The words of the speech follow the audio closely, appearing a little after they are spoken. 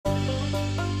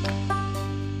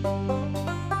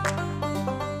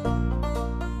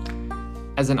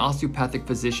As an osteopathic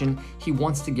physician, he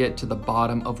wants to get to the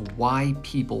bottom of why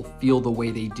people feel the way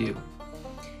they do.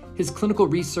 His clinical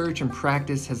research and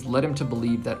practice has led him to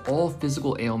believe that all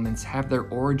physical ailments have their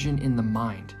origin in the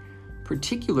mind,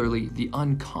 particularly the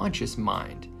unconscious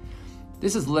mind.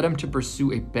 This has led him to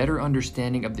pursue a better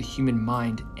understanding of the human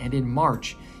mind, and in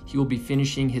March, he will be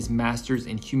finishing his master's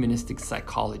in humanistic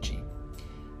psychology.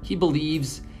 He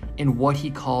believes in what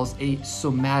he calls a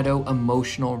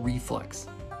somato-emotional reflex.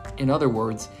 In other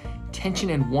words, tension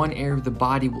in one area of the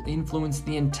body will influence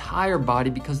the entire body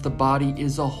because the body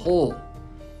is a whole.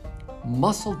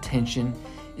 Muscle tension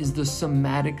is the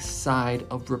somatic side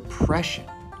of repression.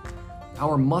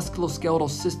 Our musculoskeletal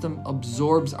system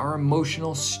absorbs our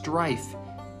emotional strife.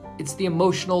 It's the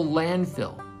emotional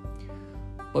landfill.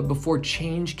 But before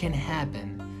change can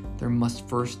happen, there must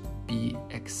first be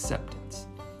acceptance.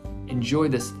 Enjoy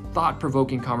this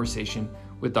thought-provoking conversation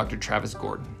with Dr. Travis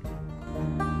Gordon.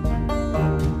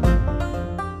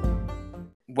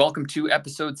 Welcome to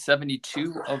episode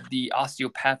 72 of the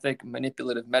Osteopathic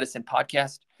Manipulative Medicine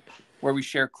podcast, where we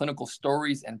share clinical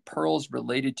stories and pearls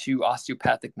related to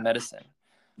osteopathic medicine.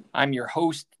 I'm your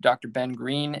host, Dr. Ben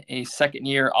Green, a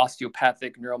second-year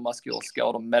osteopathic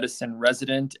neuromusculoskeletal medicine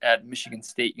resident at Michigan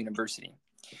State University.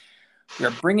 We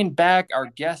are bringing back our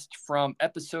guest from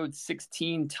episode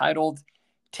 16 titled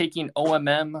Taking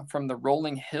OMM from the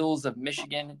Rolling Hills of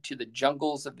Michigan to the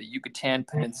Jungles of the Yucatan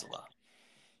Peninsula.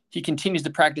 He continues to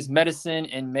practice medicine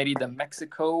in Merida,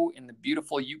 Mexico, in the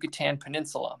beautiful Yucatan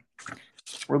Peninsula.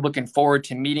 We're looking forward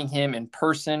to meeting him in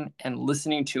person and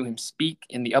listening to him speak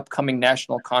in the upcoming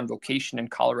National Convocation in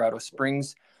Colorado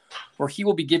Springs, where he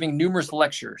will be giving numerous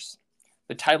lectures.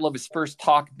 The title of his first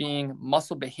talk being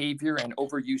Muscle Behavior and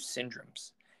Overuse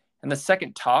Syndromes. And the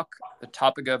second talk, the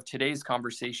topic of today's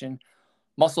conversation,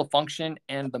 Muscle Function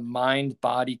and the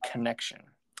Mind-Body Connection.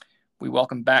 We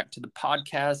welcome back to the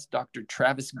podcast, Dr.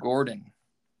 Travis Gordon.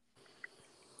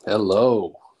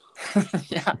 Hello.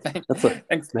 Yeah,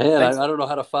 thanks. Man, I don't know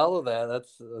how to follow that.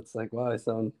 That's like, wow, I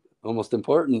sound almost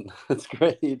important. That's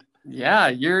great. Yeah,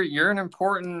 you're an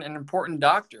important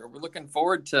doctor. We're looking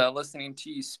forward to listening to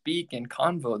you speak in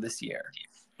Convo this year.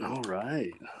 All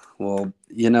right. Well,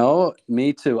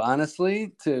 me too.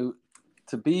 Honestly, to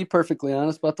be perfectly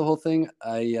honest about the whole thing,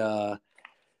 I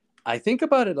think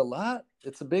about it a lot.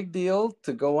 It's a big deal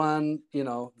to go on,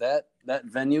 that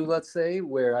venue, let's say,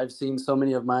 where I've seen so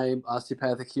many of my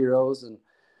osteopathic heroes and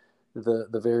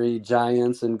the very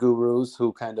giants and gurus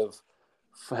who kind of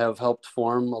have helped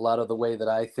form a lot of the way that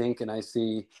I think and I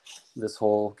see this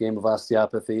whole game of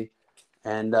osteopathy.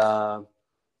 And to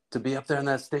be up there on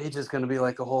that stage is going to be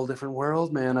like a whole different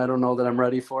world, man. I don't know that I'm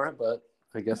ready for it, but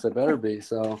I guess I better be.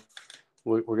 So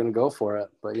we're going to go for it.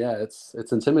 But yeah, it's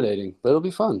intimidating, but it'll be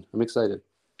fun. I'm excited.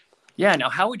 Yeah. Now,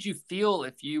 how would you feel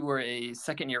if you were a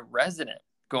second-year resident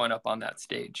going up on that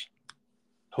stage?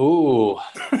 Ooh.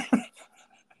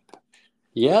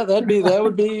 Yeah, that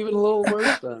would be even a little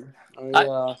worse then.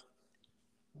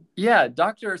 Yeah,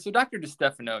 Dr.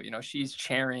 DeStefano, she's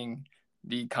chairing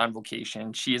the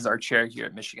convocation. She is our chair here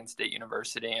at Michigan State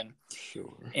University. And,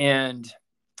 sure. And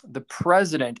the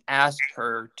president asked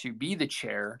her to be the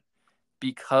chair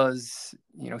because,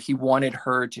 he wanted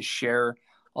her to share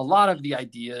a lot of the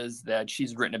ideas that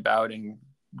she's written about in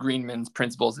Greenman's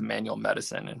Principles of Manual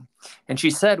Medicine. And she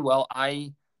said, well,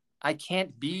 I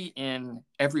can't be in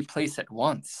every place at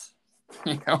once,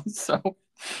 so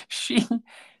she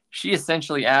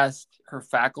essentially asked her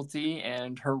faculty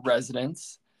and her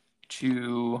residents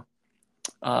to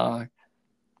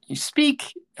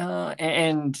speak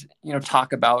and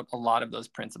talk about a lot of those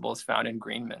principles found in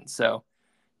Greenman. So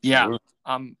yeah, sure.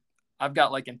 I've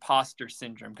got like imposter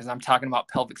syndrome because I'm talking about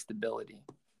pelvic stability.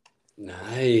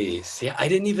 Nice. Yeah, I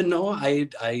didn't even know.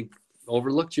 I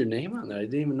overlooked your name on there. I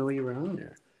didn't even know you were on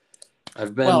there.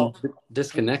 I've been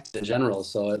disconnected in general,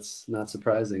 so it's not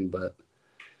surprising, but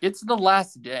it's the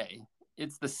last day.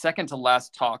 It's the second to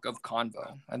last talk of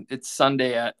Convo, and it's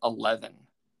Sunday at 11.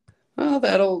 Well,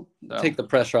 that'll take the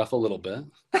pressure off a little bit.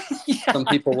 Yeah. Some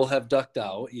people will have ducked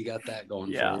out. You got that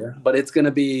going for you. But it's going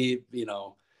to be,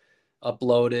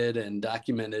 uploaded and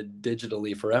documented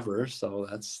digitally forever, so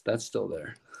that's still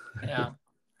there. Yeah.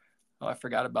 Oh, I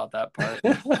forgot about that part.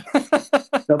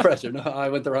 No pressure. No, I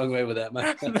went the wrong way with that.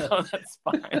 No, that's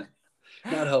fine.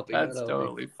 Not helping. That's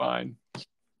totally fine.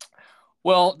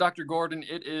 Well, Dr. Gordon,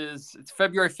 it's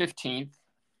February 15th,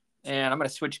 and I'm going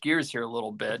to switch gears here a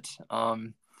little bit.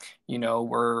 I'm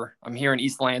here in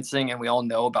East Lansing, and we all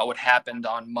know about what happened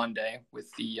on Monday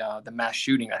with the mass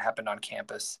shooting that happened on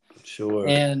campus. Sure.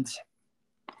 And,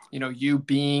 you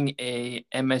being a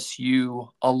MSU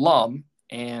alum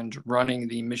and running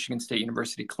the Michigan State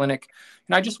University Clinic.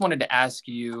 And I just wanted to ask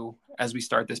you, as we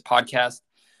start this podcast,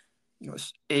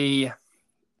 what's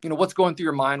going through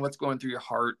your mind, what's going through your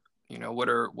heart,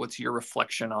 what's your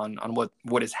reflection on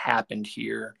what has happened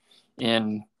here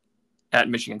at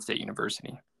Michigan State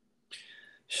University?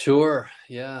 Sure.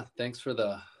 Yeah. Thanks for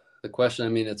the question. I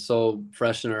mean, it's so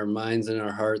fresh in our minds and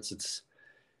our hearts.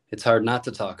 It's hard not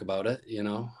to talk about it,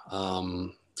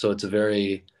 so it's a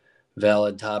very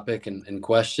valid topic and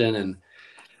question.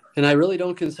 And I really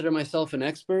don't consider myself an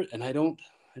expert, and I don't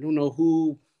know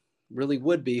who really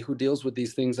would be, who deals with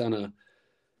these things on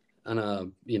a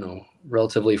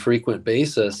relatively frequent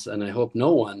basis. And I hope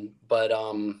no one, but,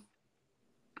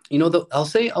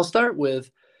 I'll start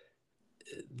with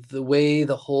the way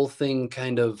the whole thing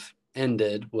kind of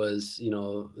ended was,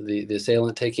 the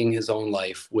assailant taking his own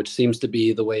life, which seems to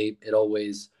be the way it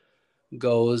always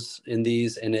goes in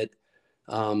these. And it,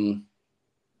 and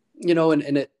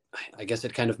it, I guess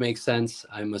it kind of makes sense.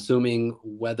 I'm assuming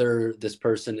whether this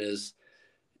person is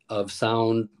of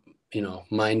sound,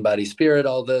 mind, body, spirit,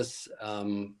 all this,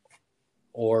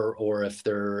 or if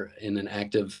they're in an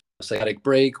active psychotic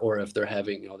break, or if they're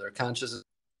having, their consciousness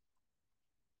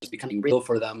is becoming real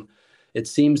for them. It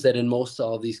seems that in most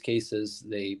all of these cases,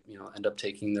 they, end up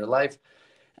taking their life.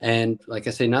 And like I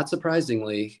say, not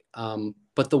surprisingly,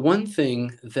 but the one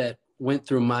thing that went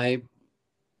through my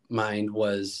mind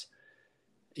was,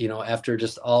 after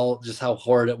just how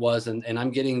horrid it was. And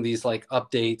I'm getting these like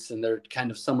updates, and they're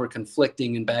kind of somewhere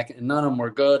conflicting and back, and none of them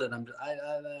were good. And I'm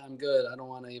good. I don't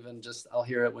want to even I'll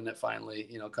hear it when it finally,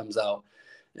 comes out.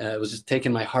 It was just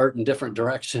taking my heart in different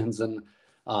directions. And,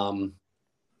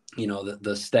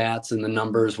 the stats and the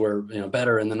numbers were,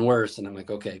 better and then worse. And I'm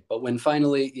like, okay. But when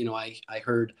finally, I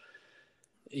heard,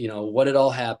 what had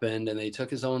all happened, and they took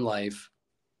his own life,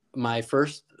 my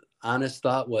first honest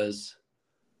thought was,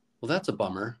 well, that's a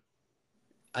bummer.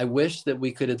 I wish that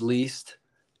we could at least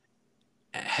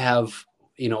have,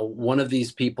 one of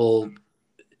these people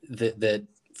that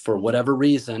for whatever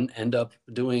reason end up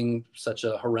doing such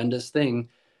a horrendous thing,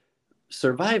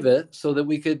 survive it, so that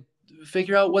we could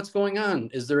figure out what's going on.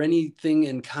 Is there anything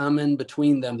in common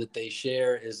between them that they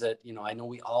share? Is it, I know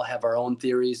we all have our own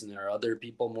theories, and there are other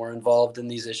people more involved in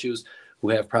these issues who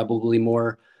have probably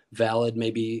more valid,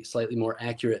 maybe slightly more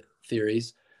accurate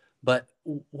theories. But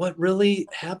what really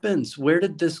happens? Where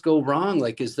did this go wrong?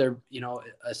 Like, is there,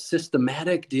 a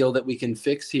systematic deal that we can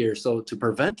fix here, so to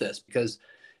prevent this? Because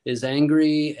as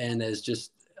angry and as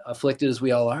just afflicted as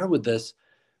we all are with this,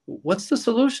 what's the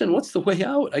solution? What's the way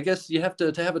out? I guess you have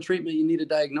to have a treatment, you need a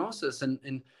diagnosis.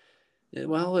 And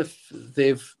well, if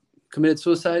they've committed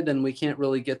suicide, then we can't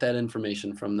really get that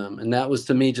information from them. And that was,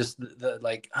 to me, just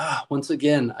once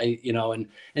again, and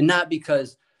not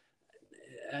because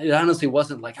it honestly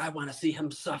wasn't like, I want to see him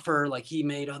suffer like he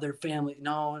made other family.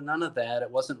 No, none of that.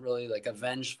 It wasn't really like a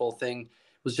vengeful thing.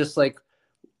 It was just like,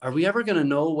 are we ever going to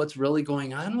know what's really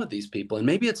going on with these people? And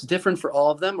maybe it's different for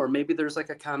all of them, or maybe there's like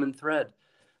a common thread.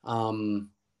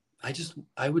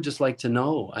 I would just like to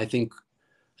know. I think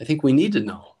we need to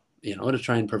know, to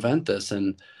try and prevent this.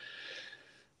 And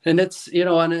it's,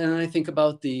 and I think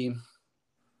about the,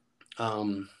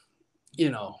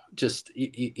 just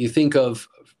you think of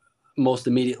most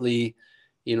immediately,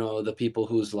 the people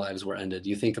whose lives were ended.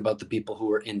 You think about the people who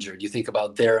were injured. You think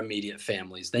about their immediate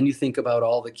families. Then you think about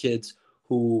all the kids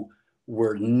who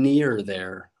were near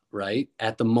there, right,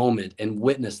 at the moment, and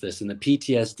witnessed this, and the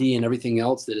PTSD and everything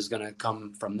else that is going to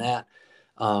come from that.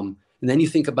 And then you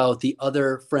think about the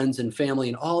other friends and family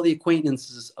and all the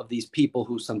acquaintances of these people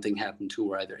who something happened to,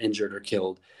 were either injured or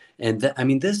killed. And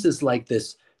this is like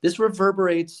this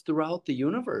reverberates throughout the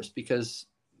universe, because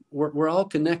we're all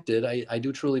connected. I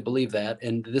do truly believe that.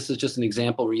 And this is just an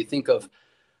example where you think of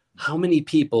how many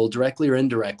people, directly or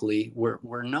indirectly,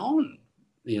 were known,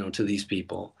 to these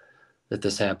people that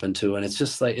this happened to. And it's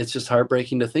just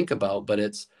heartbreaking to think about. But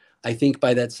I think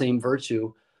by that same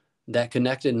virtue, that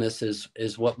connectedness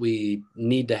is what we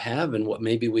need to have, and what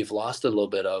maybe we've lost a little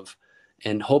bit of.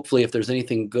 And hopefully, if there's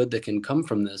anything good that can come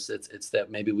from this, it's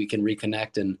that maybe we can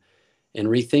reconnect and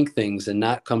rethink things, and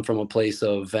not come from a place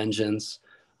of vengeance,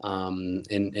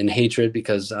 and hatred,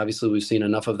 because obviously we've seen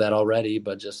enough of that already.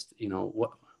 But just,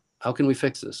 how can we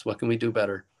fix this? What can we do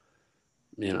better?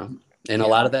 And a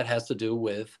lot of that has to do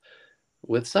with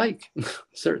psych,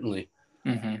 certainly.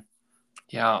 Mm-hmm.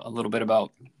 Yeah, a little bit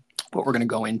about what we're going to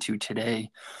go into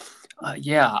today.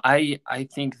 I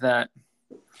think that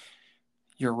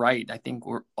you're right. I think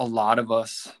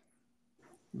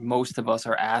most of us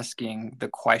are asking the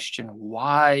question,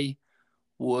 why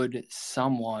would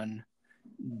someone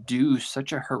do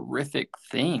such a horrific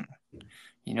thing?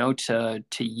 to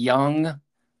young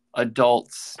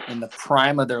adults in the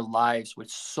prime of their lives with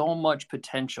so much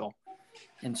potential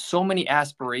and so many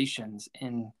aspirations,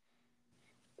 and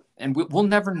we'll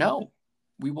never know.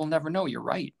 We will never know. You're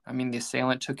right. I mean, the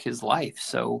assailant took his life,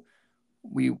 so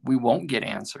we won't get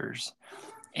answers.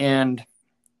 And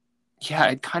yeah,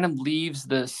 it kind of leaves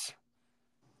this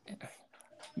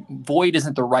void,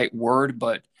 isn't the right word,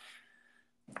 but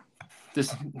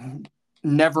this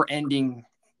never ending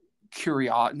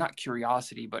not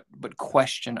curiosity, but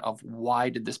question of why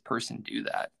did this person do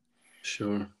that?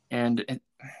 Sure. And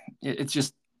it's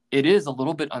just, it is a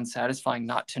little bit unsatisfying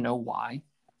not to know why.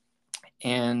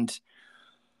 And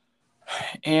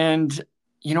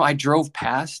I drove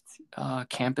past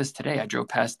campus today. I drove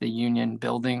past the Union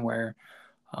building where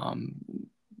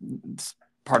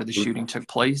part of the shooting took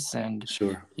place, and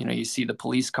sure, you see the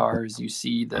police cars, you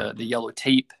see the yellow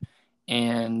tape,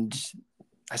 and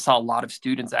I saw a lot of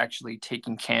students actually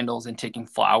taking candles and taking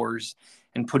flowers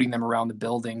and putting them around the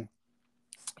building.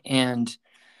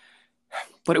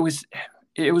 But it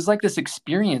was like this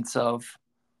experience of,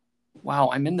 wow,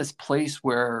 I'm in this place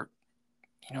where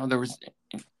there was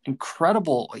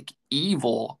incredible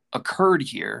evil occurred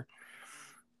here,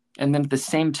 and then at the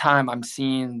same time I'm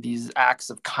seeing these acts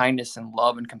of kindness and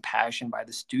love and compassion by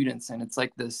the students, and it's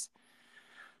like this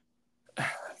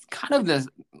kind of this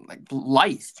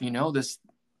life, this,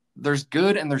 there's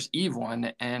good and there's evil,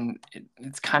 and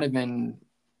it's kind of in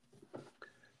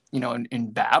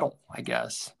battle, I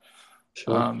guess.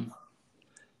 Sure.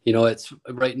 It's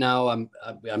right now. I'm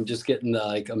just getting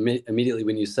the immediately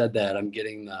when you said that, I'm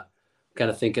getting the kind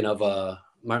of thinking of a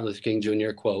Martin Luther King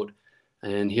Jr. quote,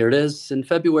 and here it is in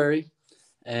February,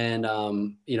 and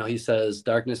he says,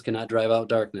 "Darkness cannot drive out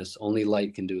darkness; only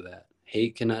light can do that.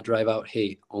 Hate cannot drive out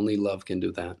hate; only love can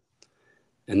do that."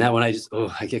 And that one,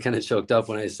 I get kind of choked up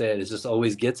when I say it. It just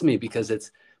always gets me because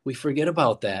we forget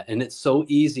about that, and it's so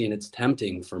easy and it's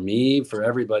tempting for me, for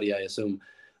everybody, I assume,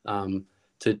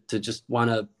 to just want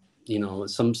to,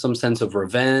 some sense of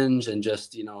revenge and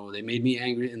just, they made me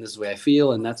angry and this is the way I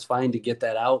feel, and that's fine to get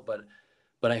that out.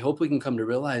 But I hope we can come to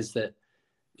realize that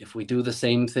if we do the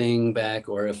same thing back,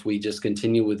 or if we just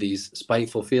continue with these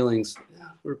spiteful feelings,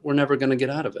 we're never going to get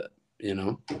out of it,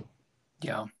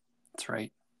 Yeah, that's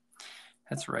right.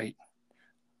 That's right.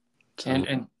 So.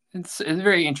 And it's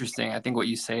very interesting, I think, what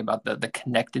you say about the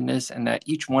connectedness, and that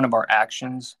each one of our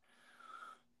actions,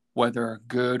 whether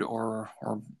good or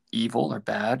evil or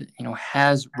bad,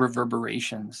 has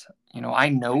reverberations. I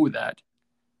know that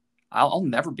I'll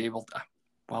never be able to,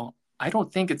 well, I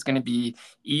don't think it's going to be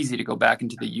easy to go back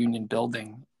into the Union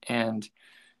building and,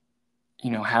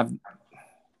 have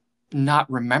not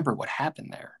remember what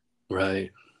happened there.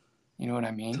 Right. You know what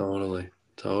I mean? Totally.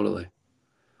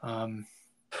 And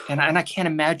I can't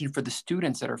imagine for the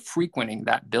students that are frequenting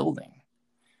that building,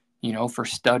 for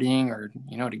studying or,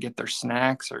 to get their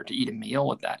snacks or to eat a meal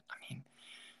with that. I mean,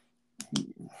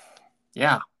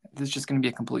 yeah, it's just going to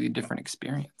be a completely different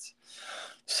experience.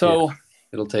 So yeah,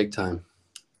 it'll take time.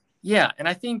 Yeah. And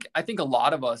I think a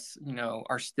lot of us,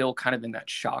 are still kind of in that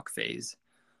shock phase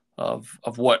of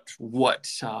what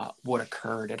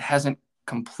occurred. It hasn't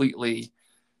completely,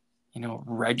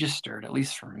 registered, at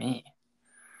least for me.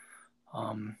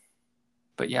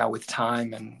 But yeah, with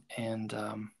time and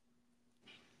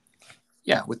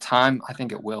with time, I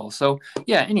think it will. So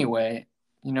yeah, anyway,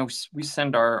 we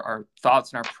send our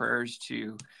thoughts and our prayers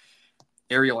to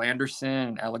Ariel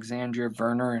Anderson, Alexandria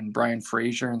Werner, and Brian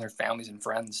Frazier and their families and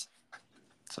friends.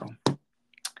 So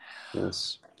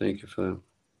yes, thank you for that.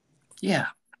 Yeah.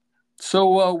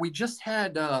 So we just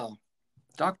had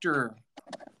Dr.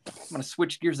 I'm going to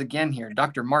switch gears again here.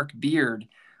 Dr. Mark Beard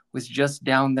was just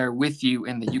down there with you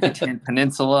in the Yucatan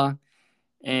Peninsula,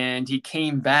 and he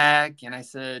came back, and I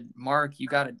said, Mark, you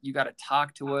got to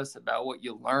talk to us about what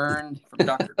you learned from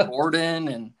Dr.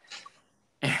 Gordon,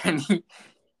 and he,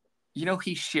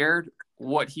 he shared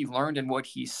what he learned and what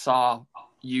he saw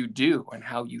you do and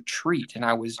how you treat, and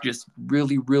I was just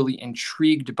really, really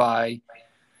intrigued by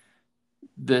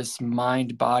this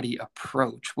mind-body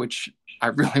approach, which I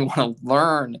really want to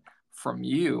learn from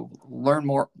you, learn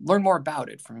more about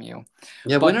it from you.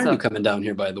 Yeah, when are you coming down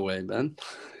here, by the way, Ben?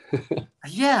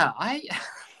 Yeah,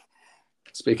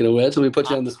 Speaking of which, let me put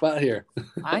you on the spot here.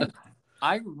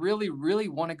 I really, really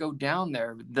want to go down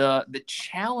there. The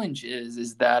challenge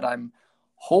is that I'm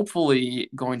hopefully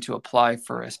going to apply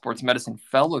for a sports medicine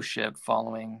fellowship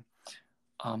following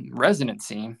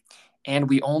residency, and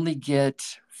we only get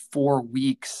 4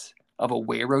 weeks of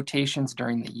away rotations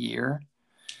during the year.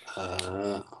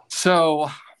 So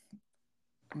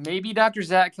maybe Dr.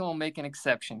 Zatkin will make an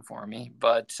exception for me,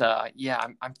 but yeah,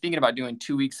 I'm thinking about doing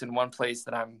 2 weeks in one place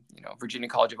that I'm, Virginia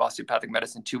College of Osteopathic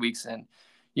Medicine, 2 weeks in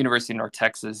University of North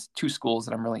Texas, two schools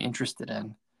that I'm really interested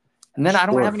in. And then I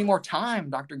don't have Sure. any more time,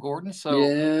 Dr. Gordon. So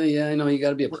Yeah, I know you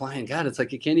got to be applying. God, it's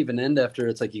like you can't even end after.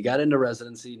 It's like you got into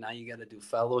residency, now you got to do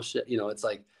fellowship. It's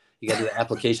like you got to do the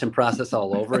application process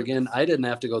all over again. I didn't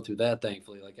have to go through that,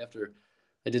 thankfully. Like after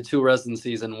I did 2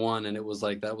 residencies in one, and it was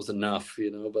like that was enough,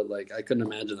 But like I couldn't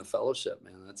imagine a fellowship,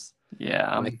 man. That's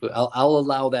yeah, I'll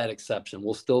allow that exception.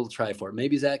 We'll still try for it.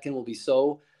 Maybe Zatkin will be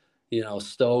so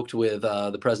stoked with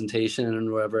the presentation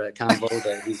and whatever at Convo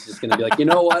that he's just going to be like, you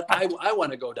know what, I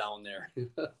want to go down there.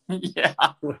 yeah,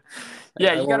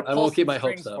 yeah. You got to I pull won't keep some my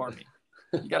hopes strings up. for me.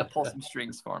 You got to pull some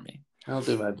strings for me. I'll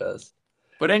do my best.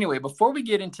 But anyway, before we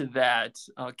get into that,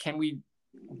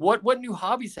 what new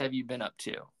hobbies have you been up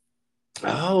to?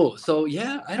 Oh, so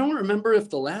yeah, I don't remember if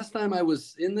the last time I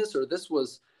was in this or this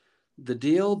was the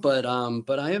deal, but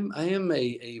I am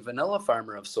a vanilla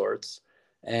farmer of sorts,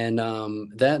 and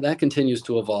that continues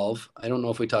to evolve. I don't know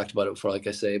if we talked about it before, like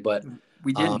I say, but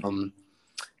We didn't.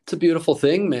 it's a beautiful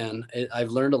thing, man. I've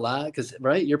learned a lot because,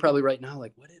 right, you're probably right now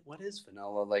like, what is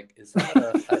vanilla? Like, is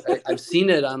that I've seen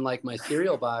it on like my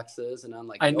cereal boxes and on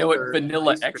like I know what yogurt,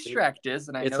 vanilla ice cream. extract is,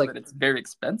 and I It's know like, that it's very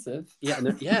expensive. yeah,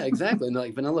 yeah, exactly. And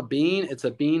like vanilla bean, it's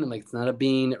a bean. I'm like, it's not a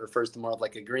bean. It refers to more of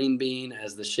like a green bean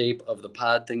as the shape of the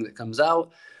pod thing that comes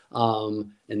out.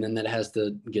 And then that has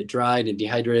to get dried and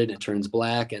dehydrated. And it turns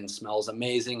black and smells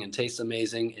amazing and tastes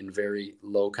amazing in very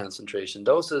low concentration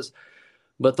doses.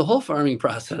 But the whole farming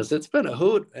process, it's been a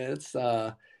hoot. It's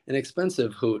an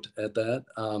expensive hoot at that.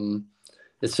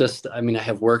 It's just, I mean, I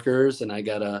have workers and I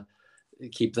gotta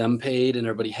keep them paid and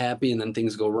everybody happy, and then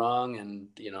things go wrong, and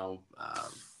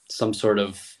some sort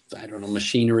of, I don't know,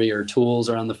 machinery or tools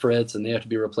are on the fritz and they have to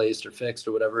be replaced or fixed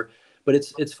or whatever. But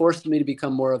it's forced me to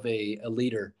become more of a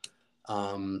leader.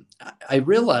 I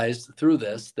realized through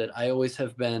this that I always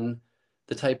have been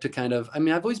the type to kind of, I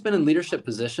mean, I've always been in leadership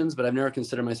positions, but I've never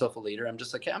considered myself a leader. I'm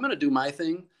just like, hey, I'm going to do my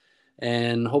thing.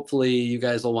 And hopefully you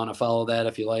guys will want to follow that.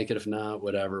 If you like it, if not,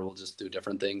 whatever, we'll just do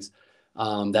different things.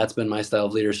 That's been my style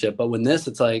of leadership. But when this,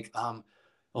 it's like,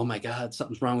 oh my God,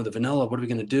 something's wrong with the vanilla. What are we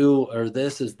going to do? Or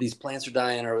these plants are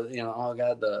dying, or, oh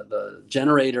God, the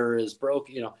generator is broke,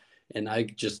 and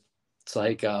it's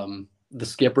like, the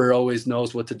skipper always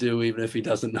knows what to do, even if he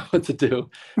doesn't know what to do.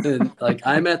 And like,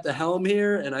 I'm at the helm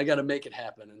here and I got to make it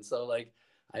happen. And so like,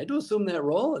 I had to assume that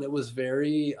role, and it was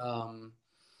very, there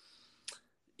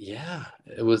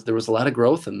was a lot of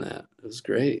growth in that. It was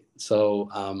great. So,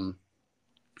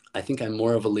 I think I'm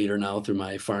more of a leader now through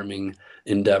my farming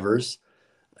endeavors,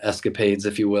 escapades,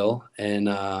 if you will. And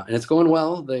it's going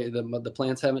well. The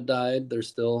plants haven't died. They're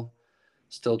still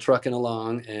trucking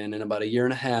along, and in about a year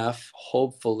and a half,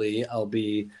 hopefully I'll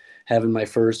be having my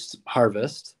first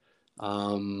harvest.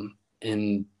 And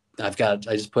I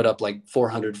just put up like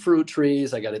 400 fruit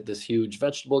trees. I got this huge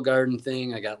vegetable garden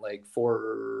thing. I got like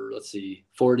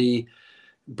 40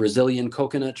 Brazilian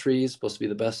coconut trees, supposed to be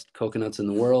the best coconuts in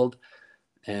the world.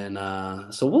 And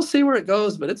so we'll see where it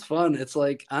goes, but it's fun. It's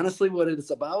like, honestly, what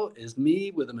it's about is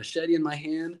me with a machete in my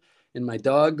hand, and my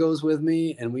dog goes with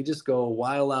me, and we just go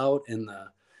wild out in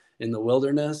the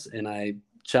wilderness, and I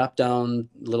chop down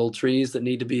little trees that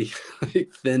need to be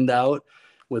thinned out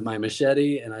with my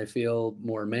machete, and I feel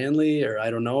more manly, or I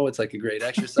don't know, it's like a great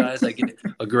exercise. I get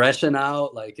aggression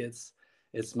out. Like it's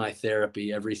my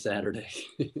therapy every Saturday.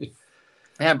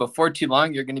 Man, before too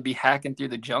long, you're going to be hacking through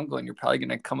the jungle, and you're probably going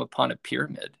to come upon a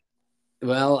pyramid.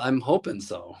 Well, I'm hoping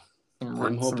so.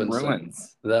 I'm hoping some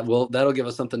ruins. So. That'll give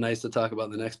us something nice to talk about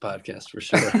in the next podcast for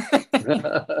sure.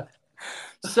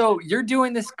 So you're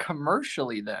doing this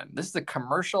commercially then? This is a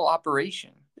commercial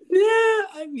operation.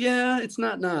 Yeah, it's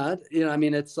not. I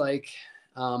mean, it's like,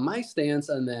 my stance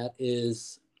on that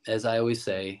is, as I always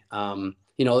say,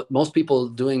 most people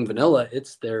doing vanilla,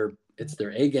 it's their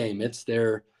A game, it's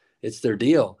their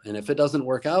deal, and if it doesn't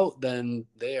work out, then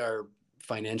they are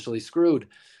financially screwed.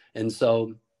 And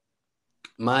so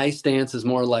my stance is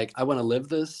more like, I want to live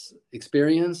this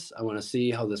experience. I want to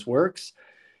see how this works.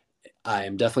 I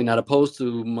am definitely not opposed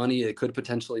to money it could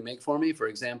potentially make for me. For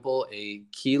example, a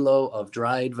kilo of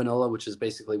dried vanilla, which is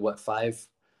basically I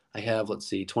have,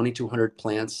 2,200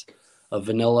 plants of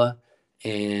vanilla,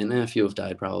 and a few have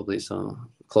died probably, so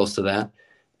close to that.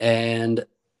 And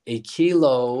a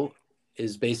kilo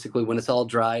is basically, when it's all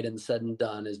dried and said and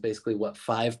done, is basically what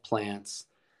 5 plants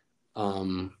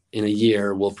in a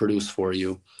year will produce for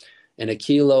you. And a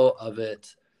kilo of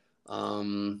it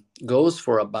goes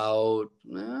for about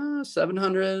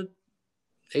 700,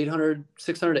 800,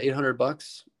 600 to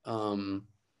 $800.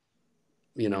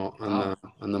 Wow.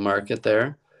 on the market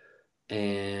there.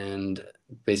 And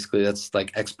basically that's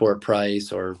like export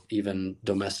price or even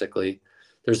domestically.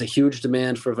 There's a huge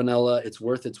demand for vanilla. It's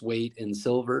worth its weight in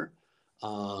silver.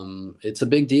 It's a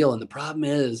big deal. And the problem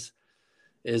is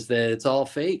that it's all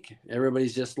fake.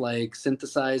 Everybody's just like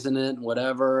synthesizing it and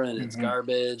whatever, and it's Hmm.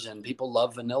 garbage. And people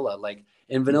love vanilla. Like,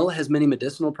 and vanilla has many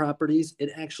medicinal properties. It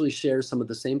actually shares some of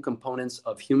the same components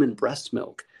of human breast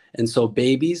milk. And so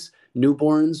babies,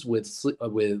 newborns with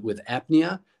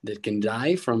apnea that can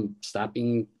die from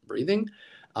stopping breathing,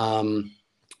 um,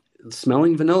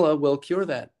 smelling vanilla will cure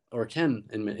that, or can.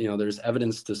 And there's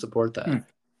evidence to support that.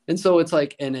 And so it's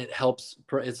like, and it helps.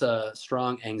 It's a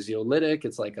strong anxiolytic.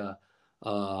 It's like a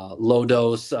low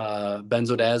dose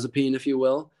benzodiazepine, if you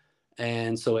will.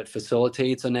 And so it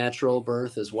facilitates a natural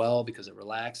birth as well because it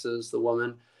relaxes the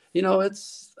woman. It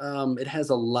has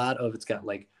a lot of. It's got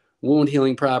like wound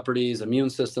healing properties, immune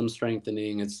system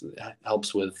strengthening. It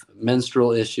helps with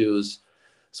menstrual issues.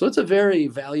 So it's a very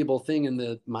valuable thing. And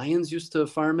the Mayans used to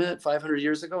farm it 500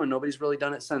 years ago, and nobody's really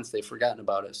done it since. They've forgotten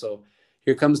about it. So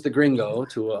here comes the gringo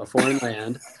to a foreign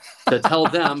land to tell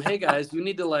them, hey guys, you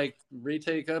need to like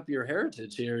retake up your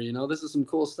heritage here. This is some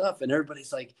cool stuff. And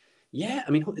everybody's like, yeah,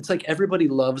 I mean, it's like everybody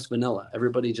loves vanilla.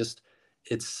 Everybody just,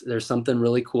 there's something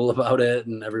really cool about it.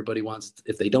 And everybody wants,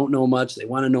 if they don't know much, they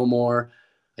want to know more.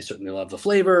 I certainly love the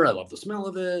flavor. I love the smell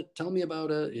of it. Tell me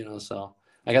about it, so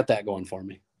I got that going for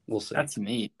me. We'll see. That's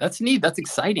neat. That's neat. That's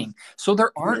exciting. So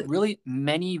there aren't really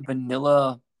many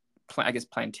vanilla, I guess,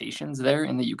 plantations there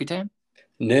in the Yucatan?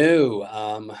 No,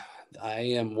 I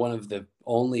am one of the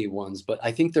only ones, but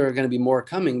I think there are going to be more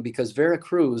coming because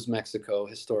Veracruz, Mexico,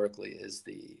 historically is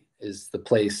the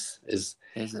place Is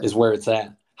it? is where it's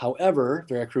at. However,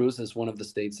 Veracruz is one of the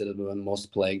states that have been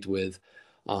most plagued with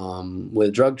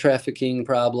drug trafficking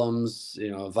problems,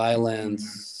 Mhm.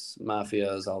 violence,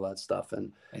 mafias, all that stuff,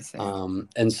 I see.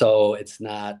 and so it's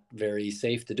not very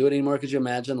safe to do it anymore. Could you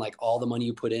imagine like all the money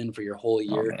you put in for your whole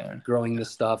Oh year man. growing this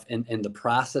stuff and the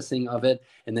processing of it,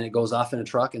 and then it goes off in a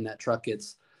truck, and that truck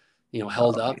gets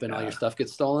held Oh up, and all your yeah. stuff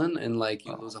gets stolen, and like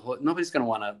you lose Oh a whole. Nobody's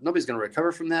gonna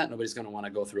recover from that. Nobody's gonna want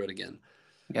to go through it again.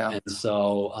 yeah. And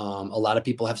so a lot of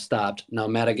people have stopped. Now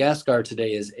Madagascar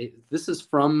today this is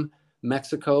from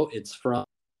Mexico. It's from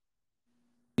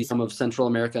some of Central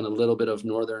America and a little bit of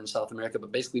Northern South America,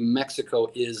 but basically Mexico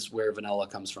is where vanilla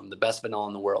comes from, the best vanilla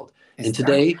in the world. And Is that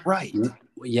today, right?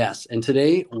 yes, and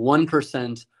today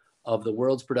 1% of the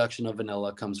world's production of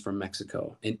vanilla comes from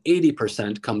Mexico, and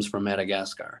 80% comes from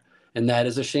Madagascar. And that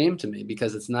is a shame to me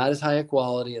because it's not as high a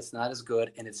quality, it's not as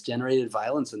good, and it's generated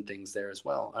violence and things there as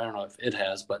well. I don't know if it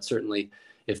has, but certainly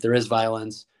if there is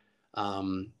violence,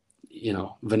 um,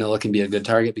 vanilla can be a good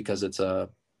target because it's a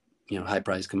high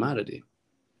priced commodity.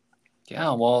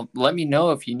 Yeah. Well, let me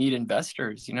know if you need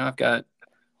investors. I've got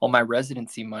all my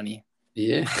residency money.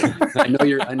 Yeah, I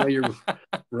know you're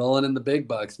rolling in the big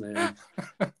bucks, man.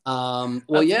 Well,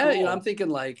 That's yeah, cool. I'm thinking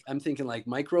like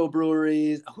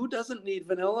microbreweries. Who doesn't need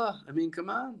vanilla? I mean, come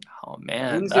on. Oh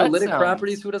man, that Anxiolytic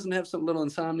properties. sounds Who doesn't have some little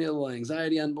insomnia, a little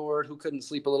anxiety on board? Who couldn't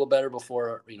sleep a little better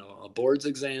before, a board's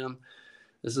exam?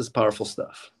 This is powerful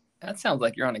stuff. that sounds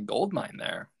like you're on a gold mine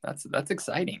there. That's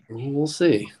exciting. We'll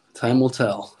see. Time will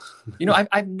tell.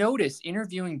 I've noticed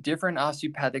interviewing different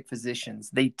osteopathic physicians,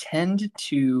 they tend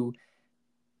to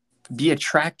be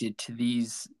attracted to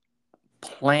these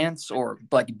plants or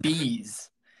like bees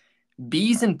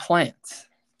and plants.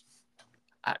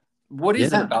 What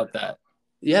is it Yeah. about that?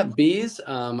 Yeah, bees.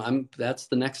 That's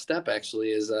the next step actually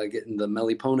is getting the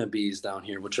Melipona bees down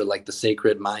here, which are like the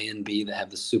sacred Mayan bee that have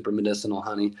the super medicinal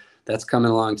honey. That's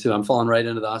coming along too. I'm falling right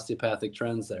into the osteopathic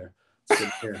trends there. It's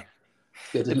good to hear.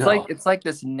 It's good to know. It's like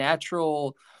this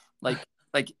natural, like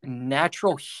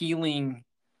natural healing,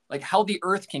 like how the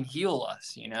earth can heal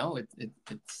us.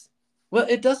 It's Well,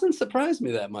 it doesn't surprise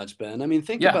me that much, Ben. I mean,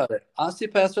 think yeah. about it.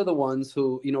 Osteopaths are the ones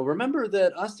who, remember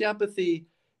that osteopathy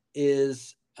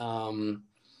is um,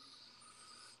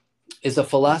 is a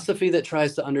philosophy that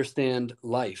tries to understand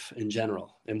life in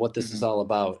general and what this is Hmm. all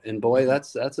about. And boy, Hmm.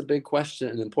 that's a big question,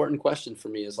 an important question for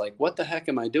me is like, what the heck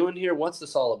am I doing here? What's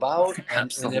this all about?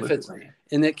 And if it's Absolutely.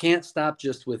 and it can't stop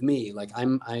just with me. Like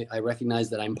I recognize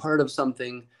that I'm part of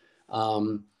something.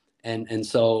 And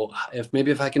so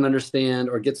if I can understand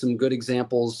or get some good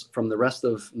examples from the rest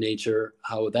of nature,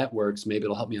 how that works, maybe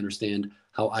it'll help me understand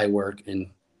how I work and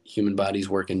human bodies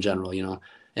work in general.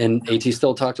 And AT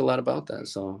still talked a lot about that,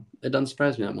 so it doesn't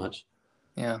surprise me that much.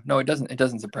 Yeah. No, it doesn't. It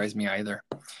doesn't surprise me either.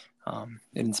 It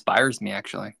inspires me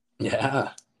actually.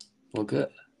 Yeah, well, good.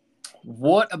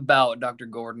 What about Dr.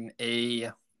 Gordon?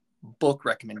 A book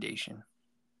recommendation?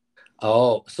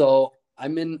 Oh, so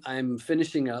I'm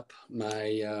finishing up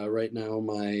my right now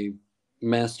my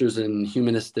master's in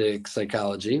humanistic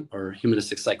psychology, or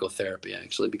humanistic psychotherapy,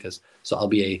 actually, because so I'll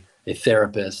be a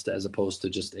therapist as opposed to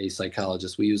just a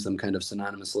psychologist. We use them kind of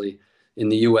synonymously in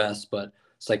the US, but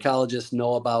psychologists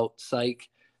know about psych,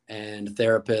 and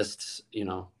therapists,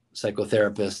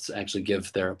 psychotherapists actually give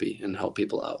therapy and help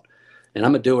people out. And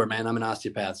I'm a doer, man. I'm an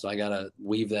osteopath, so I got to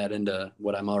weave that into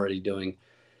what I'm already doing.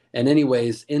 And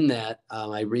anyways, in that,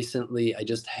 I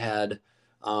just had,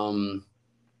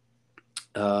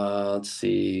 let's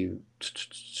see,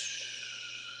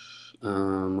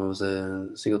 what was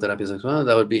it? Single therapy? Well,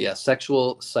 that would be, yeah,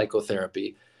 sexual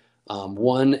psychotherapy.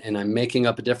 One, and I'm making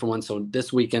up a different one. So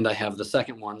this weekend I have the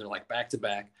second one. They're like back to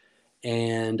back.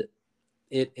 And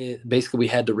it basically, we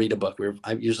had to read a book.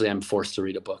 I'm forced to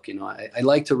read a book. I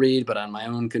like to read, but on my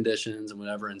own conditions and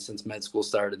whatever. And since med school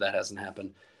started, that hasn't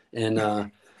happened.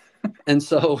 And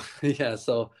so, yeah,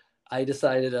 so I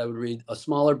decided I would read a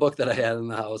smaller book that I had in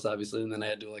the house, obviously, and then I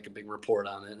had to do like a big report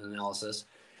on it, an analysis.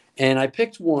 And I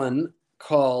picked one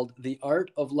called The Art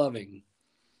of Loving.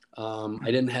 I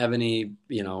didn't have any,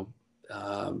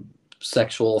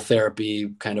 sexual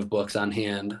therapy kind of books on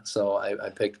hand, so I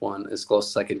picked one as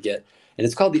close as I could get. And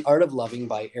it's called The Art of Loving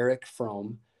by Eric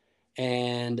Fromm.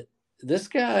 And this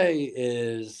guy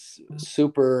is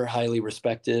super highly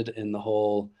respected in the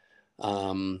whole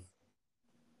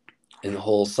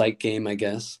psych game, I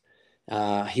guess.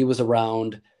 He was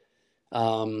around,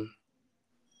 let's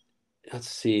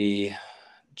see,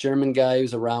 German guy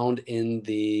who's around in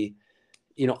the,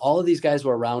 all of these guys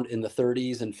were around in the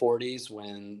 30s and 40s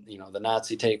when, the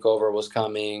Nazi takeover was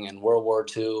coming and World War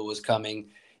II was coming.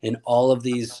 And all of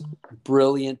these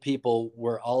brilliant people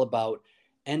were all about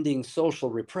ending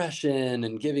social repression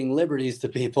and giving liberties to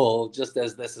people, just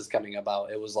as this is coming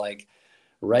about. It was like,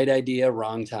 right idea,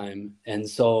 wrong time. And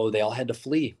so they all had to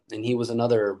flee. And he was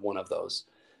another one of those.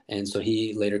 And so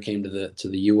he later came to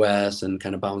the US and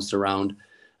kind of bounced around.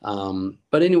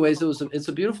 But anyways, it's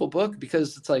a beautiful book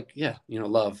because it's like, yeah,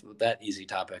 love, that easy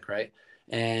topic, right?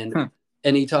 And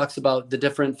and he talks about the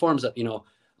different forms of,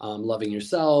 loving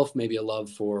yourself, maybe a love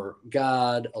for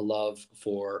God, a love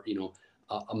for,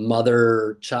 a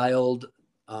mother-child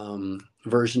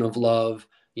version of love,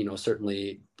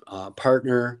 certainly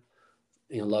partner,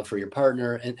 love for your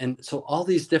partner. And so all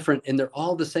these different, and they're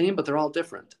all the same, but they're all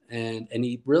different. And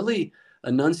he really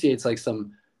enunciates like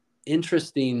some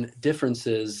interesting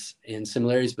differences and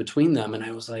similarities between them. And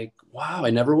I was like, wow, I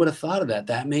never would have thought of that.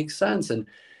 That makes sense. And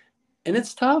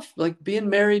it's tough, like being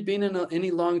married, being in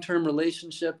any long-term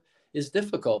relationship is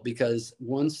difficult because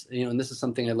once, and this is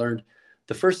something I learned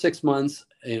the first 6 months,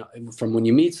 from when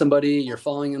you meet somebody, you're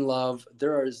falling in love,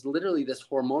 there is literally this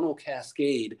hormonal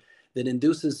cascade that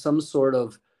induces some sort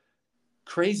of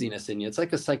craziness in you. It's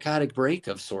like a psychotic break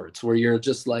of sorts where you're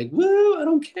just like, woo, I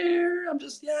don't care. I'm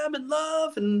in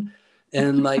love. And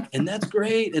that's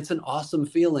great. It's an awesome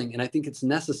feeling. And I think it's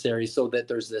necessary so that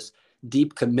there's this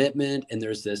deep commitment and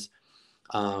there's this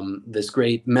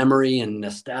great memory and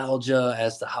nostalgia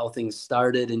as to how things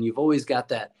started. And you've always got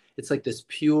that. It's like this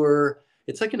pure,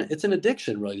 it's an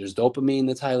addiction, really. There's dopamine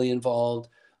that's highly involved.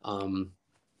 And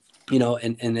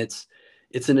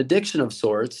it's an addiction of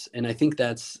sorts, and I think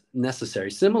that's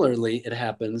necessary. Similarly, it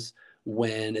happens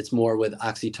when it's more with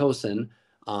oxytocin.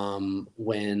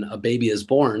 When a baby is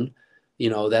born,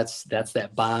 that's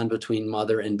that bond between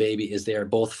mother and baby, is they are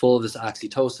both full of this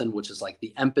oxytocin, which is like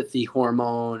the empathy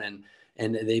hormone,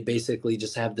 and they basically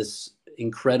just have this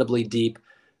incredibly deep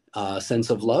sense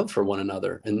of love for one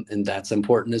another, and that's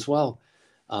important as well.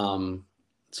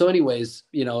 So anyways,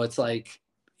 it's like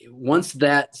once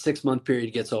that 6-month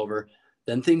period gets over,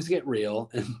 then things get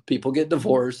real and people get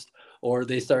divorced, or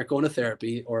they start going to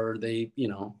therapy, or they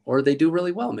do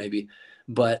really well maybe.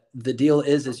 But the deal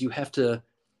is you have to,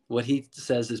 what he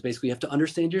says is basically you have to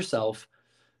understand yourself.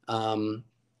 And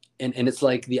it's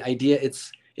like the idea,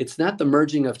 it's not the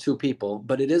merging of two people,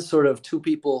 but it is sort of two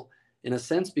people in a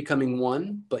sense becoming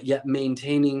one, but yet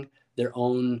maintaining their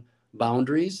own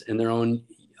boundaries and their own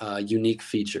unique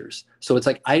features. So it's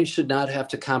like, I should not have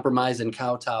to compromise and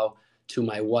kowtow to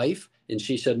my wife, and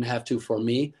she shouldn't have to for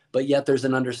me, but yet there's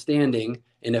an understanding.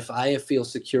 And if I feel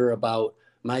secure about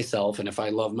myself and if I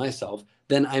love myself,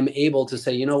 then I'm able to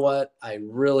say, you know what, I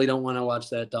really don't want to watch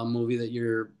that dumb movie that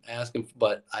you're asking,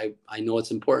 but I know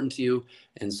it's important to you,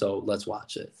 and so let's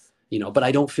watch it. But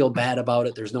I don't feel bad about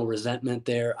it. There's no resentment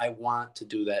there. I want to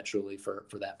do that truly for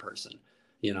that person,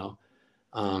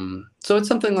 So it's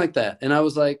something like that. And I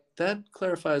was like, that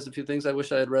clarifies a few things. I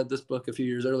wish I had read this book a few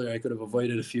years earlier. I could have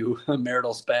avoided a few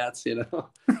marital spats,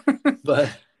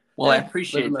 But well, I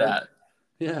appreciate that.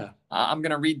 Yeah. I'm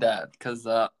going to read that because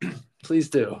Please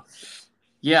do.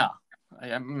 Yeah,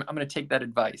 I'm going to take that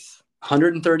advice.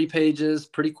 130 pages,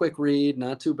 pretty quick read,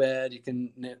 not too bad. You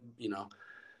can,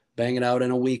 bang it out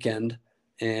in a weekend,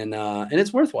 and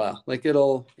it's worthwhile. Like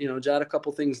it'll, jot a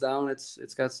couple things down.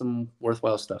 It's got some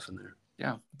worthwhile stuff in there.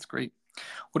 Yeah, that's great.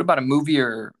 What about a movie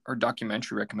or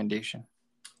documentary recommendation?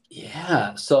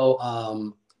 Yeah.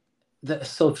 So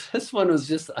this one was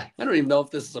just, I don't even know if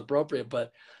this is appropriate,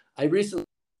 but I recently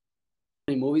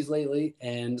movies lately,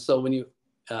 and so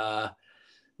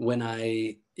when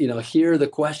I hear the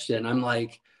question, I'm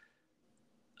like,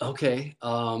 okay,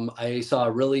 I saw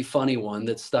a really funny one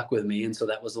that stuck with me, and so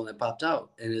that was the one that popped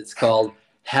out, and it's called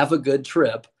 "Have a Good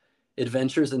Trip: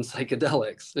 Adventures in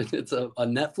Psychedelics." It's a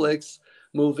Netflix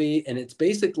movie, and it's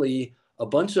basically a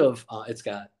bunch of. It's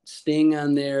got Sting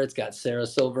on there. It's got Sarah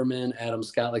Silverman, Adam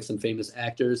Scott, like some famous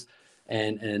actors,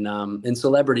 and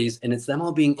celebrities, and it's them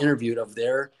all being interviewed of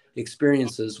their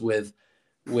experiences with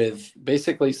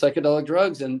basically psychedelic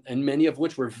drugs, and many of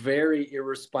which were very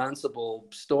irresponsible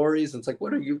stories. And it's like,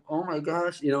 what are you, oh my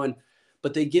gosh, and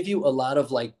but they give you a lot of,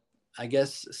 like, I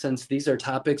guess, since these are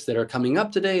topics that are coming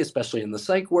up today, especially in the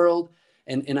psych world,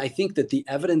 and I think that the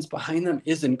evidence behind them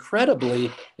is incredibly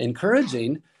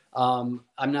encouraging. I'm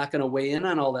not going to weigh in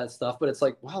on all that stuff, but it's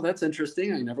like, wow, that's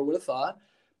interesting, I never would have thought.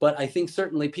 But I think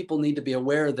certainly people need to be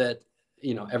aware that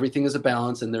everything is a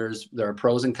balance, and there are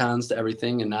pros and cons to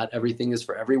everything, and not everything is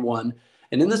for everyone.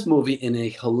 And in this movie, in a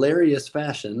hilarious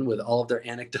fashion, with all of their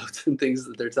anecdotes and things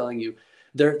that they're telling you,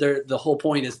 the whole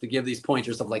point is to give these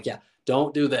pointers of, like, yeah,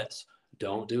 don't do this,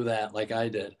 don't do that, like I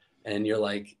did. And you're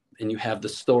like, and you have the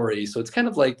story. So it's kind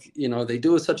of like, they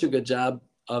do such a good job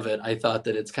of it. I thought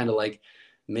that it's kind of like,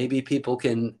 maybe people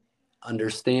can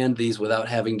understand these without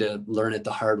having to learn it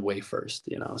the hard way first,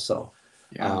 so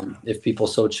Yeah. if people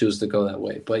so choose to go that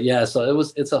way. But yeah, so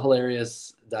it's a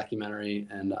hilarious documentary,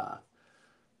 and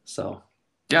so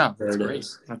Yeah, there that's it great.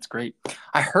 is. That's great.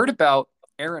 I heard about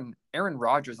Aaron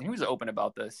Rodgers, and he was open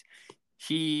about this.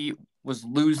 He was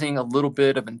losing a little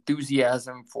bit of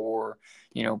enthusiasm for,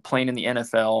 playing in the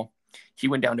NFL. He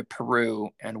went down to Peru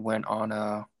and went on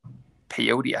a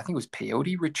peyote, I think it was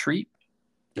peyote retreat,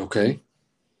 Okay.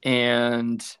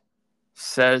 and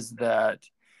says that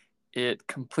it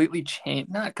completely changed,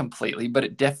 not completely, but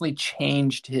it definitely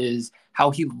changed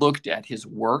how he looked at his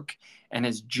work and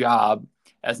his job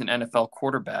as an NFL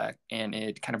quarterback, and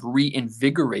it kind of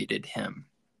reinvigorated him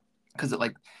because it,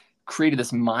 like, created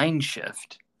this mind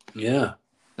shift. Yeah.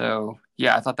 So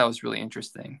yeah, I thought that was really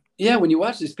interesting. Yeah, when you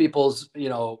watch these people's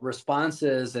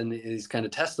responses and these kind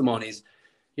of testimonies,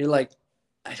 you're like,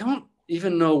 I don't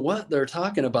even know what they're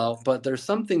talking about, but there's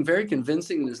something very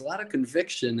convincing. There's a lot of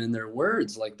conviction in their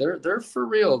words. Like they're for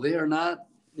real. They are not,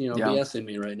 Yeah, BSing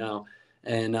me right now.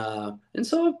 And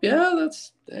so yeah,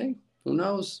 hey, who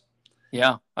knows?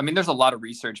 yeah. I mean, there's a lot of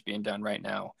research being done right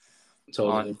now on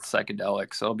Totally.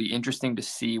 psychedelics, so it'll be interesting to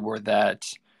see where that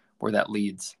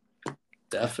leads.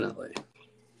 Definitely.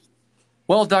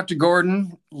 Well, Dr.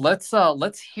 Gordon, let's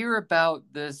hear about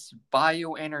this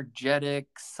bioenergetic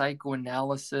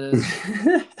psychoanalysis.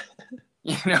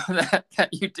 That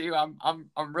you do.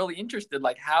 I'm really interested.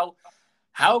 Like,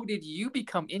 how did you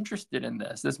become interested in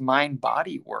this mind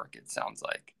body work? It sounds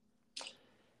like.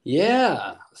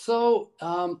 Yeah. So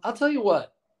I'll tell you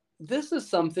what, this is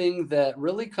something that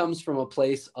really comes from a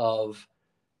place of,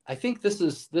 I think this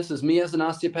is me as an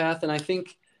osteopath, and I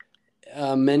think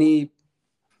many,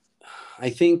 I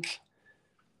think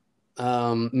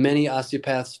many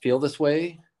osteopaths feel this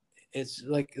way. It's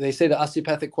like they say the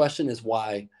osteopathic question is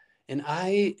why. And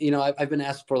I've been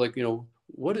asked for, like,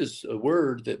 what is a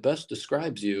word that best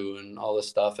describes you and all this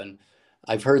stuff. And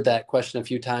I've heard that question a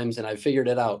few times, and I've figured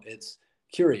it out. It's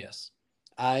curious.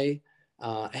 I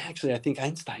actually, I think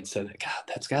Einstein said that. God,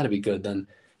 that's got to be good. Then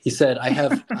he said,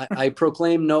 I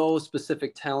proclaim no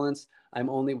specific talents. I'm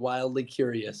only wildly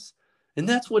curious. And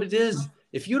that's what it is.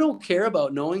 If you don't care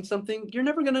about knowing something, you're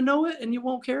never going to know it, and you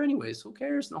won't care anyways. Who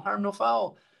cares? No harm, no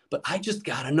foul. But I just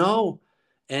got to know.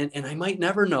 And I might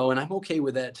never know, and I'm okay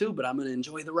with that too, but I'm going to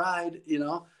enjoy the ride.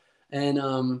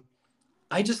 And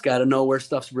I just got to know where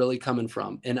stuff's really coming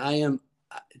from. And I am,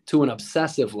 to an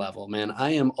obsessive level, man. I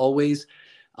am always,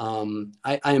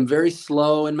 I am very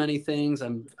slow in many things.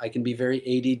 I can be very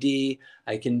ADD.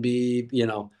 I can be,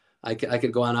 I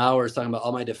could go on hours talking about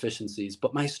all my deficiencies,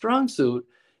 but my strong suit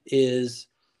is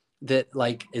that,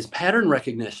 like, is pattern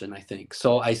recognition, I think.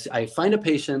 So I find a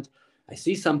patient, I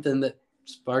see something that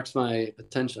sparks my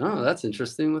attention. Oh, that's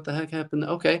interesting. What the heck happened?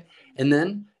 Okay. And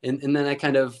then I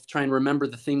kind of try and remember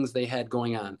the things they had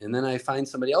going on. And then I find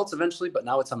somebody else eventually, but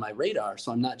now it's on my radar.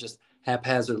 So I'm not just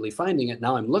haphazardly finding it.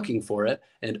 Now I'm looking for it.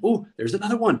 And oh, there's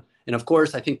another one. And of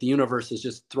course, I think the universe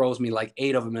just throws me like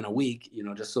 8 of them in a week,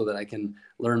 just so that I can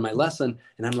learn my lesson.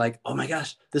 And I'm like, oh my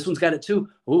gosh, this one's got it too.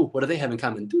 Ooh, what do they have in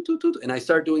common? And I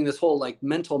start doing this whole like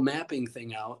mental mapping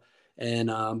thing out,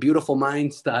 and beautiful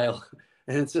mind style.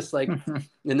 And it's just like,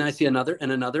 and I see another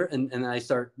and another, and I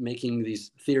start making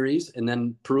these theories and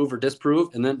then prove or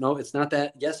disprove. And then, no, it's not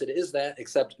that. Yes, it is that,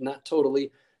 except not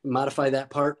totally. Modify that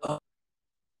part.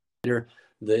 Later,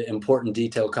 the important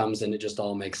detail comes and it just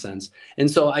all makes sense. And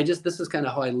so this is kind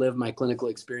of how I live my clinical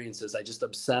experiences. I just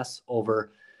obsess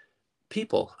over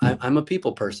people. I'm a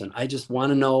people person. I just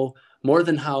want to know more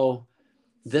than how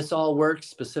this all works,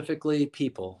 specifically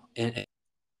people. And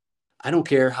I don't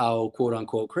care how quote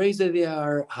unquote crazy they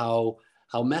are, how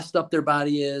messed up their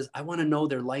body is. I want to know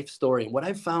their life story. And what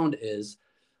I've found is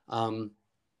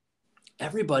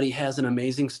everybody has an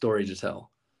amazing story to tell.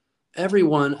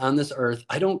 Everyone on this earth,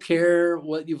 I don't care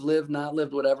what you've lived, not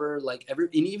lived, whatever,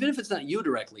 and even if it's not you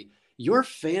directly, your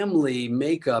family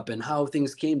makeup and how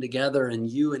things came together, and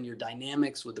you and your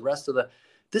dynamics with the rest of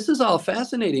this is all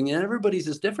fascinating, and everybody's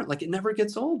is different. Like, it never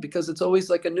gets old because it's always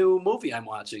like a new movie I'm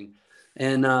watching.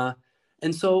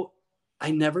 And so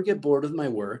I never get bored with my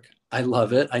work. I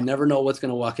love it. I never know what's going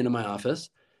to walk into my office,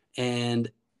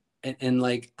 and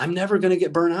like, I'm never going to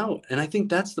get burnt out. And I think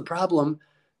that's the problem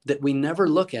that we never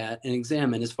look at and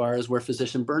examine as far as where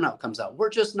physician burnout comes out. We're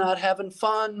just not having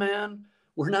fun, man.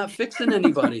 We're not fixing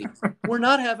anybody. We're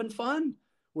not having fun.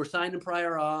 We're signing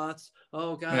prior auths.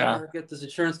 Oh God, I gotta get this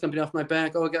insurance company off my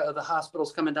back. Oh God, the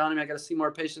hospital's coming down on me. I gotta see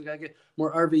more patients. I gotta get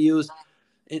more RVUs.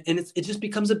 And it just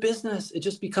becomes a business. It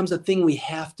just becomes a thing we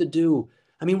have to do.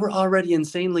 I mean, we're already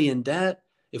insanely in debt.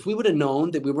 If we would have known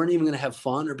that we weren't even going to have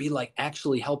fun or be like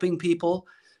actually helping people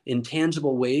in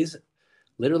tangible ways,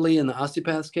 literally in the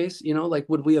osteopath's case, like,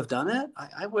 would we have done it?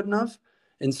 I wouldn't have.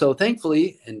 And so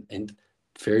thankfully, and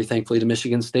very thankfully to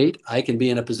Michigan State, I can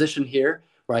be in a position here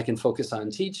where I can focus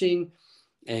on teaching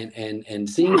and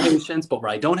seeing patients, but where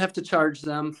I don't have to charge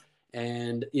them.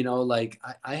 And, like,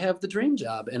 I have the dream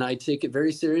job, and I take it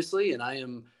very seriously, and I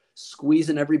am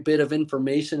squeezing every bit of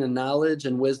information and knowledge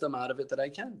and wisdom out of it that I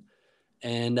can.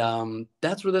 And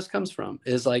that's where this comes from,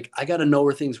 is like, I got to know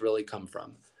where things really come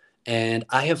from. And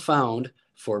I have found,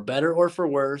 for better or for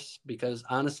worse, because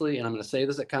honestly, and I'm going to say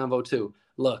this at Convo too,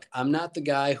 look, I'm not the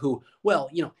guy who,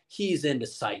 well, he's into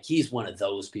psych. He's one of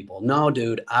those people. No,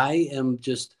 dude, I am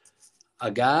just a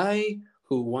guy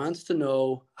who wants to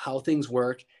know how things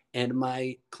work. And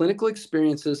my clinical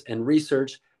experiences and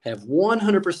research have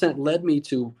 100% led me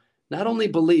to not only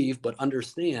believe, but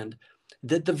understand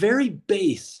that the very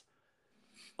base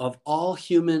of all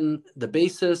human, the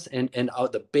basis and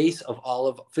the base of all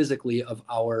of physically of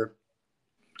our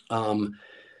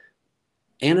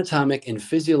anatomic and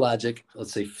physiologic,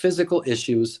 let's say physical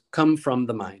issues, come from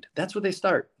the mind. That's where they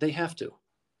start. They have to.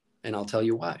 And I'll tell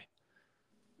you why.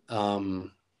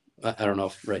 I don't know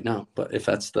if right now, but if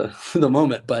that's the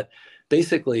moment, but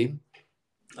basically,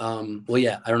 well,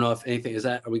 yeah, I don't know if anything is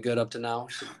that, are we good up to now?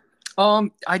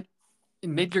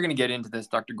 Maybe you're going to get into this,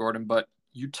 Dr. Gordon, but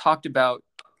you talked about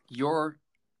your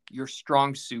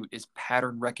strong suit is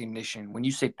pattern recognition. When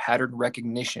you say pattern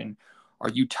recognition, are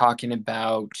you talking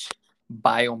about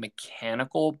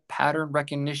biomechanical pattern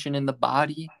recognition in the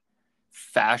body,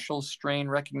 fascial strain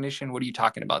recognition? What are you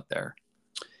talking about there?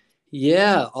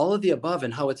 Yeah, all of the above,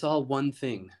 and how it's all one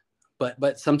thing,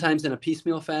 but sometimes in a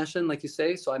piecemeal fashion, like you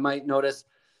say. So I might notice,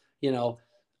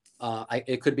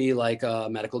 it could be like a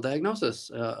medical diagnosis,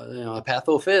 a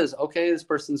pathophys. Okay, this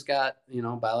person's got,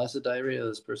 bile acid diarrhea.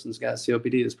 This person's got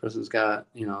COPD. This person's got,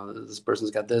 this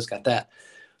person's got this, got that.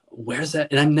 Where's that?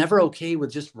 And I'm never okay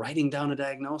with just writing down a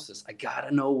diagnosis. I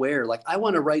gotta know where. Like, I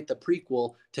want to write the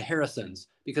prequel to Harrison's,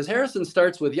 because Harrison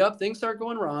starts with, "Yup, things start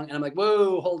going wrong," and I'm like,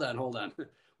 "Whoa, hold on."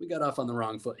 We got off on the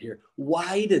wrong foot here.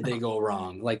 Why did they go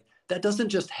wrong? Like, that doesn't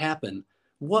just happen.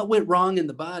 What went wrong in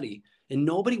the body? And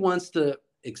nobody wants to,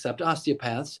 except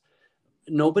osteopaths,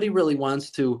 nobody really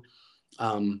wants to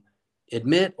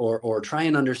admit or try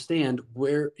and understand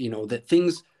where, that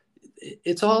things,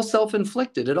 it's all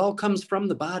self-inflicted. It all comes from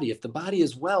the body. If the body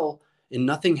is well and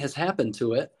nothing has happened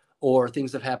to it, or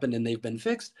things have happened and they've been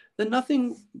fixed, then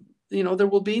nothing, there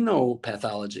will be no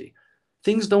pathology.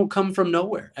 Things don't come from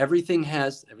nowhere.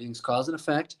 Everything's cause and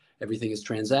effect. Everything is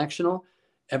transactional.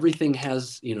 Everything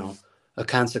has, a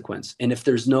consequence. And if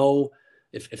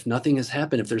nothing has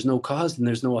happened, if there's no cause, then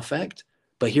there's no effect.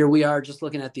 But here we are just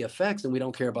looking at the effects, and we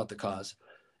don't care about the cause.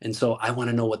 And so I want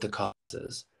to know what the cause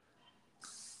is.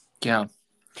 Yeah.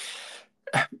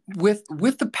 With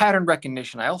the pattern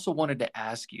recognition, I also wanted to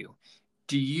ask you,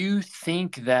 do you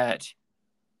think that,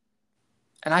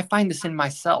 and I find this in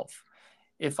myself,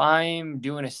 if I'm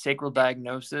doing a sacral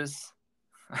diagnosis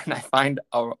and I find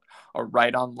a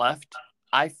right on left,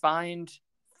 I find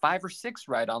 5 or 6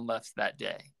 right on lefts that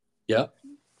day. Yep.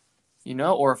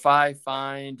 Or if I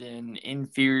find an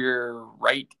inferior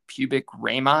right pubic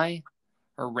rami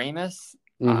or ramus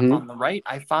on the right,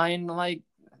 I find like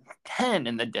 10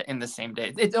 in the same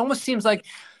day. It almost seems like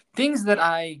things that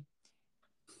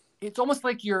it's almost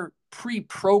like you're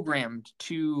pre-programmed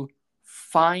to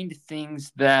find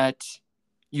things that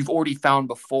you've already found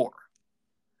before.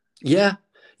 Yeah.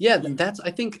 That's,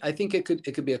 I think it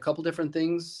could be a couple different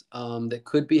things that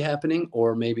could be happening,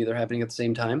 or maybe they're happening at the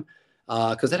same time.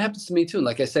 Because that happens to me too. And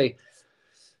like I say,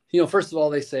 first of all,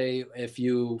 they say if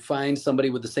you find somebody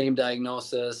with the same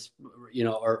diagnosis,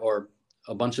 or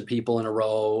a bunch of people in a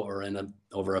row or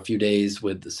over a few days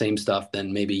with the same stuff,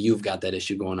 then maybe you've got that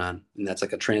issue going on. And that's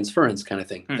like a transference kind of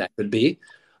thing. That could be.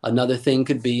 Another thing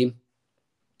could be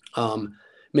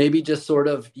maybe just sort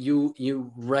of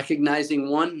you recognizing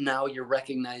one, now you're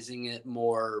recognizing it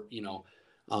more,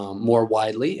 more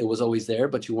widely. It was always there,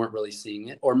 but you weren't really seeing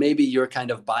it. Or maybe you're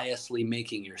kind of biasly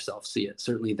making yourself see it.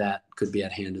 Certainly that could be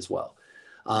at hand as well.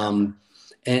 And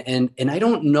I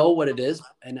don't know what it is,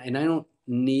 and I don't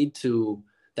need to.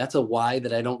 That's a why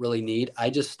that I don't really need. I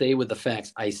just stay with the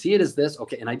facts. I see it as this.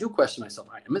 Okay. And I do question myself.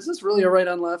 All right, is this really a right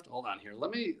on left? Hold on here.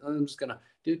 I'm just going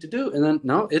to do. And then,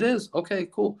 no, it is. Okay,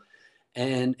 cool.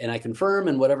 And I confirm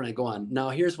and whatever, and I go on. Now,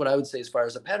 here's what I would say as far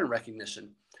as a pattern recognition.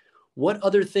 What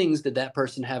other things did that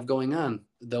person have going on?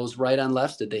 Those right on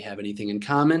lefts, did they have anything in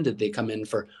common? Did they come in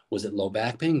was it low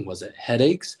back pain? Was it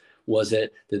headaches?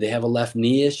 Did they have a left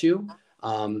knee issue?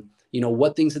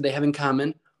 What things did they have in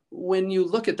common? When you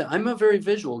look at that, I'm a very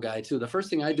visual guy too. The first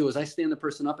thing I do is I stand the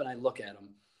person up and I look at them.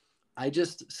 I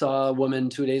just saw a woman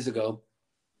 2 days ago,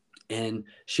 and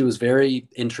she was very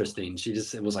interesting.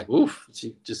 It was like, oof,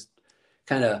 she just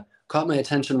kind of caught my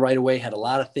attention right away, had a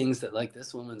lot of things that, like,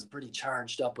 this woman's pretty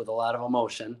charged up with a lot of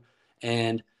emotion.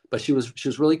 But she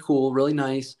was really cool, really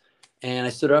nice. And I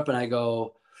stood up and I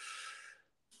go,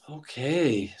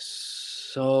 okay.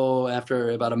 So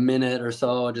after about a minute or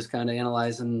so, just kind of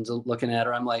analyzing, looking at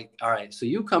her, I'm like, all right, so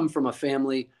you come from a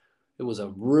family, it was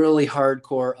a really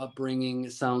hardcore upbringing,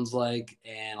 it sounds like,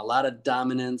 and a lot of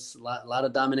dominance, a lot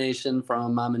of domination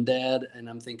from mom and dad. And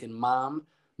I'm thinking,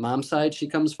 mom's side, she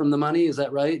comes from the money, is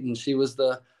that right? And she was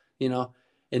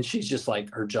and she's just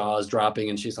like, her jaw is dropping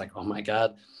and she's like, oh my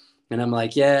God. And I'm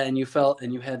like, yeah, and you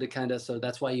had to kind of, so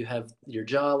that's why you have your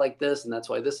jaw like this, and that's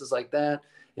why this is like that,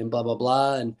 and blah, blah,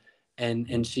 blah.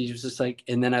 And she was just like,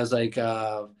 and then I was like,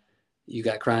 you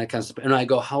got chronic constipation. And I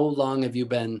go, how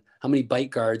many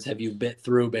bite guards have you bit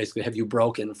through? Basically, have you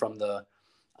broken from the,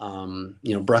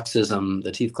 bruxism,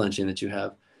 the teeth clenching that you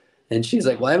have? And she's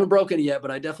like, well, I haven't broken it yet,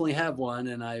 but I definitely have one.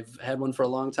 And I've had one for a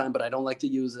long time, but I don't like to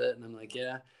use it. And I'm like,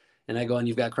 yeah. And I go, and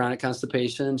you've got chronic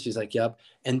constipation? She's like, yep.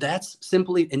 And that's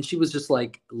simply, and she was just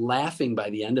like laughing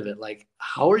by the end of it. Like,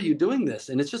 how are you doing this?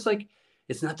 And it's just like,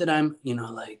 it's not that I'm,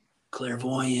 like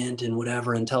clairvoyant and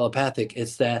whatever and telepathic.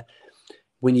 It's that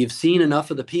when you've seen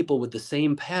enough of the people with the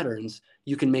same patterns,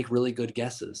 you can make really good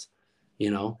guesses.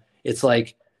 It's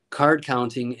like card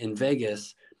counting in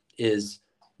Vegas is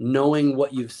knowing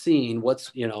what you've seen,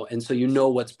 and so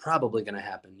what's probably going to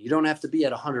happen. You don't have to be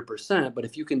at 100%, but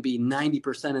if you can be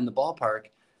 90% in the ballpark,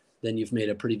 then you've made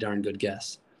a pretty darn good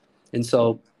guess. And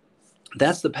so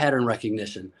that's the pattern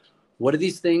recognition. What are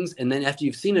these things? And then after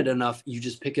you've seen it enough, you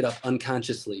just pick it up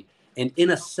unconsciously. And in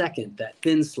a second, that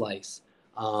thin slice,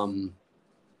 in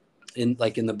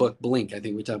the book Blink, I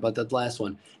think we talked about that last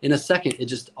one. In a second,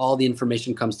 all the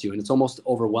information comes to you, and it's almost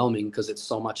overwhelming because it's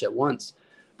so much at once.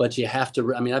 But you have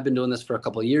to, I've been doing this for a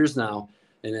couple of years now,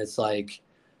 and it's like,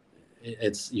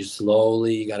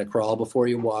 you got to crawl before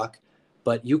you walk,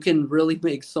 but you can really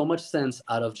make so much sense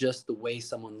out of just the way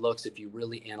someone looks if you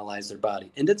really analyze their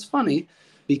body. And it's funny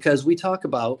because we talk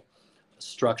about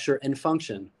structure and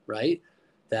function, right?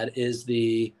 That is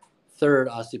the third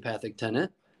osteopathic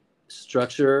tenet.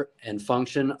 Structure and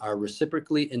function are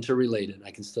reciprocally interrelated.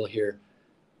 I can still hear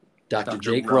Dr.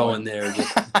 Jake Rowan there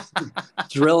just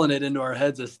drilling it into our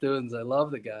heads as students. I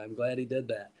love the guy. I'm glad he did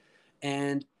that.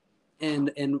 And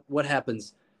what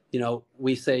happens?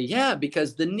 We say, yeah,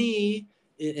 because the knee,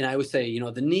 and I would say,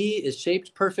 the knee is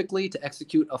shaped perfectly to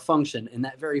execute a function, and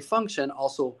that very function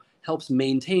also helps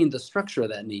maintain the structure of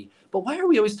that knee. But why are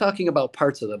we always talking about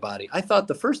parts of the body? I thought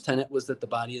the first tenet was that the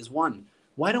body is one.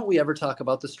 Why don't we ever talk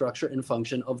about the structure and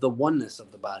function of the oneness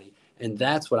of the body? And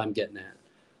that's what I'm getting at,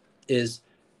 is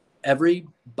every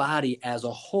body as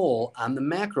a whole on the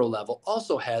macro level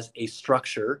also has a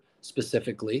structure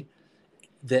specifically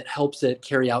that helps it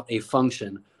carry out a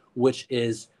function, which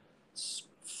is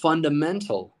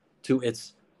fundamental to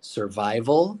its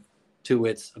survival, to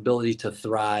its ability to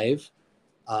thrive,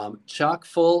 chock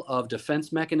full of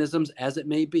defense mechanisms as it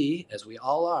may be, as we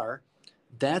all are.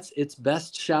 That's its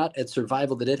best shot at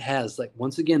survival that it has. Like,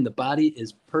 once again, the body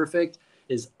is perfect,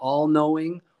 is all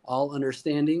knowing, all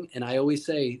understanding. And I always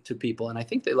say to people, and I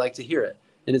think they like to hear it,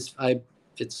 and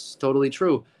it's totally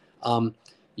true.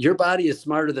 Your body is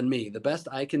smarter than me. The best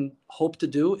I can hope to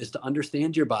do is to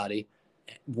understand your body,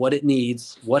 what it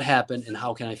needs, what happened, and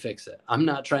how can I fix it. I'm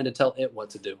not trying to tell it what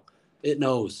to do. It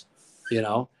knows,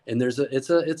 and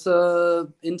it's a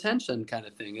intention kind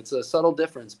of thing. It's a subtle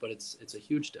difference, but it's a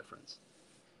huge difference.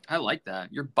 I like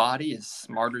that. Your body is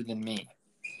smarter than me.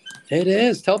 It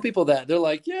is. Tell people that. They're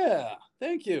like, yeah,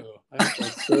 thank you.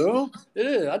 That's true. It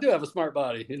is. I do have a smart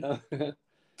body,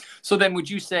 So then would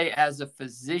you say, as a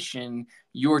physician,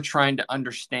 you're trying to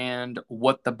understand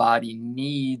what the body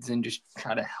needs and just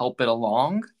try to help it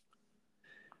along?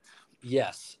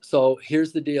 Yes. So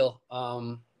here's the deal.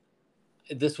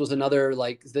 This was another,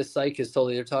 like, this psych is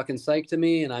totally, they're talking psych to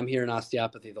me, and I'm hearing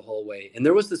osteopathy the whole way. And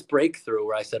there was this breakthrough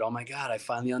where I said, oh my God, I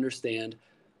finally understand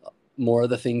more of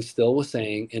the things Still was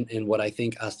saying and what I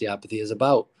think osteopathy is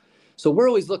about. So we're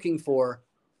always looking for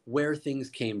where things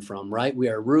came from, right? We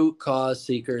are root cause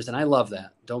seekers, and I love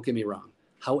that. Don't get me wrong.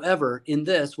 However, in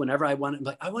this, whenever I want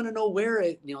to know where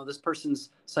this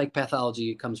person's psych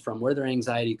pathology comes from, where their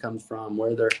anxiety comes from,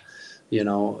 where their,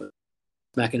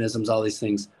 mechanisms, all these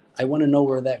things. I want to know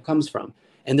where that comes from.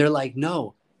 And they're like,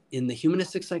 no, in the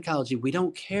humanistic psychology, we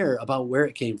don't care about where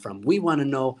it came from. We want to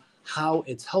know how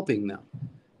it's helping them.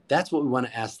 That's what we want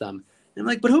to ask them. And I'm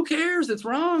like, but who cares? It's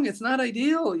wrong. It's not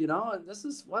ideal, and this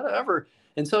is whatever.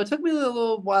 And so it took me a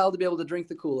little while to be able to drink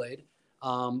the Kool-Aid.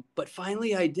 But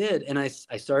finally I did. And I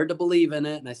started to believe in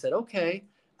it. And I said, okay,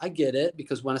 I get it,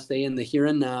 because we want to stay in the here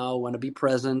and now, want to be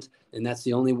present. And that's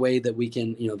the only way that we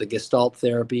can, the Gestalt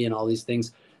therapy and all these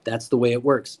things, that's the way it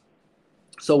works.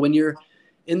 So when you're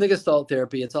in the Gestalt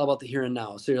therapy, it's all about the here and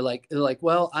now. So they're like,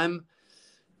 well, I'm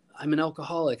an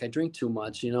alcoholic. I drink too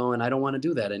much, and I don't want to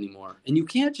do that anymore. And you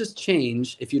can't just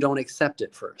change if you don't accept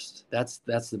it first. That's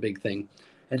the big thing.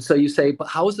 And so you say, but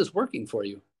how is this working for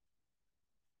you?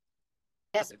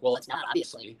 Yes. Well, it's not,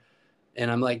 obviously. And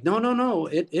I'm like, no,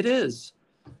 it is.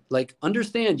 Like,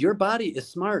 understand, your body is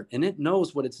smart and it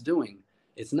knows what it's doing.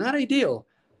 It's not ideal,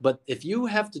 but if you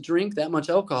have to drink that much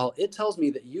alcohol, it tells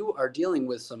me that you are dealing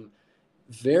with some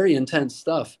very intense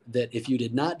stuff that if you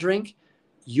did not drink,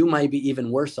 you might be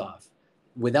even worse off.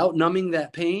 Without numbing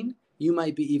that pain, you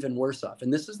might be even worse off.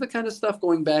 And this is the kind of stuff,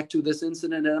 going back to this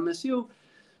incident at MSU,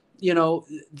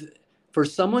 for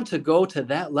someone to go to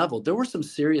that level, there were some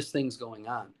serious things going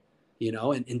on,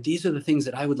 and these are the things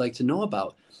that I would like to know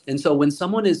about. And so when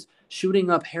someone is shooting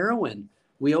up heroin,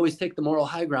 we always take the moral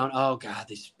high ground. Oh God,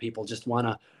 these people just want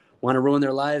to ruin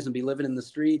their lives and be living in the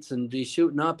streets and be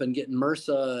shooting up and getting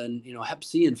MRSA and, Hep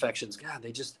C infections. God,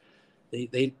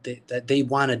 they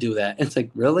want to do that. And it's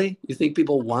like, really? You think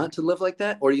people want to live like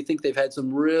that? Or do you think they've had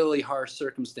some really harsh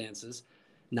circumstances?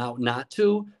 Now, not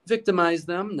to victimize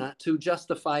them, not to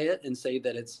justify it and say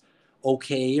that it's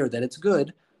okay or that it's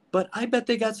good, but I bet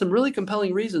they got some really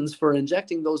compelling reasons for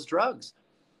injecting those drugs.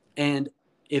 And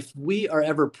if we are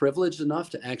ever privileged enough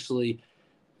to actually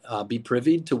be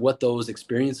privy to what those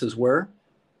experiences were,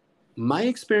 my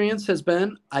experience has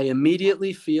been, I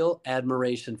immediately feel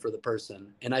admiration for the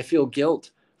person, and I feel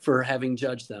guilt for having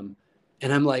judged them.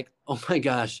 And I'm like, oh my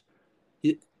gosh,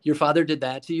 your father did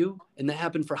that to you? And that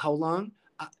happened for how long?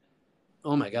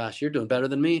 Oh my gosh, you're doing better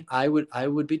than me. I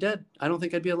would be dead. I don't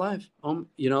think I'd be alive. And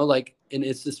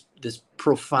it's this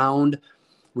profound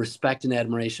respect and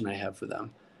admiration I have for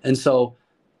them. And so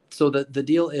the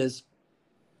deal is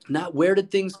not where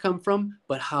did things come from,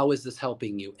 but how is this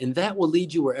helping you? And that will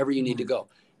lead you wherever you need to go.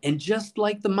 And just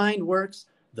like the mind works,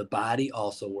 the body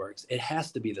also works. It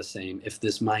has to be the same if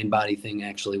this mind-body thing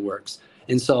actually works.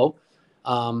 And so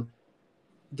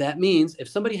that means if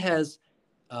somebody has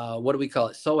what do we call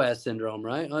it? SOAS syndrome,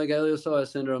 right? Oh, I got a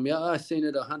SOAS syndrome. Yeah, I've seen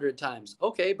it 100 times.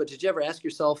 Okay, but did you ever ask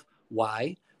yourself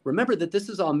why? Remember that this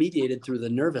is all mediated through the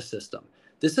nervous system.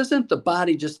 This isn't the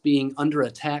body just being under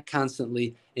attack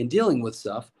constantly and dealing with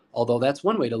stuff, although that's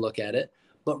one way to look at it,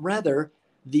 but rather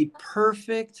the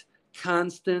perfect,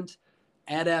 constant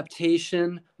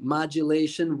adaptation,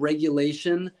 modulation,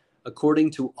 regulation,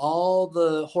 according to all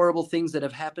the horrible things that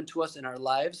have happened to us in our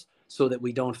lives, so that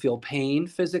we don't feel pain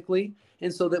physically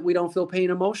and so that we don't feel pain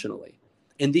emotionally.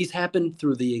 And these happen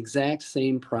through the exact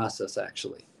same process,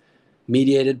 actually,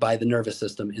 mediated by the nervous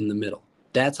system in the middle.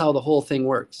 That's how the whole thing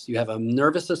works. You have a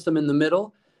nervous system in the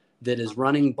middle that is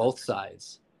running both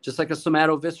sides. Just like a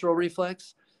somatovisceral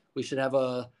reflex, we should have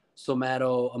a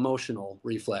somato-emotional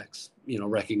reflex,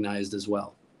 recognized as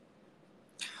well.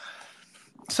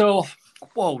 So,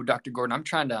 whoa, Dr. Gordon, I'm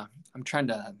trying to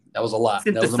That was a lot.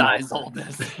 Synthesize all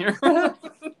this here.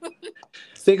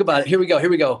 Think about it. Here we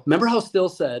go. Remember how Still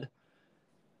said,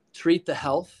 treat the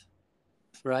health,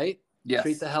 right? Yes.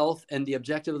 Treat the health, and the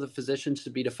objective of the physician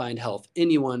should be to find health.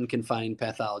 Anyone can find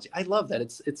pathology. I love that.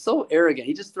 It's so arrogant.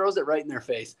 He just throws it right in their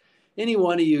face. Any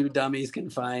one of you dummies can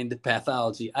find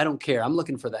pathology. I don't care. I'm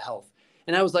looking for the health.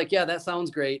 And I was like, yeah, that sounds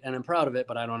great, and I'm proud of it,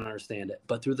 but I don't understand it.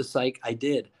 But through the psych, I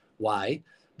did. Why?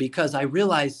 Because I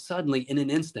realized suddenly in an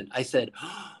instant, I said,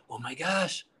 oh my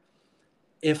gosh,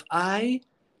 if I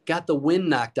got the wind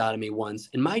knocked out of me once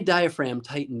and my diaphragm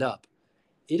tightened up,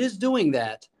 it is doing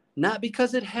that not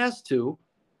because it has to,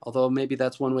 although maybe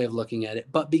that's one way of looking at it,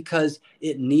 but because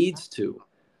it needs to.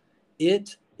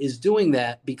 It is doing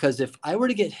that because if I were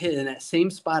to get hit in that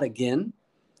same spot again,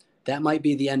 that might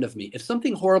be the end of me. If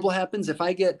something horrible happens, if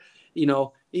I get,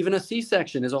 even a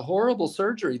C-section is a horrible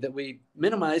surgery that we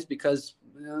minimize because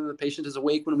the patient is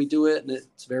awake when we do it, and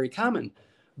it's very common.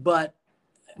 But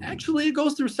actually, it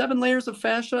goes through 7 layers of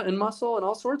fascia and muscle and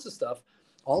all sorts of stuff,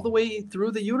 all the way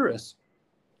through the uterus.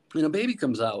 And a baby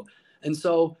comes out. And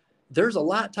so there's a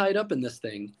lot tied up in this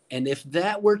thing. And if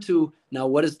that were to, now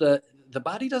what is the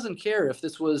body doesn't care if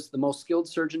this was the most skilled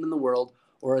surgeon in the world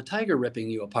or a tiger ripping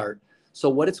you apart. So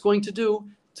what it's going to do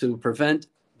to prevent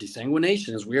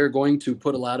desanguination is we are going to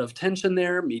put a lot of tension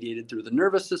there, mediated through the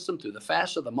nervous system, through the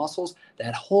fascia, the muscles.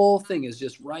 That whole thing is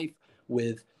just rife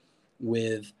with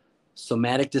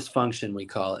somatic dysfunction, we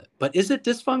call it. But is it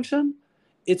dysfunction?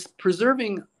 It's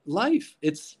preserving life.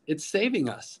 It's saving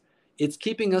us. It's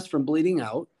keeping us from bleeding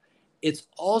out. It's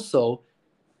also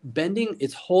bending,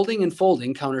 it's holding and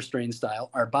folding, counter strain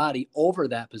style, our body over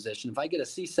that position. If I get a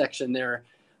C-section there,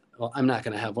 well, I'm not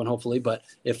going to have one, hopefully, but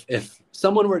if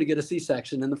someone were to get a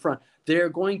C-section in the front, they're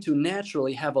going to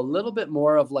naturally have a little bit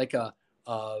more of like a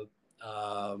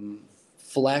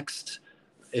flexed,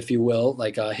 if you will,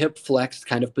 like a hip flexed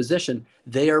kind of position.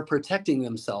 They are protecting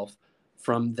themselves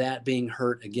from that being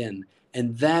hurt again.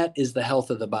 And that is the health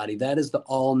of the body. That is the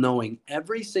all-knowing.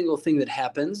 Every single thing that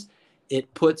happens,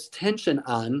 it puts tension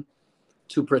on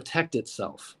to protect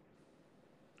itself.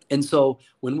 And so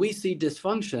when we see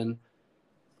dysfunction,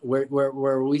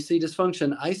 where we see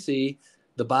dysfunction, I see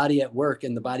the body at work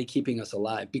and the body keeping us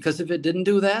alive. Because if it didn't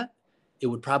do that, it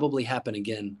would probably happen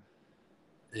again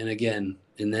and again.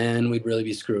 And then we'd really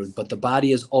be screwed. But the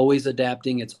body is always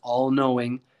adapting. It's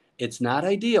all-knowing. It's not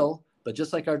ideal, but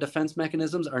just like our defense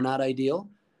mechanisms are not ideal,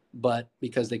 but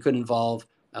because they could involve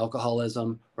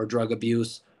alcoholism or drug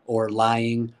abuse or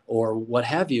lying or what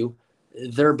have you,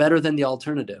 they're better than the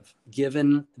alternative,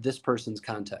 given this person's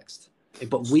context.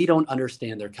 But we don't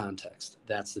understand their context.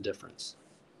 That's the difference.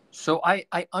 So I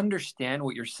understand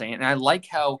what you're saying. And I like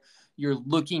how you're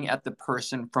looking at the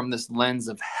person from this lens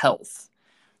of health.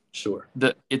 Sure.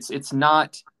 It's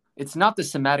not the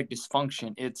somatic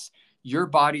dysfunction. It's your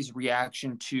body's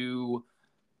reaction to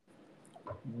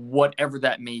whatever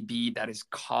that may be that is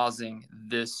causing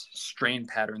this strain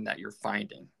pattern that you're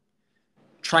finding.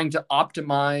 Trying to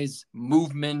optimize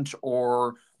movement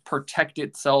or protect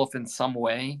itself in some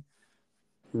way.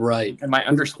 Right. Am I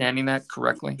understanding that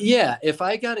correctly? Yeah. If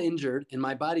I got injured and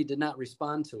my body did not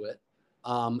respond to it,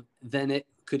 then it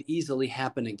could easily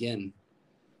happen again.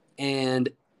 And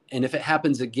if it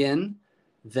happens again,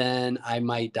 then I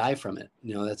might die from it.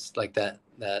 That's like that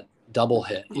double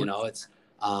hit, it's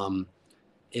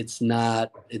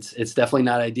definitely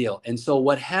not ideal. And so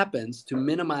what happens to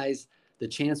minimize the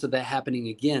chance of that happening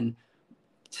again,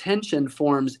 tension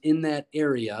forms in that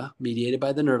area mediated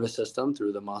by the nervous system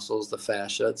through the muscles, the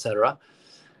fascia, etc.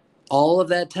 All of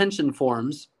that tension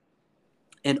forms.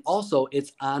 And also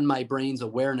it's on my brain's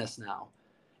awareness now,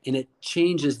 and it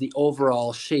changes the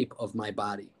overall shape of my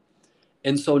body.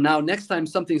 And so now next time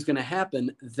something's going to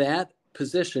happen, that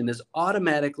position is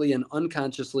automatically and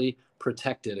unconsciously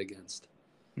protected against,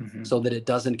 so that it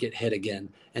doesn't get hit again.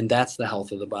 And that's the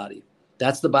health of the body.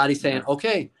 That's the body saying,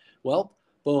 okay, well,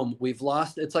 boom, we've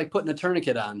lost. It's like putting a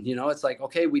tourniquet on, it's like,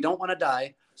 okay, we don't want to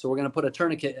die, so we're going to put a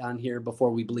tourniquet on here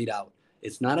before we bleed out.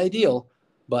 It's not ideal,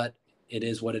 but it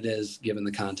is what it is given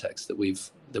the context that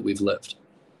we've lived.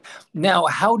 Now,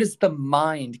 how does the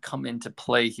mind come into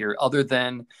play here, other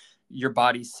than your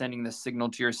body sending the signal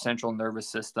to your central nervous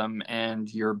system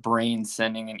and your brain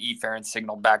sending an efferent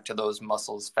signal back to those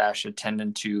muscles, fascia,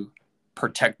 tendon to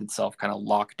protect itself, kind of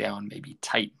lock down, maybe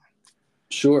tighten?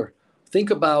 Sure. Think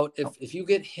about if you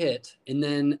get hit and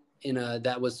then you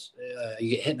get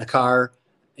hit in a car,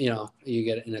 you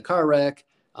get in a car wreck,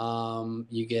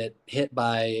 you get hit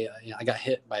by, I got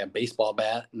hit by a baseball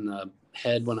bat in the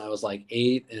head when I was like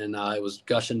 8, and I was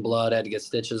gushing blood. I had to get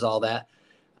stitches, all that.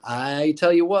 I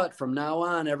tell you what, from now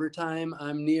on, every time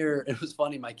I'm near, it was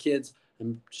funny. My kids,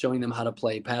 I'm showing them how to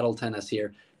play paddle tennis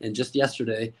here, and just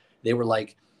yesterday they were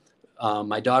like,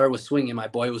 my daughter was swinging, my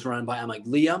boy was running by. I'm like,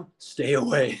 Liam, stay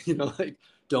away. Like,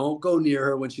 don't go near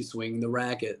her when she's swinging the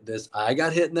racket. I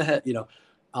got hit in the head.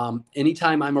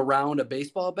 Anytime I'm around a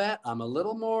baseball bat, I'm a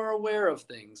little more aware of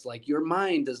things. Like, your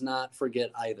mind does not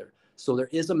forget either. So there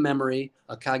is a memory,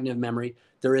 a cognitive memory.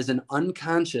 There is an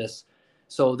unconscious.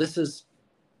 So this is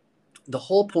the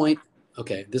whole point.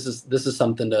 Okay, this is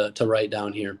something to write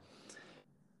down here.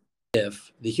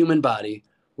 If the human body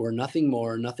were nothing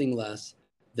more, nothing less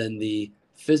than the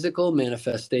physical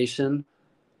manifestation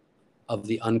of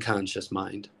the unconscious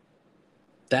mind.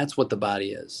 That's what the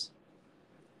body is.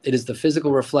 It is the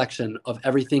physical reflection of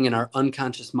everything in our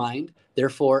unconscious mind.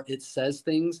 Therefore, it says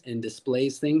things and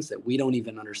displays things that we don't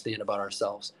even understand about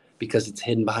ourselves because it's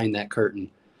hidden behind that curtain.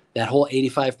 That whole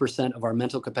 85% of our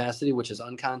mental capacity, which is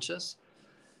unconscious,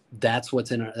 that's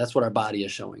what our body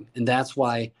is showing. And that's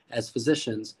why, as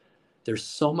physicians, there's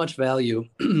so much value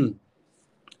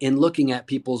in looking at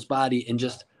people's body and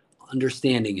just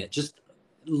understanding it.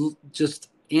 Just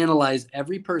analyze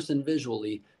every person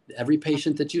visually, every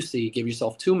patient that you see. Give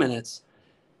yourself 2 minutes,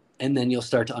 and then you'll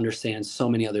start to understand so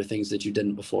many other things that you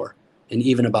didn't before, and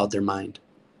even about their mind.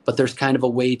 But there's kind of a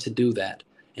way to do that,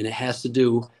 and it has to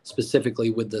do specifically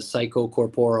with the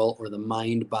psychocorporeal or the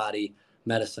mind-body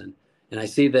medicine. And I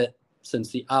see that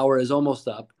since the hour is almost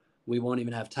up, we won't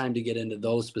even have time to get into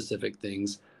those specific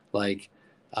things like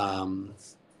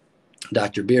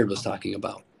Dr. Beard was talking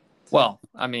about. Well,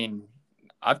 I mean,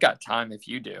 I've got time if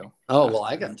you do. Oh, well,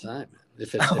 I got time.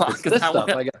 If it's this stuff,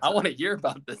 I got time. I want to hear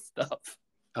about this stuff.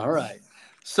 All right.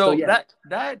 So yeah.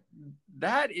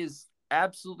 that is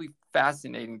absolutely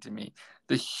fascinating to me.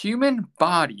 The human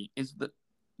body is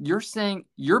you're saying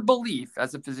your belief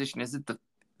as a physician is that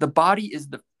the body is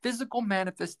the physical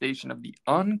manifestation of the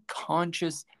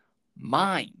unconscious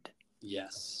mind.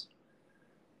 Yes.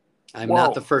 I'm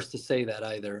not the first to say that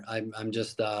either. I'm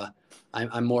just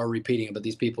I'm more repeating it, but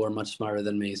these people are much smarter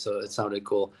than me, so it sounded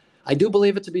cool. I do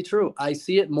believe it to be true. I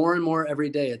see it more and more every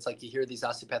day. It's like you hear these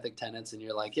osteopathic tenets and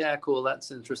you're like, yeah, cool,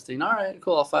 that's interesting. All right,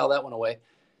 cool, I'll file that one away.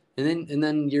 And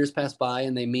then years pass by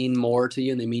and they mean more to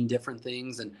you and they mean different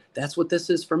things. And that's what this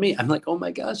is for me. I'm like, oh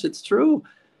my gosh, it's true.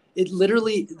 It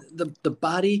literally, the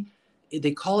body,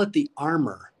 they call it the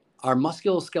armor, our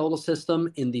musculoskeletal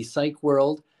system in the psych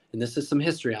world. And this is some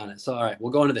history on it. So, all right,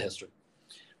 we'll go into the history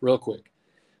real quick.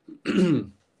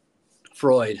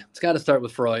 Freud. It's got to start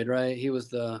with Freud, right? He was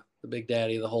the big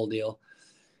daddy of the whole deal.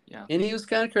 Yeah. And he was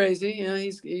kind of crazy.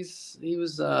 He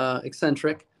was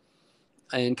eccentric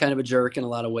and kind of a jerk in a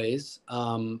lot of ways.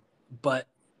 But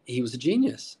he was a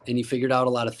genius and he figured out a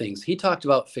lot of things. He talked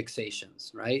about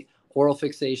fixations, right? Oral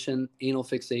fixation, anal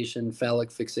fixation,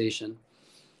 phallic fixation.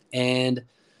 And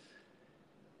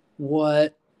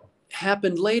what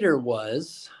happened later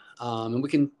was, and we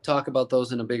can talk about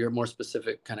those in a bigger, more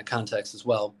specific kind of context as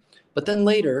well. But then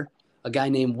later, a guy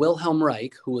named Wilhelm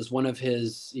Reich, who was one of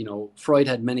his, Freud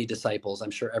had many disciples.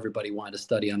 I'm sure everybody wanted to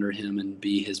study under him and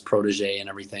be his protege and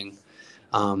everything.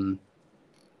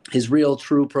 His real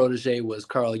true protege was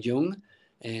Carl Jung.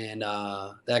 And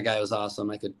that guy was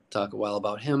awesome. I could talk a while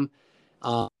about him.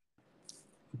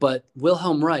 But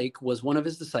Wilhelm Reich was one of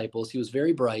his disciples. He was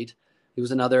very bright. He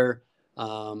was another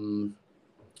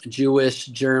Jewish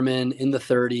German in the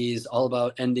 30s, all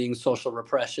about ending social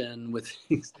repression. With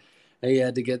he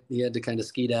had to kind of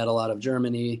skedaddle out of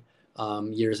Germany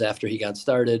years after he got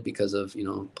started because of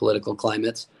political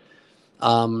climates.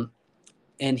 And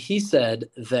he said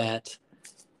that.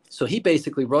 So he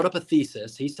basically wrote up a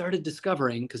thesis. He started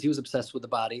discovering, because he was obsessed with the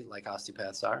body, like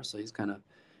osteopaths are. So he's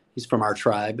from our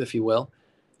tribe, if you will.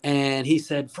 And he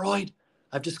said, Freud,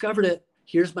 I've discovered it.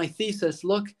 Here's my thesis.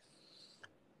 Look,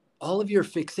 all of your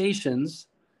fixations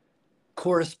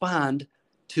correspond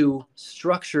to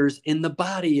structures in the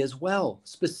body as well.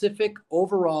 Specific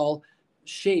overall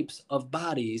shapes of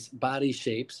body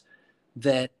shapes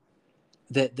that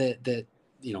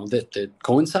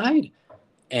coincide.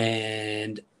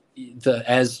 And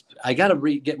as I got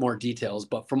to get more details,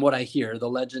 but from what I hear, the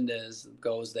legend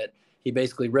goes that he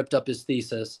basically ripped up his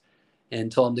thesis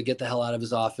and told him to get the hell out of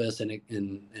his office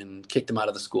and kicked him out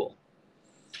of the school.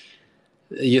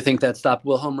 You think that stopped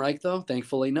Wilhelm Reich, though?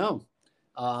 Thankfully, no.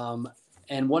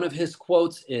 And one of his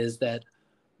quotes is that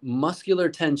muscular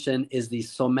tension is the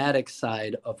somatic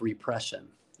side of repression.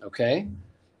 Okay?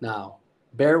 Now,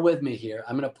 bear with me here.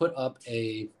 I'm going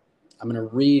to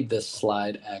read this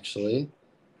slide, actually,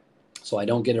 so I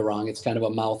don't get it wrong. It's kind of a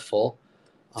mouthful.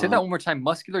 Say that one more time.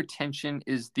 Muscular tension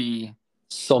is the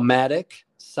somatic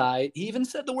side. He even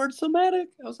said the word somatic.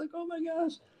 I was like, oh my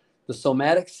gosh. The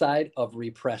somatic side of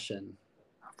repression.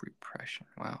 Repression.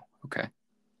 Wow. Okay.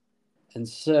 And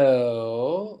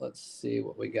so let's see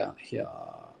what we got here.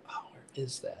 Oh, where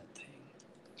is that thing?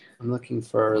 I'm looking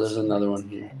for, there's another one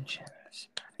here.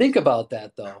 Think about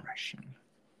that though. Repression.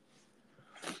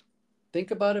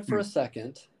 Think about it for a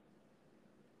second.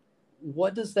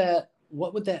 What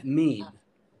would that mean?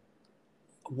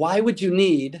 Why would you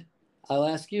need, I'll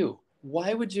ask you,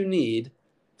 why would you need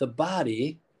the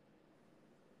body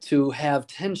to have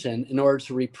tension in order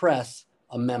to repress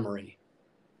a memory?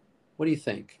 What do you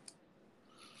think?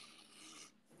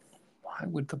 Why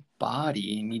would the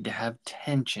body need to have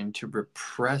tension to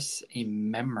repress a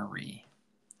memory?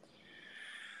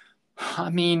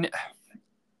 I mean,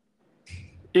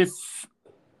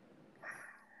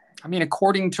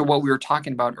 according to what we were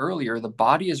talking about earlier, the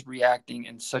body is reacting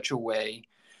in such a way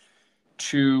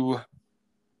to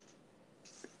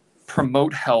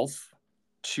promote health,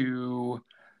 to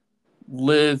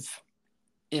live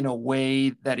in a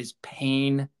way that is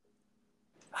I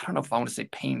don't know if I want to say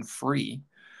pain-free.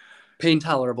 Pain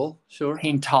tolerable, sure.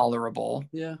 Pain tolerable.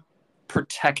 Yeah.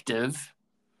 Protective.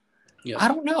 Yeah. I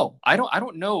don't know. I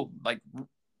don't know. Like,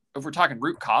 if we're talking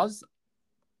root cause,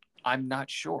 I'm not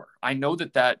sure. I know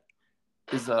that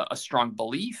is a strong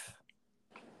belief.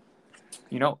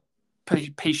 You know,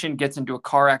 patient gets into a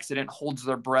car accident, holds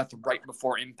their breath right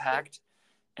before impact,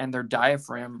 and their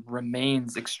diaphragm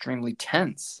remains extremely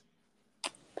tense,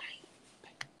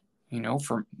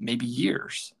 for maybe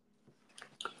years.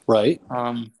 Right.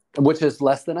 Which is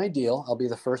less than ideal, I'll be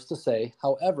the first to say.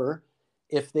 However,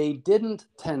 if they didn't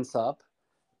tense up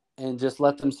and just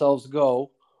let themselves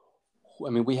go,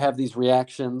 we have these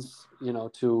reactions,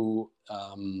 to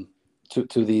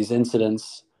these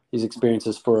incidents, these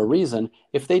experiences for a reason.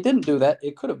 If they didn't do that,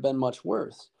 it could have been much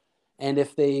worse. And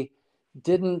if they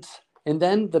didn't, and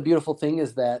then the beautiful thing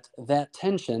is that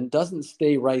tension doesn't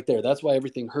stay right there. That's why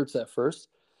everything hurts at first.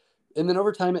 And then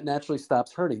over time, it naturally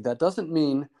stops hurting. That doesn't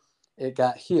mean it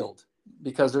got healed,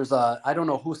 because I don't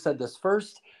know who said this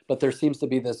first, but there seems to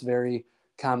be this very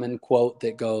common quote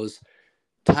that goes,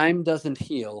 time doesn't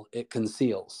heal, it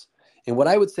conceals. And what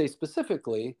I would say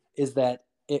specifically is that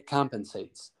it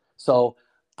compensates. So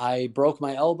I broke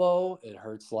my elbow, it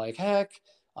hurts like heck.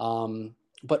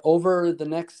 But over the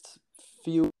next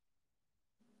few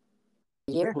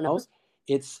years, who knows,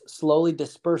 it's slowly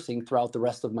dispersing throughout the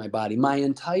rest of my body. My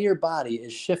entire body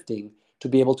is shifting to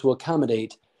be able to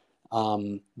accommodate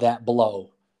that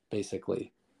blow,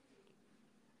 basically.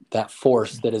 That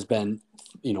force that has been,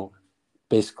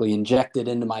 basically injected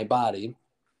into my body,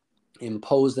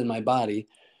 imposed in my body,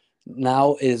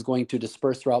 now is going to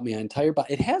disperse throughout my entire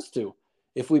body. It has to,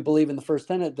 if we believe in the first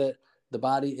tenet that the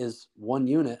body is one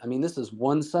unit. This is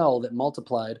one cell that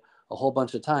multiplied a whole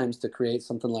bunch of times to create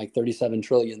something like 37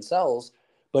 trillion cells,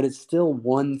 but it's still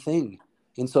one thing.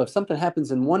 And so if something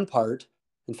happens in one part,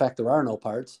 in fact, there are no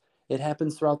parts, it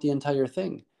happens throughout the entire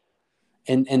thing.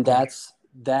 And that's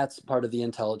part of the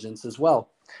intelligence as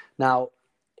well. Now,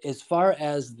 as far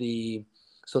as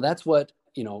so that's what,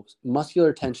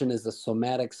 muscular tension is the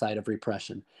somatic side of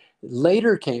repression.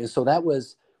 Later came, so that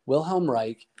was Wilhelm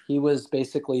Reich. He was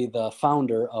basically the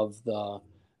founder of the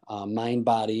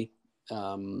mind-body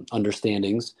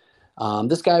understandings.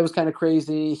 This guy was kind of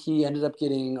crazy. He ended up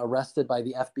getting arrested by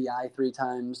the FBI 3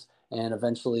 times and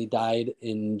eventually died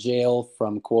in jail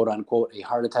from, quote unquote, a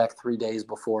heart attack 3 days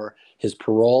before his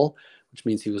parole, which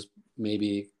means he was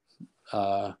maybe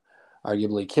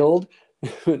arguably killed.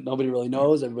 Nobody really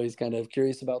knows. Everybody's kind of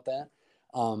curious about that.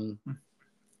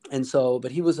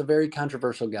 But he was a very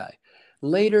controversial guy.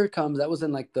 Later comes, that was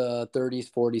in like the 30s,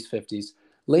 40s, 50s.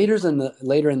 Later in the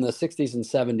 60s and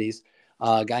 70s,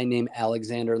 a guy named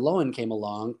Alexander Lowen came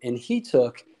along, and he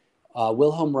took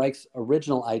Wilhelm Reich's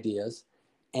original ideas,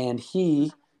 and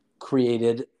he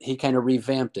kind of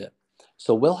revamped it.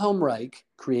 So Wilhelm Reich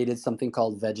created something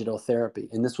called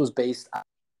vegetotherapy, and this was based on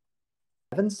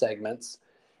 7 segments,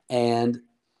 and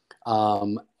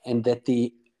that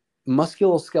the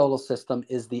musculoskeletal system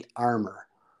is the armor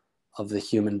of the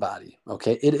human body.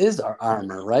 Okay, it is our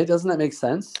armor, right? Doesn't that make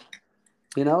sense?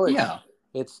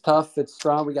 It's tough, it's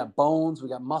strong. We got bones, we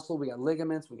got muscle, we got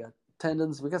ligaments, we got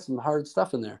tendons, we got some hard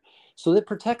stuff in there. So it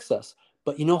protects us.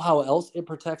 But you know how else it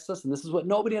protects us? And this is what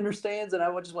nobody understands, and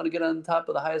I just want to get on top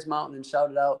of the highest mountain and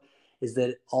shout it out, is that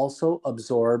it also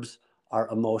absorbs our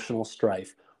emotional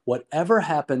strife. Whatever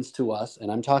happens to us,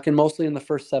 and I'm talking mostly in the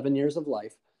first 7 years of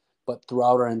life, but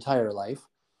throughout our entire life,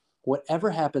 whatever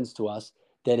happens to us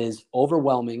that is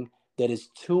overwhelming, that is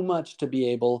too much to be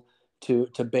able to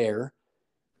bear,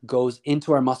 goes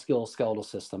into our musculoskeletal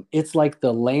system. It's like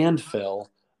the landfill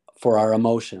for our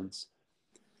emotions.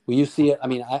 When you see it, I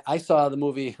mean, I saw the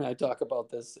movie. I talk about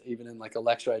this even in like a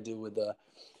lecture I do with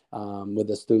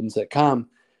the students at Com.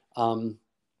 Um,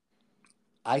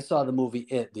 I saw the movie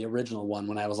It, the original one,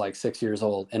 when I was like 6 years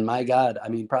old. And my God, I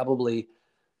mean, probably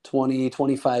 20,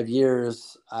 25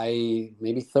 years,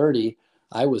 maybe 30,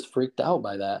 I was freaked out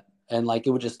by that. And like it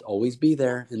would just always be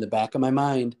there in the back of my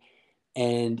mind.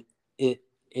 And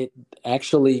it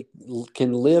actually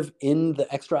can live in the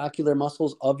extraocular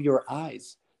muscles of your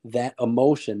eyes. That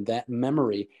emotion, that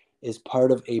memory is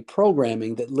part of a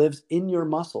programming that lives in your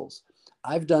muscles.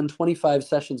 I've done 25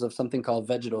 sessions of something called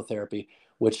vegetotherapy,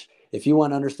 which if you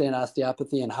want to understand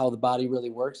osteopathy and how the body really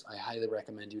works, I highly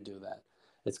recommend you do that.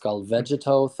 It's called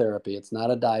vegetotherapy. It's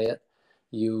not a diet.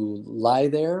 You lie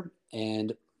there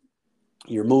and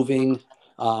you're moving.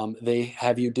 They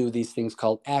have you do these things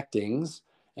called actings,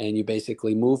 and you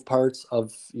basically move parts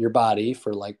of your body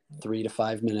for like 3 to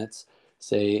 5 minutes.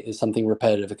 Say is something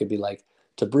repetitive. It could be like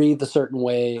to breathe a certain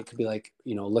way. It could be like,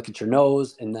 look at your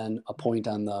nose and then a point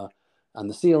on the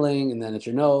ceiling, and then at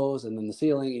your nose and then the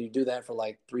ceiling, and you do that for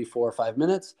like 3, 4, 5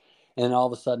 minutes, and all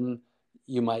of a sudden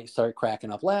you might start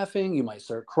cracking up laughing. You might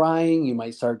start crying. You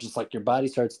might start just like your body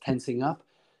starts tensing up.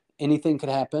 Anything could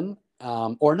happen,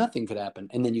 or nothing could happen,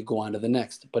 and then you go on to the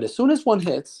next. But as soon as one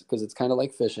hits, because it's kind of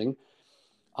like fishing,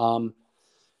 um,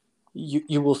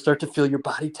 you will start to feel your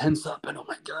body tense up, and oh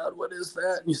my God, what is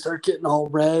that? And you start getting all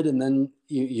red, and then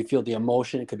you feel the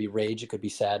emotion. It could be rage, it could be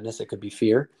sadness, it could be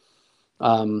fear,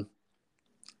 um,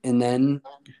 and then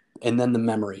the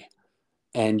memory.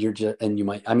 And you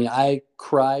might, I mean, I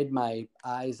cried my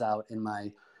eyes out in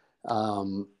my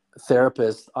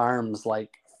therapist's arms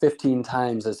like 15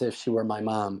 times as if she were my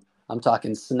mom. I'm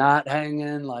talking snot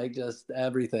hanging, like just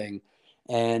everything,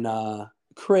 and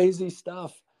crazy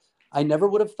stuff. I never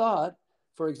would have thought,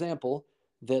 for example,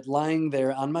 that lying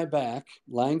there on my back,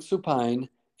 lying supine,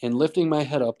 and lifting my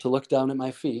head up to look down at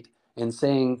my feet and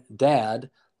saying "Dad"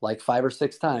 like 5 or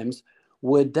 6 times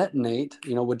would detonate,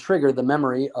 would trigger the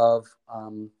memory of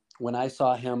when I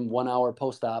saw him 1 hour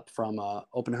post-op from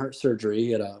open heart surgery.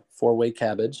 He had a 4-way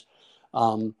cabbage.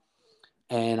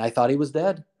 And I thought he was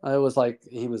dead. I was like,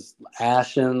 he was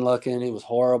ashen looking. He was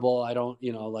horrible. I don't,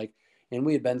 and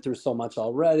we had been through so much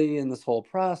already in this whole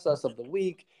process of the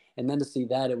week. And then to see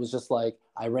that, it was just like,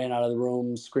 I ran out of the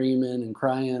room screaming and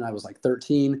crying. I was like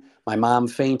 13. My mom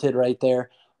fainted right there.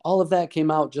 All of that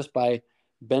came out just by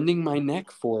bending my neck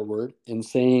forward and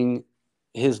saying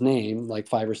his name like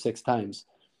 5 or 6 times.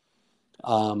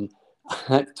 Um,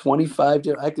 25,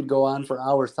 I could go on for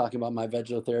hours talking about my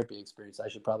vegetotherapy experience. I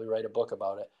should probably write a book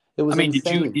about it. It I was mean, did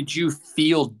you insane. did you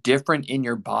feel different in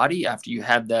your body after you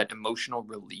had that emotional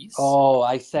release? Oh,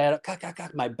 I sat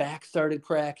up, my back started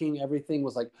cracking. Everything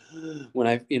was like, when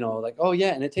I, like, oh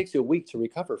yeah. And it takes you a week to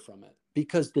recover from it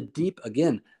because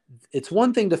again, it's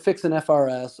one thing to fix an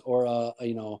FRS or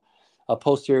a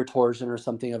posterior torsion or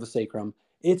something of a sacrum.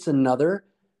 It's another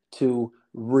to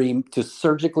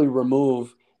surgically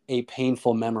remove a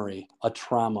painful memory, a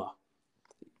trauma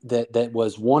that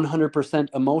was 100%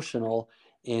 emotional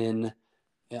in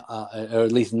or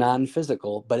at least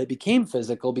non-physical, but it became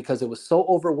physical because it was so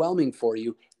overwhelming for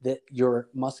you that your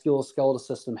musculoskeletal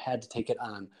system had to take it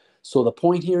on. So the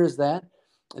point here is that,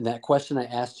 and that question I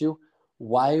asked you,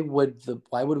 why would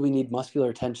we need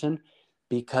muscular tension?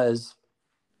 Because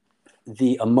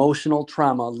the emotional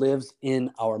trauma lives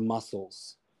in our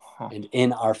muscles Huh. and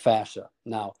in our fascia.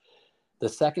 Now, the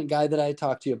second guy that I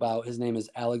talked to you about, his name is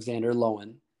Alexander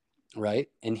Lowen, right?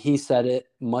 And he said it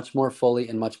much more fully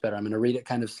and much better. I'm going to read it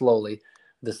kind of slowly,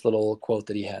 this little quote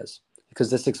that he has, because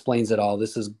this explains it all.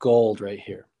 This is gold right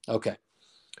here. Okay.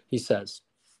 He says,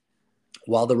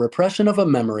 while the repression of a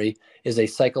memory is a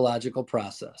psychological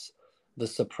process, the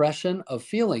suppression of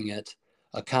feeling it,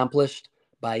 accomplished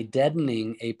by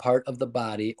deadening a part of the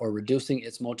body or reducing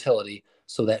its motility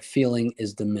so that feeling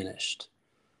is diminished.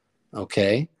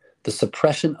 Okay? The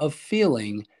suppression of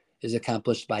feeling is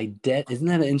accomplished by isn't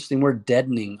that an interesting word?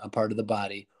 Deadening a part of the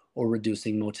body or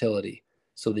reducing motility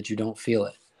so that you don't feel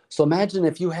it. So imagine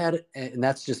if you had, and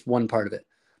that's just one part of it,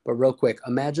 but real quick,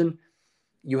 imagine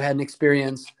you had an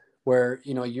experience where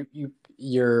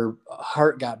your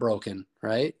heart got broken,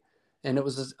 right? And it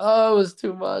was just, oh, it was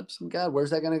too much. God,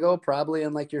 where's that going to go? Probably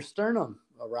in like your sternum,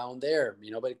 around there,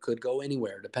 but it could go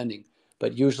anywhere depending.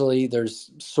 But usually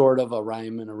there's sort of a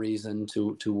rhyme and a reason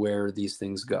to where these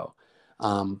things go.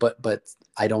 But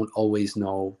I don't always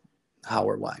know how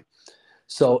or why.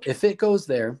 So if it goes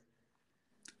there,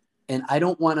 and I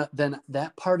don't want to, then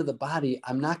that part of the body,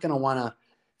 I'm not going to want to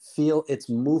feel its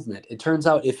movement. It turns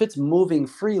out if it's moving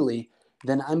freely,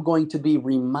 then I'm going to be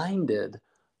reminded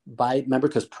remember,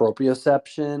 because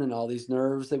proprioception and all these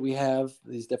nerves that we have,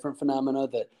 these different phenomena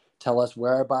that tell us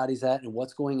where our body's at and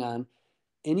what's going on,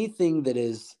 anything that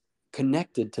is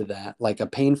connected to that, like a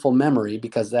painful memory,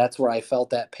 because that's where I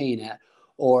felt that pain at,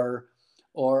 or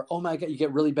oh my God, you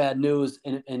get really bad news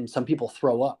and some people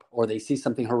throw up, or they see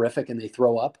something horrific and they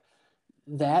throw up.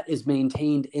 That is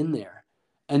maintained in there.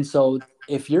 And so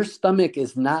if your stomach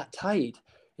is not tight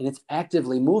and it's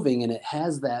actively moving and it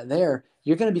has that there,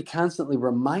 you're going to be constantly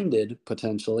reminded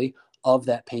potentially of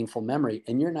that painful memory,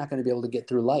 and you're not going to be able to get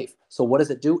through life. So what does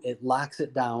it do? It locks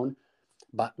it down,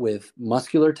 but with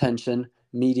muscular tension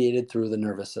mediated through the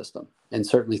nervous system and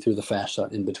certainly through the fascia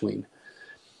in between.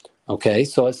 Okay,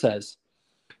 so it says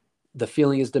the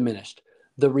feeling is diminished.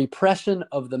 The repression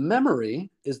of the memory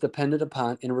is dependent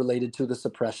upon and related to the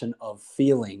suppression of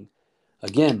feeling.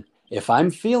 Again, if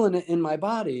I'm feeling it in my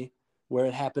body where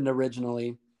it happened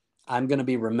originally, I'm going to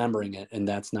be remembering it, and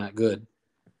that's not good.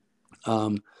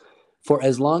 For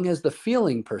as long as the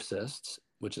feeling persists,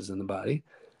 which is in the body,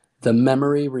 the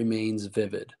memory remains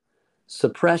vivid.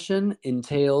 Suppression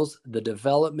entails the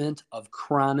development of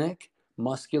chronic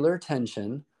muscular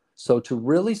tension. So to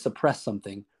really suppress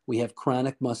something, we have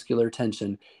chronic muscular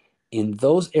tension in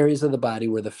those areas of the body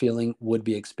where the feeling would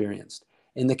be experienced.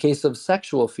 In the case of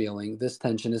sexual feeling, this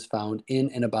tension is found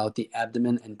in and about the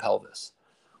abdomen and pelvis,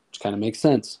 which kind of makes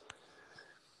sense.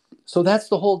 So that's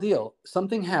the whole deal.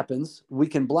 Something happens, we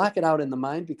can block it out in the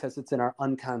mind because it's in our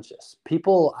unconscious.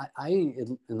 People,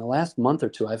 in the last month or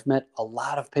two, I've met a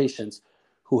lot of patients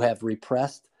who have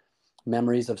repressed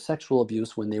memories of sexual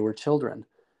abuse when they were children.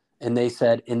 And they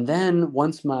said, and then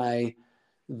once my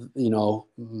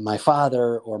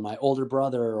father or my older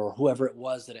brother or whoever it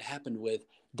was that it happened with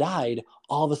died,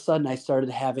 all of a sudden I started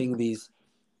having these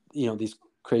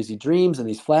crazy dreams and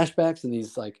these flashbacks and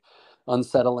these like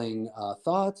unsettling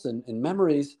thoughts and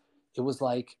memories. It was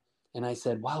like, and I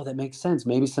said, wow, that makes sense.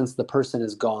 Maybe since the person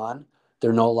is gone,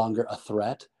 they're no longer a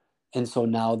threat. And so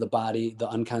now the body, the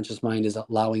unconscious mind is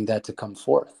allowing that to come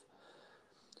forth.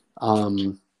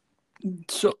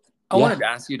 So I wanted to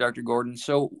ask you, Dr. Gordon,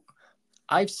 so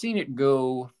I've seen it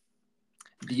go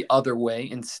the other way.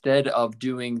 Instead of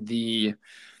doing the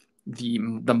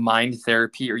mind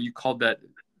therapy, or you called that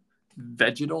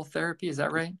vegetal therapy, is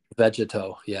that right?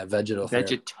 Vegetal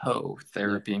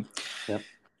therapy. Yep.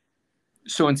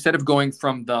 So instead of going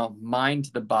from the mind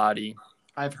to the body,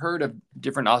 I've heard of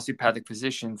different osteopathic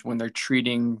physicians, when they're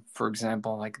treating, for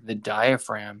example, like the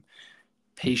diaphragm,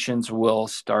 patients will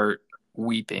start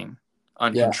weeping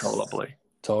uncontrollably. Yes,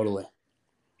 totally.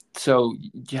 So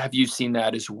have you seen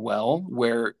that as well,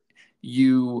 where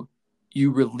you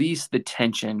release the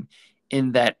tension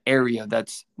in that area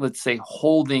that's, let's say,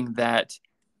 holding that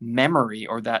memory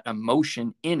or that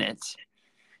emotion in it?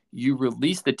 You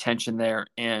release the tension there,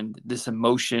 and this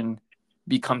emotion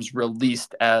becomes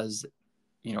released as,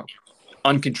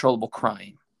 uncontrollable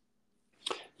crying.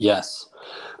 Yes.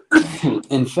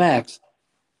 In fact,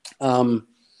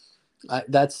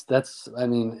 that's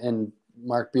and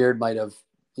Mark Beard might have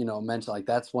mentioned, like,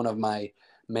 that's one of my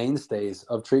mainstays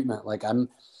of treatment. Like,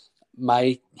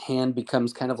 my hand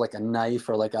becomes kind of like a knife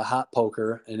or like a hot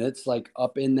poker, and it's like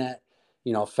up in that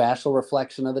fascial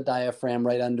reflection of the diaphragm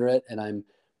right under it, and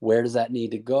where does that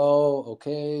need to go?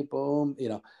 Okay, boom.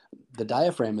 The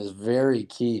diaphragm is very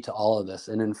key to all of this.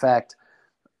 And in fact,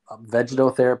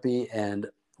 vegetotherapy and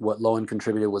what Lowen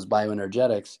contributed was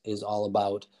bioenergetics is all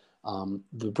about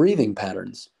the breathing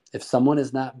patterns. If someone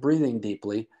is not breathing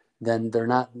deeply, then they're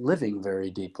not living very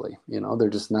deeply. They're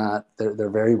just not, they're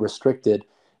very restricted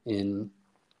in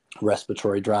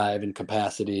respiratory drive and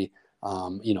capacity.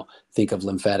 Think of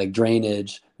lymphatic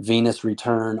drainage, venous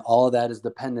return, all of that is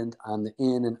dependent on the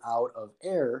in and out of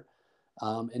air.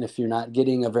 And if you're not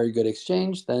getting a very good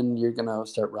exchange, then you're going to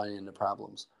start running into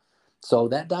problems. So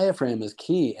that diaphragm is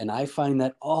key. And I find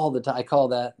that all the time. I call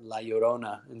that La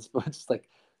Llorona. It's like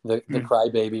the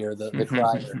crybaby or the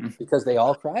crier, because they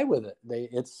all cry with it.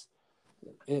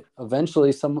 It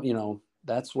eventually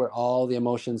that's where all the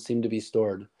emotions seem to be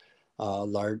stored,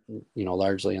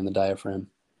 largely in the diaphragm.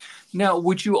 Now,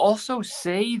 would you also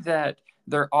say that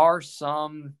there are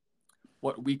some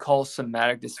what we call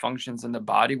somatic dysfunctions in the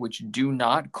body which do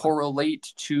not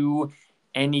correlate to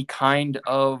any kind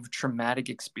of traumatic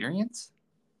experience?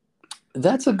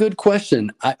 That's a good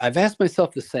question. I've asked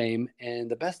myself the same, and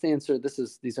the best answer,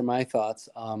 these are my thoughts.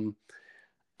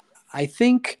 I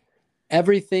think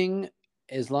everything,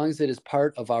 as long as it is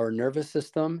part of our nervous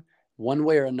system, one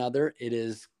way or another, it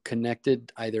is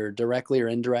connected either directly or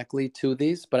indirectly to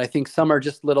these. But I think some are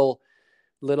just little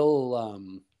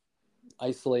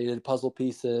isolated puzzle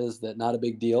pieces that not a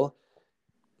big deal.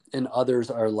 and others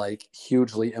are like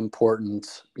hugely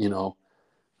important,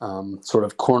 sort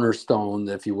of cornerstone,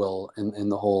 if you will, in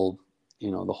the whole,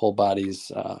 the whole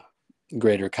body's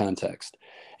greater context.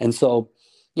 And so,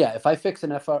 yeah, if I fix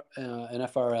an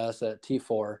FRS at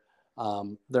T4,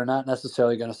 they're not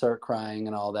necessarily going to start crying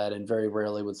and all that, and very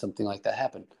rarely would something like that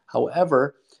happen.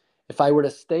 However, if I were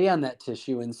to stay on that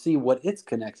tissue and see what it's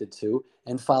connected to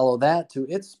and follow that to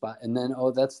its spot, and then,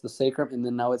 oh, that's the sacrum, and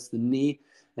then now it's the knee,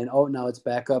 and oh, now it's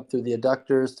back up through the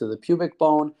adductors to the pubic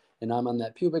bone, and I'm on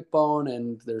that pubic bone,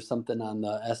 and there's something on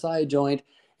the SI joint,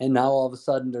 and now all of a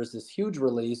sudden there's this huge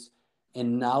release,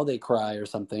 and now they cry or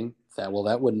something. That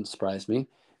wouldn't surprise me.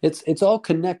 It's all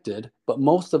connected, but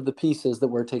most of the pieces that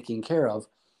we're taking care of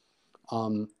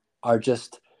are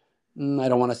just, I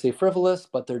don't want to say frivolous,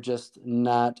 but they're just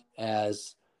not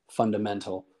as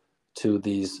fundamental to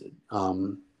these.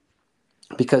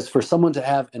 Because for someone to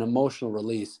have an emotional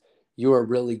release, you are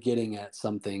really getting at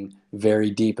something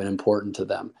very deep and important to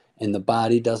them. And the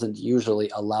body doesn't usually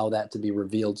allow that to be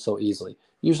revealed so easily.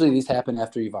 Usually these happen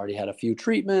after you've already had a few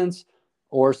treatments,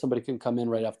 or somebody can come in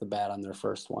right off the bat on their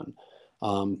first one.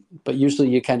 But usually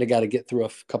you kind of got to get through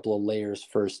a couple of layers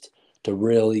first to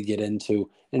really get into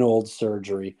an old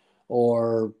surgery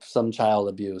or some child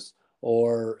abuse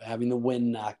or having the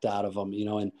wind knocked out of them,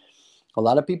 and a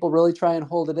lot of people really try and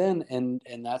hold it in,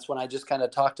 and that's when I just kind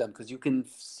of talk to them, because you can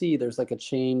see there's like a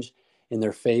change in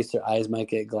their face. Their eyes might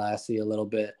get glassy a little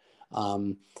bit.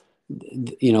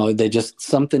 They just,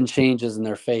 something changes in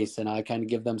their face, and I kind of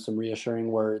give them some reassuring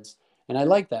words, and I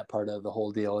like that part of the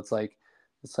whole deal. It's like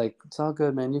it's all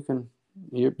good, man.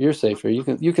 You're safer. You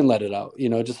can let it out,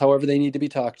 just however they need to be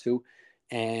talked to,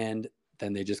 and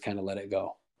then they just kind of let it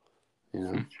go,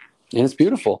 and it's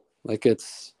beautiful.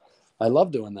 I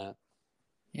love doing that.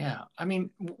 Yeah. I mean,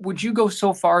 would you go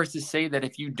so far as to say that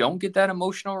if you don't get that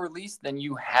emotional release, then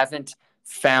you haven't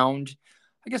found,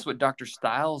 I guess what Dr.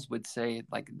 Stiles would say,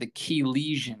 like the key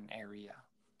lesion area?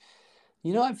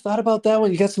 I've thought about that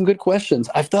one. You got some good questions.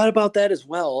 I've thought about that as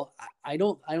well. I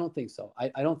don't think so.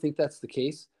 I don't think that's the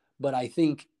case, but I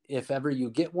think if ever you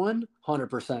get one,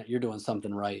 100%, you're doing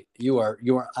something right. You are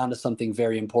onto something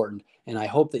very important. And I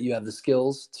hope that you have the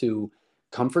skills to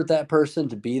comfort that person,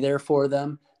 to be there for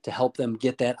them, to help them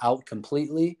get that out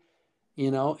completely,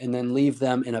 and then leave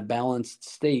them in a balanced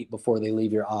state before they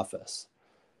leave your office.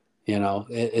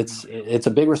 It's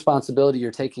a big responsibility you're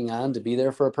taking on to be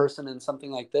there for a person in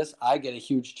something like this. I get a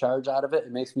huge charge out of it.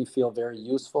 It makes me feel very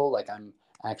useful, like I'm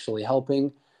actually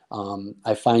helping.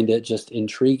 I find it just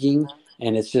intriguing,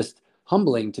 and it's just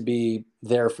humbling to be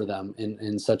there for them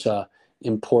in such a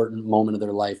important moment of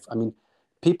their life. I mean,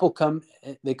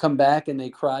 they come back and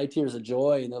they cry tears of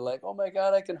joy, and they're like, "Oh my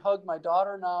God, I can hug my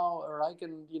daughter now," or "I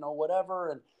can, whatever."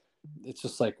 And it's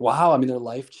just like, wow. I mean, their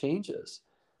life changes,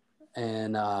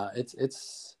 and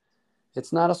it's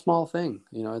not a small thing.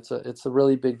 It's a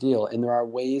really big deal, and there are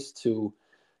ways to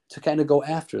kind of go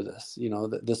after this,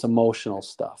 this emotional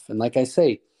stuff. And like I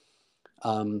say,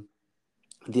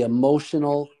 the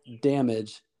emotional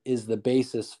damage is the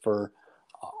basis for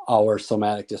our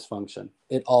somatic dysfunction.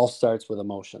 It all starts with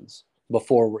emotions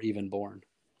before we're even born.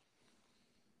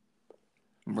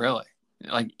 Really?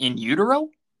 Like in utero?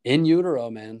 In utero,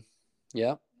 man.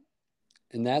 Yep.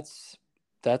 And that's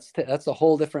a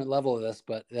whole different level of this,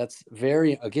 but that's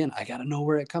very, again, I got to know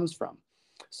where it comes from.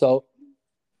 So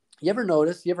you ever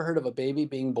heard of a baby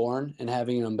being born and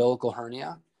having an umbilical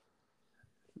hernia?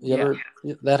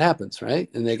 That happens, right?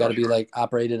 And they got to be like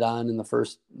operated on in the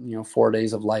first, 4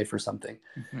 days of life or something.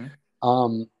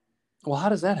 Mm-hmm. Well, how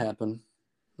does that happen?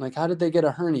 Like, how did they get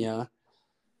a hernia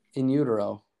in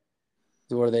utero?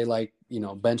 Were they like,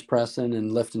 bench pressing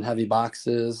and lifting heavy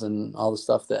boxes and all the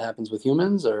stuff that happens with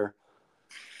humans, or?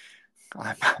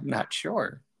 I'm not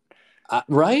sure.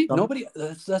 Right? Nobody.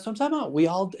 That's what I'm talking about. We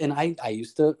all, and I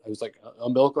was like,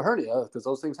 umbilical hernia, because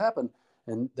those things happen,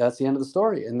 and that's the end of the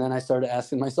story. And then I started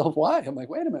asking myself why. I'm like,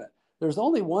 wait a minute. There's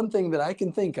only one thing that I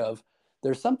can think of.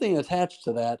 There's something attached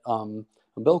to that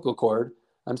umbilical cord.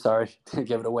 I'm sorry to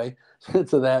give it away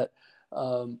to that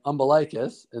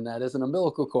umbilicus, and that is an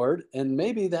umbilical cord, and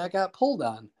maybe that got pulled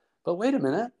on. But wait a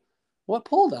minute, what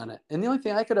pulled on it? And the only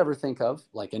thing I could ever think of,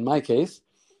 like in my case,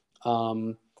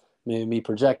 maybe me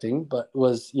projecting, but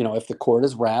was, if the cord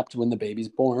is wrapped when the baby's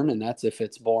born, and that's if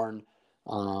it's born,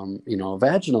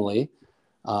 vaginally,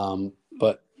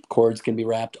 but cords can be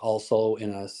wrapped also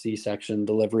in a C-section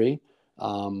delivery.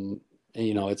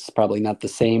 It's probably not the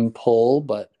same pull,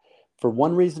 but for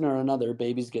one reason or another,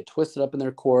 babies get twisted up in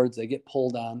their cords, they get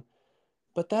pulled on,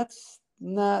 but that's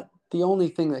not the only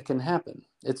thing that can happen.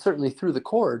 It's certainly through the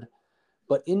cord,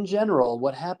 but in general,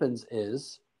 what happens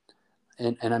is,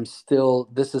 and I'm still,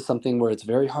 this is something where it's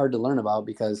very hard to learn about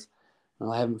because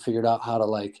I haven't figured out how to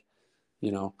like,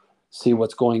 see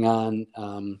what's going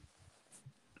on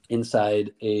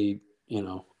inside a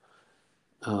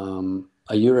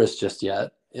uterus just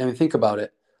yet. I mean, think about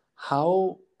it.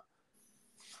 How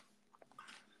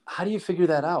do you figure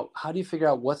that out? How do you figure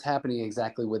out what's happening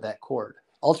exactly with that cord?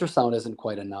 Ultrasound isn't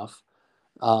quite enough.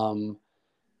 Um,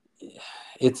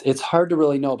 it's hard to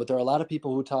really know, but there are a lot of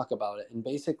people who talk about it. And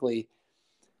basically,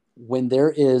 when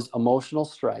there is emotional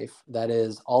strife, that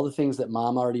is all the things that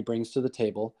mom already brings to the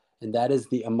table, and that is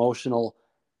the emotional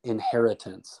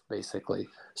inheritance, basically.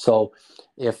 So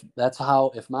if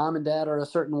mom and dad are a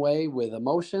certain way with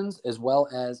emotions, as well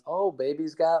as, oh,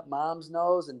 baby's got mom's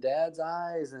nose and dad's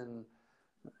eyes and,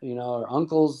 or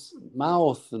uncle's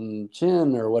mouth and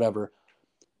chin or whatever,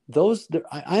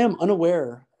 I am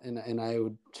unaware, and I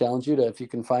would challenge you to, if you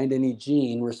can find any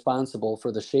gene responsible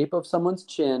for the shape of someone's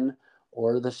chin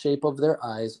or the shape of their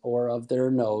eyes or of their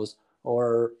nose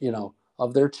or,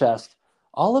 of their chest,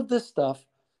 all of this stuff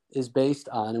is based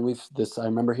on, and I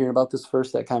remember hearing about this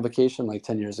first at convocation like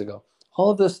 10 years ago. All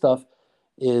of this stuff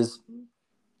is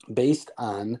based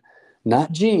on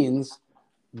not genes,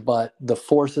 but the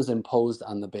forces imposed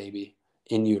on the baby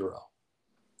in utero.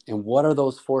 And what are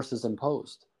those forces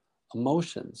imposed?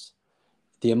 Emotions.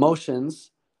 The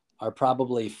emotions are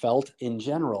probably felt in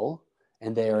general,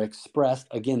 and they are expressed.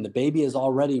 Again, the baby is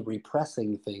already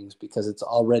repressing things because it's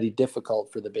already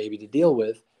difficult for the baby to deal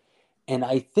with. And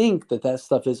I think that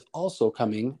stuff is also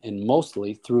coming, and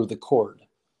mostly through the cord.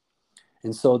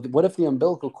 And so what if the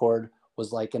umbilical cord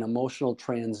was like an emotional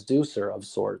transducer of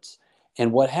sorts?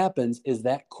 And what happens is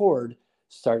that cord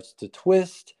starts to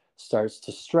twist, starts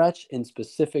to stretch in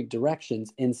specific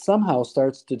directions, and somehow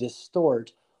starts to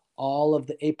distort all of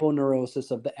the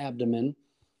aponeurosis of the abdomen,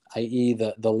 i.e.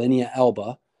 the linea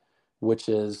alba, which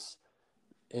is,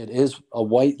 it is a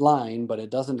white line, but it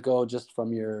doesn't go just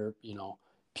from your,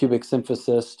 pubic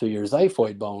symphysis to your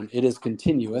xiphoid bone. It is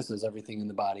continuous, as everything in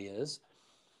the body is.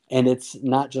 And it's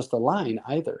not just a line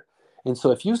either. And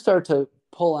so if you start to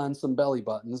pull on some belly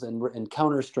buttons and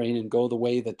counter strain and go the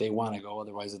way that they want to go,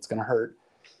 otherwise it's going to hurt,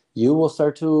 you will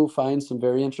start to find some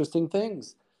very interesting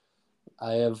things.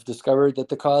 I have discovered that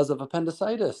the cause of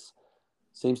appendicitis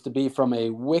seems to be from a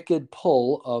wicked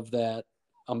pull of that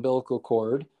umbilical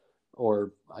cord,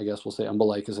 or I guess we'll say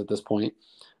umbilicus at this point,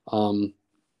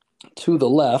 to the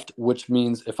left, which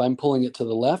means if I'm pulling it to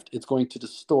the left, it's going to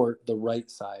distort the right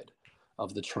side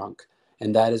of the trunk.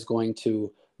 And that is going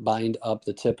to bind up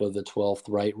the tip of the 12th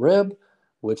right rib,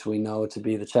 which we know to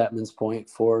be the Chapman's point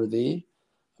for the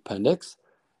appendix.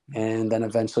 And then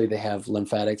eventually they have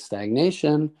lymphatic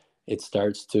stagnation. It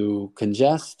starts to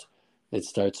congest. It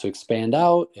starts to expand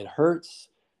out. It hurts.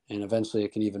 And eventually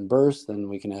it can even burst. And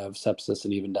we can have sepsis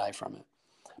and even die from it.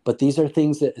 But these are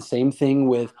things that, same thing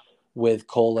with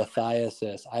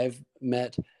cholelithiasis. I've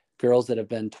met girls that have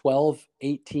been 12,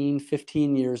 18,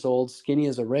 15 years old, skinny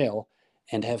as a rail,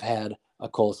 and have had a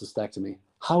cholecystectomy.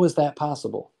 How is that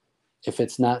possible if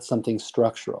it's not something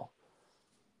structural?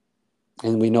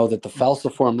 And we know that the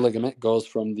falciform ligament goes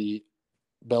from the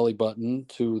belly button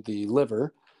to the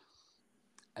liver.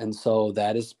 And so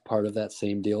that is part of that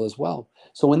same deal as well.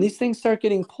 So when these things start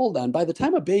getting pulled on, by the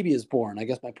time a baby is born, I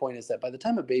guess my point is that by the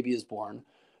time a baby is born,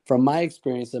 from my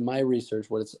experience and my research,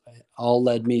 what it's all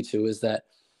led me to is that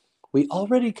we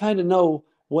already kind of know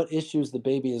what issues the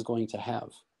baby is going to have,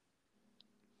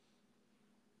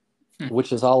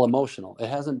 which is all emotional. It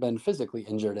hasn't been physically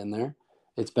injured in there.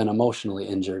 It's been emotionally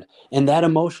injured. And that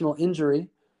emotional injury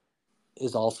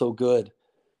is also good,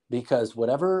 because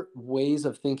whatever ways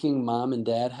of thinking mom and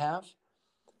dad have,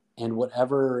 and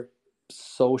whatever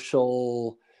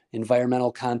social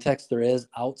environmental context there is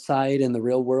outside in the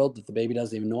real world that the baby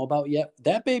doesn't even know about yet,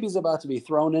 that baby's about to be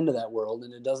thrown into that world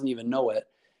and it doesn't even know it.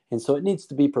 And so it needs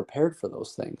to be prepared for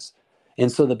those things. And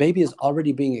so the baby is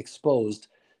already being exposed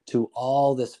to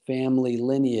all this family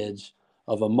lineage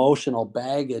of emotional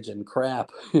baggage and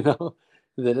crap, that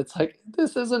it's like,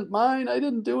 this isn't mine. I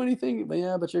didn't do anything. But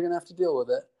yeah, but you're going to have to deal with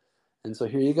it. And so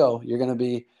here you go. You're going to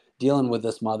be dealing with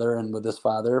this mother and with this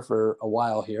father for a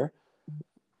while here,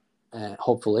 and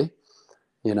hopefully,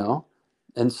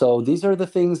 And so these are the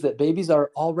things that babies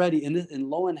are already, and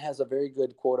Lowen has a very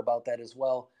good quote about that as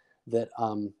well, that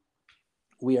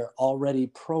we are already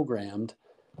programmed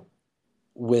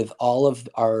with all of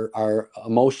our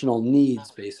emotional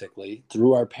needs, basically,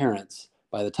 through our parents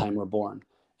by the time we're born.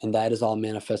 And that is all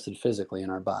manifested physically in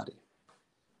our body.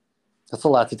 That's a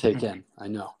lot to take in, I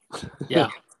know. Yeah.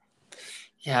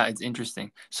 Yeah, it's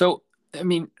interesting. So, I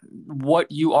mean,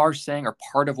 what you are saying, or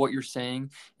part of what you're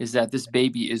saying, is that this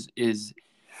baby is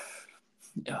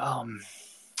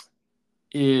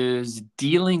is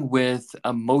dealing with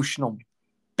emotional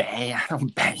I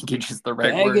don't baggage is the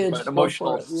right word, but Baggage, go for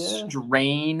emotional it. Yeah.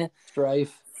 strain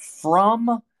Strife.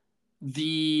 from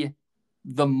the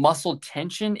muscle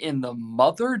tension in the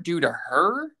mother due to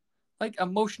her like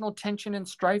emotional tension and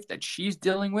strife that she's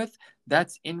dealing with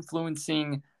that's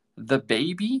influencing the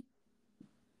baby.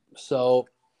 So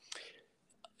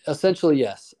essentially,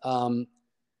 yes.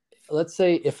 Let's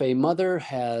say if a mother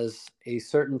has a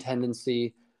certain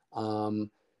tendency,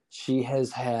 she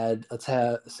has had,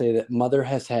 say that mother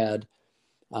has had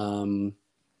um,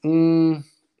 mm,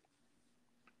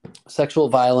 sexual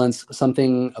violence,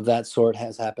 something of that sort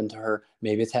has happened to her.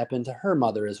 Maybe it's happened to her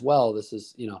mother as well. This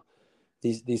is,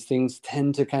 these things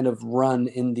tend to kind of run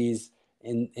in these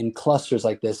in clusters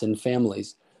like this in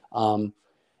families. Um,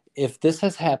 if this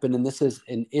has happened and this is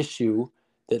an issue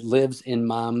that lives in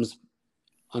mom's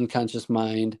unconscious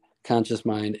mind, conscious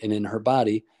mind, and in her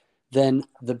body, then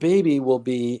the baby will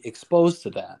be exposed to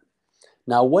that.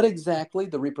 Now, what exactly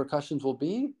the repercussions will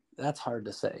be, that's hard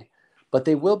to say. But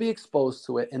they will be exposed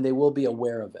to it and they will be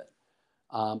aware of it.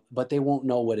 But they won't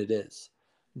know what it is.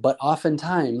 But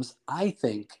oftentimes, I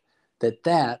think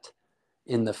that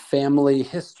in the family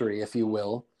history, if you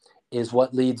will, is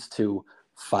what leads to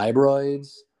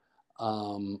fibroids,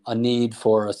 a need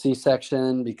for a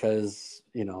C-section because,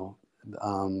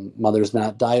 mother's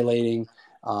not dilating,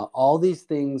 all these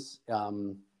things, menorrhagia,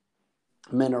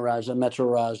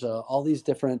 metrorrhagia, all these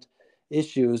different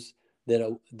issues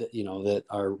that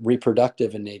are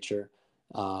reproductive in nature,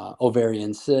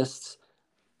 ovarian cysts.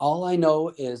 All I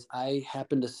know is I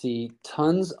happen to see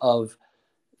tons of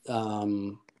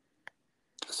um,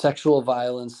 sexual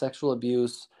violence, sexual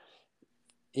abuse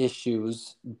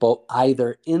issues, both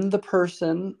either in the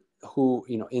person who,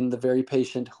 in the very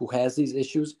patient who has these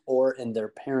issues or in their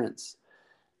parents.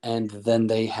 And then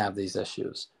they have these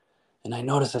issues. And I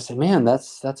noticed, I said, man,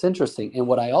 that's interesting. And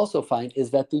what I also find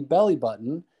is that the belly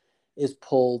button is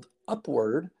pulled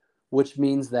upward, which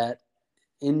means that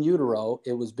in utero,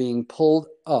 it was being pulled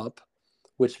up,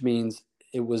 which means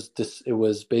it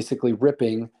was basically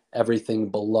ripping everything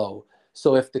below.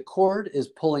 So if the cord is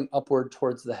pulling upward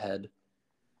towards the head,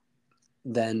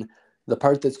 then the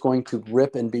part that's going to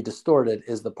rip and be distorted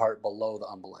is the part below the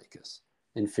umbilicus,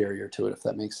 inferior to it, if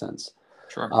that makes sense.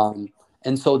 Sure.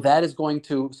 And so that is going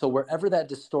to, so wherever that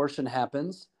distortion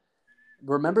happens,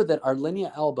 remember that our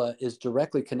linea alba is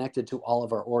directly connected to all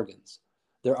of our organs.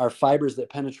 There are fibers that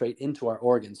penetrate into our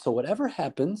organs. So whatever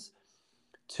happens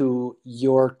to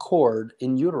your cord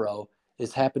in utero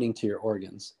is happening to your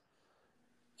organs.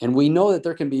 And we know that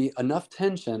there can be enough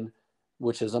tension,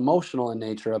 which is emotional in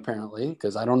nature, apparently,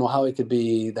 because I don't know how it could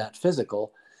be that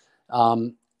physical,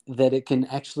 that it can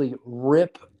actually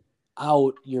rip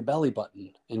out your belly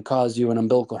button and cause you an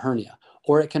umbilical hernia.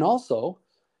 Or it can also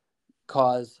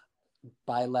cause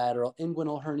bilateral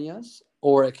inguinal hernias,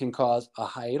 or it can cause a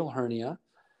hiatal hernia,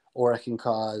 or it can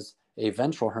cause a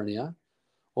ventral hernia,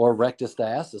 or rectus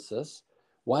diastasis.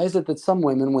 Why is it that some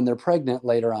women, when they're pregnant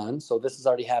later on, so this has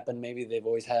already happened, maybe they've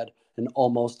always had an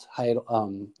almost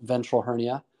ventral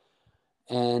hernia,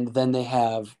 and then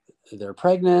they're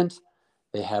pregnant,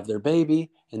 they have their baby,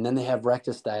 and then they have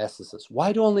rectus diastasis.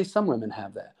 Why do only some women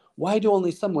have that? Why do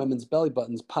only some women's belly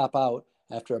buttons pop out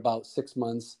after about 6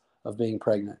 months of being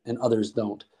pregnant and others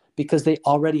don't? Because they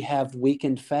already have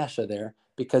weakened fascia there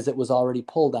because it was already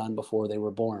pulled on before they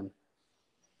were born.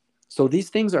 So these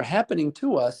things are happening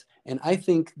to us, and I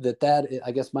think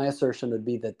I guess my assertion would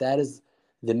be that is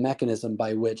the mechanism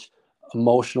by which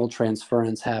emotional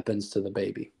transference happens to the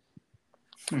baby.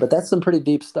 But that's some pretty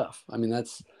deep stuff. I mean, that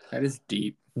is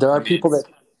deep. There are people that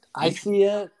I see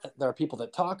it. There are people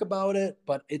that talk about it,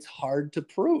 but it's hard to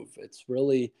prove. It's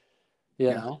really,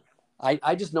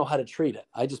 I just know how to treat it.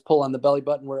 I just pull on the belly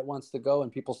button where it wants to go,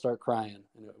 and people start crying,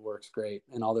 and it works great,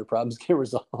 and all their problems get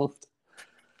resolved.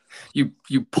 You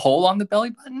pull on the belly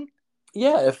button?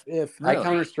 Yeah, if really? I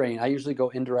counter strain, I usually go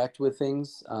indirect with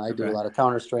things. I do a lot of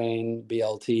counter strain,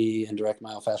 BLT, indirect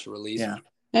myofascial release. Yeah.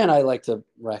 And I like to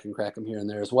rack and crack them here and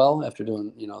there as well after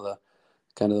doing, the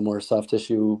kind of the more soft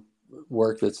tissue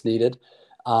work that's needed.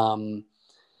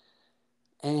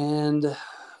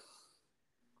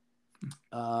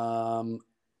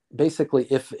 Basically,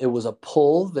 if it was a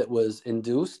pull that was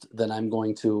induced, then I'm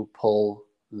going to pull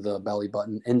the belly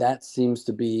button. And that seems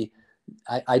to be,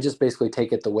 I just basically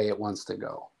take it the way it wants to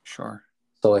go. Sure.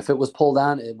 So if it was pulled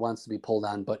on, it wants to be pulled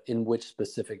on, but in which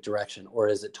specific direction? Or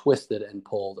is it twisted and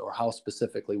pulled? Or how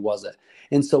specifically was it?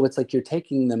 And so it's like you're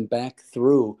taking them back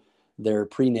through their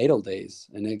prenatal days,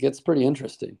 and it gets pretty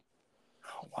interesting.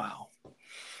 Oh, wow.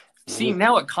 See,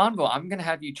 now at Convo, I'm going to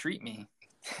have you treat me.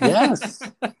 Yes.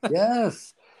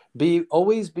 Yes.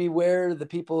 Always beware the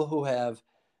people who have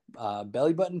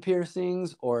belly button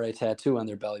piercings or a tattoo on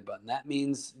their belly button. That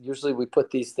means usually we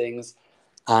put these things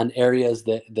on areas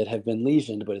that have been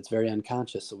lesioned, but it's very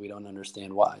unconscious, so we don't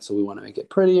understand why. So we want to make it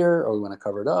prettier, or we want to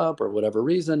cover it up, or whatever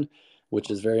reason,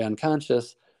 which is very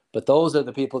unconscious. But those are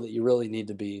the people that you really need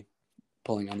to be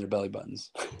pulling on their belly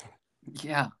buttons.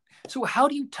 Yeah. So how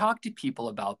do you talk to people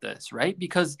about this, right?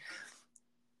 Because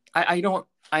I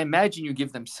imagine you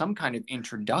give them some kind of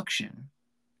introduction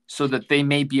so that they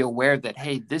may be aware that,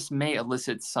 hey, this may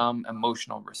elicit some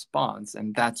emotional response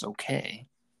and that's okay.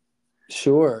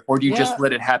 Sure. Or do you Yeah. just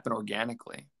let it happen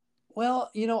organically?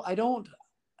 Well, I don't,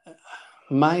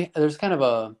 there's kind of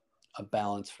a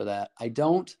balance for that. I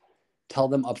don't tell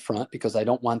them up front because I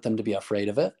don't want them to be afraid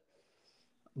of it.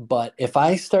 But if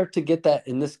I start to get that,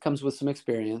 and this comes with some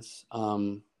experience,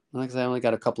 like I said, I only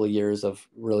got a couple of years of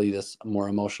really this more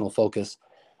emotional focus.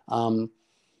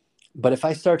 But if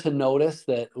I start to notice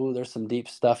that, oh, there's some deep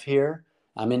stuff here,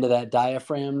 I'm into that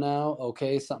diaphragm now.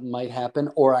 Okay, something might happen,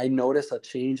 or I notice a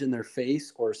change in their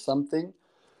face or something,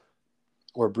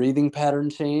 or breathing pattern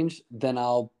change, then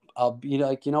I'll be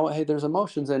like, what, hey, there's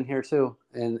emotions in here too,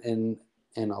 and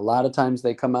a lot of times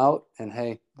they come out, and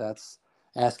hey, that's,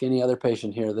 ask any other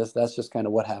patient here. That's just kind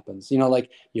of what happens.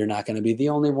 Like, you're not going to be the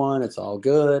only one. It's all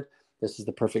good. This is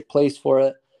the perfect place for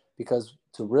it, because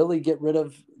to really get rid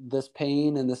of this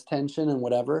pain and this tension and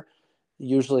whatever,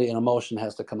 usually an emotion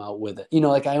has to come out with it.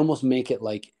 Like, I almost make it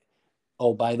like,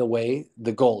 oh, by the way,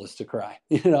 the goal is to cry.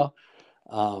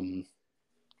 Um,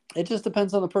 it just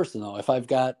depends on the person, though. If I've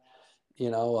got, a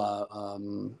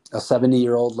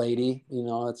 70-year-old lady,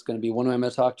 it's going to be one way I'm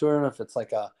going to talk to her. And if it's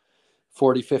like a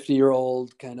 40,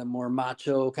 50-year-old kind of more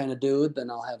macho kind of dude,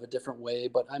 then I'll have a different way.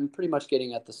 But I'm pretty much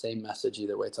getting at the same message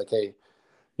either way. It's like, hey,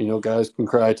 guys can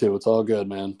cry too. It's all good,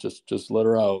 man. Just let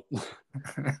her out.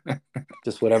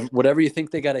 Just whatever you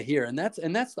think they got to hear. And that's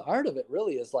the art of it,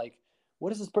 really, is like, what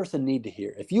does this person need to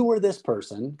hear? If you were this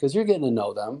person, because you're getting to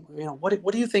know them,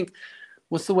 what do you think?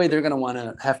 What's the way they're going to want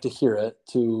to have to hear it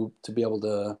to be able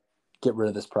to get rid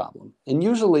of this problem? And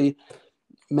usually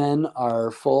men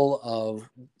are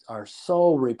are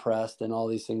so repressed and all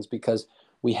these things because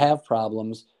we have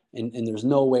problems, and there's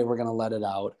no way we're going to let it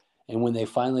out. And when they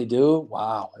finally do,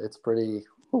 wow, it's pretty,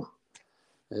 whew,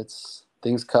 it's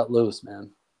things cut loose,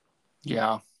 man.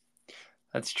 Yeah,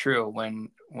 that's true. When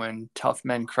tough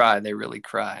men cry, they really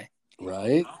cry.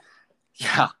 Right?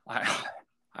 Yeah, I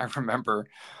remember.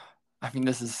 I mean,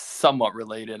 this is somewhat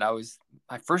related. I was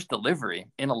my first delivery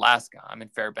in Alaska. I'm in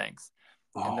Fairbanks,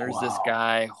 and Oh, there's this wow.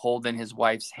 guy holding his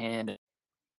wife's hand.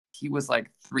 He was like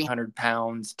 300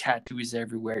 pounds, tattoos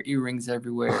everywhere, earrings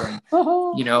everywhere, and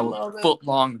Oh, I love it. foot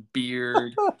long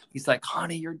beard. He's like,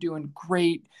 "Honey, you're doing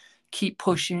great. Keep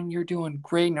pushing. You're doing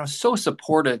great." And I was so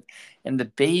supportive. And the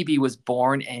baby was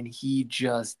born, and he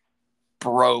just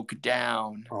broke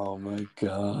down. Oh my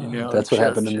God. That's what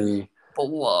happened to Just me.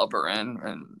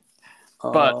 blubbering.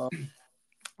 But Uh,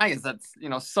 I guess that's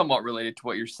somewhat related to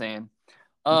what you're saying.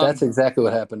 that's exactly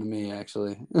what happened to me,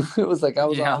 actually. It was like I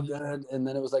was Yeah. all good, and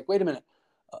then it was like, wait a minute,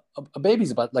 a baby's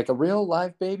about, like, a real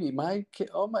live baby. My kid,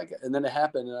 oh my God. And then it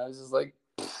happened, and I was just like,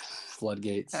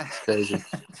 floodgates. It's crazy.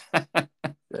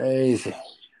 Crazy.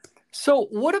 So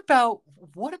what about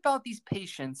these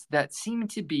patients that seem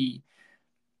to be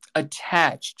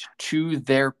attached to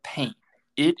their pain?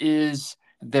 It is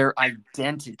their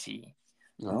identity.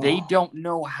 They Oh, don't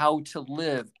know how to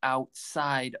live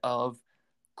outside of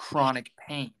chronic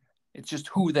pain. It's just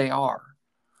who they are,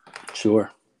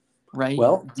 sure. right?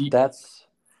 Well, that's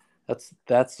a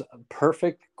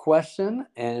perfect question,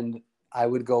 and I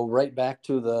would go right back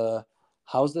to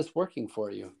how's this working for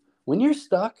you? When you're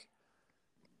stuck,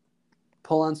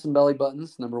 pull on some belly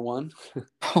buttons, number one.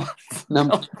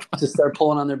 Just start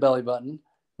pulling on their belly button.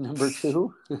 Number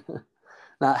two,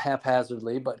 not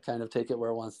haphazardly, but kind of take it where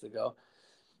it wants to go.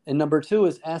 And number two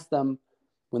is ask them,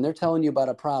 when they're telling you about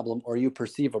a problem or you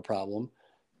perceive a problem,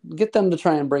 get them to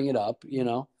try and bring it up,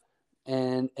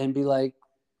 and be like,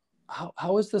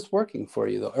 how is this working for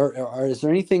you, though? Or is there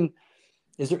anything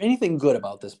good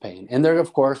about this pain? And they're,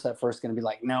 of course, at first going to be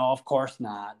like, no, of course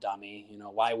not, dummy.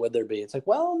 Why would there be? It's like,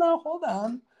 well, no, hold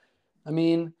on. I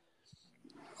mean,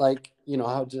 like,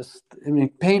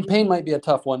 pain might be a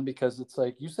tough one, because it's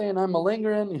like, you saying I'm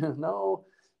malingering, no.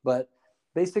 But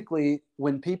basically,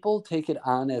 when people take it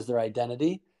on as their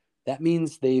identity, that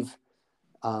means they've,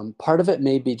 part of it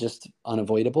may be just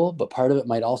unavoidable, but part of it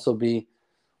might also be,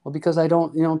 well, because I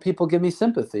don't, people give me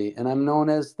sympathy, and I'm known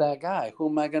as that guy. Who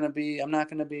am I going to be? I'm not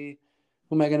going to be.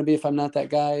 Who am I going to be if I'm not that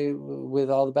guy with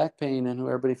all the back pain and who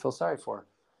everybody feels sorry for?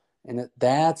 And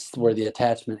that's where the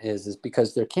attachment is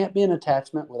because there can't be an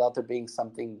attachment without there being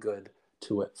something good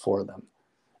to it for them.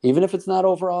 Even if it's not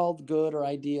overall good or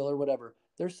ideal or whatever,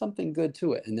 there's something good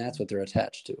to it, and that's what they're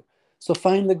attached to. So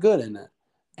find the good in it.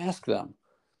 Ask them,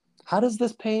 how does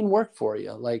this pain work for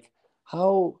you? Like,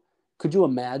 how could you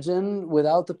imagine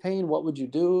without the pain? What would you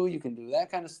do? You can do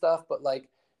that kind of stuff. But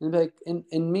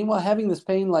and meanwhile, having this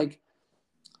pain, like,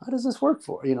 how does this work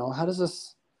for you?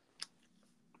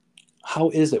 How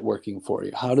is it working for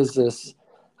you? Does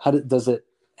it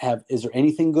have? Is there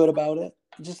anything good about it?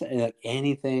 Just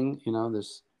anything,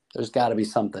 there's got to be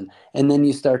something. And then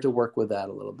you start to work with that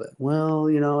a little bit. Well,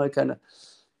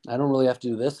 I don't really have to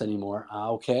do this anymore.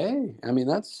 Okay. I mean,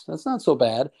 that's not so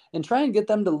bad. And try and get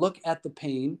them to look at the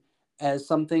pain as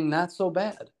something not so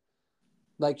bad.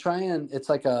 Like it's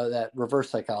like that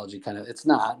reverse psychology kind of, it's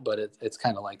not, but it's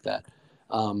kind of like that.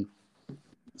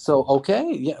 So,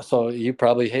 okay. Yeah. So you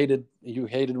hated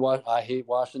I hate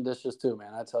washing dishes too,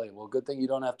 man. I tell you, well, good thing you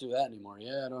don't have to do that anymore.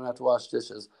 Yeah. I don't have to wash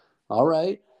dishes. All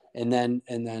right. And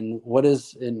then what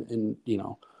is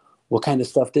what kind of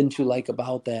stuff didn't you like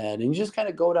about that? And you just kind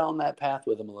of go down that path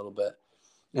with them a little bit.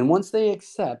 And once they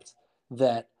accept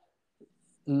that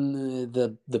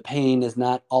the pain is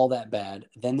not all that bad,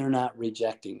 then they're not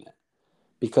rejecting it.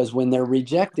 Because when they're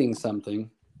rejecting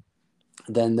something,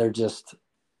 then they're just,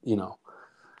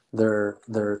 they're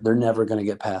never going to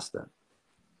get past it.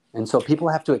 And so people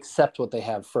have to accept what they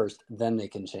have first, then they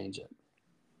can change it.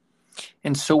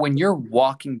 And so when you're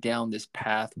walking down this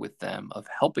path with them of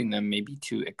helping them maybe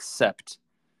to accept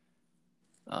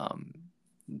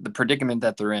the predicament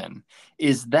that they're in,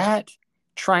 is that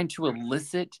trying to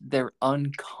elicit their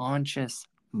unconscious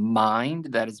mind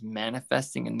that is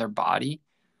manifesting in their body?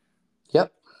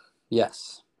 Yep.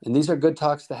 Yes. And these are good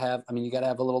talks to have. I mean, you got to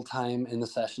have a little time in the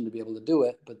session to be able to do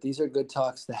it, but these are good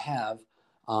talks to have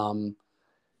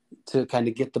to kind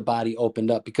of get the body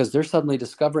opened up, because they're suddenly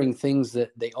discovering things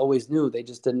that they always knew. They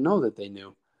just didn't know that they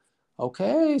knew.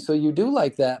 Okay. So you do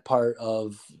like that part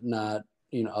of not,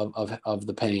 of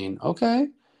the pain. Okay.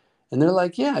 And they're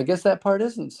like, yeah, I guess that part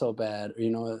isn't so bad.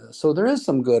 So there is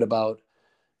some good about,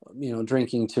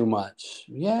 drinking too much.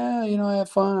 Yeah. I have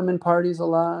fun. I'm in parties a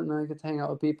lot and I get to hang out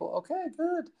with people. Okay,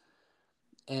 good.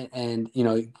 And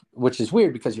which is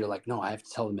weird because you're like, no, I have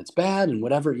to tell them it's bad and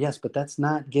whatever. Yes, but that's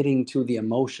not getting to the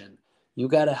emotion. You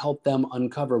got to help them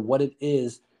uncover what it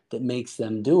is that makes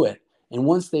them do it. And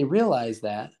once they realize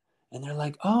that, and they're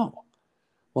like, oh,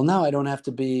 well, now I don't have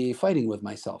to be fighting with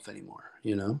myself anymore,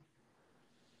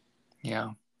 Yeah.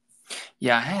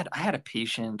 Yeah, I had a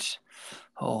patient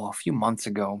a few months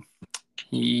ago.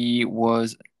 He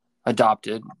was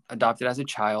adopted as a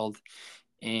child,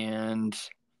 and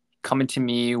coming to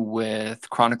me with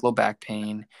chronic low back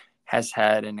pain, has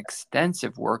had an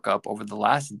extensive workup over the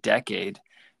last decade.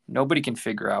 Nobody can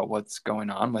figure out what's going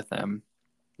on with him.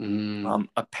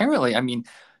 Apparently, I mean,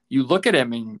 you look at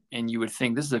him and you would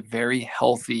think this is a very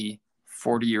healthy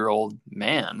 40-year-old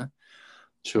man.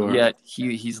 Sure. Yet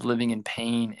he's living in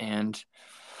pain. And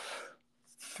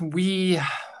I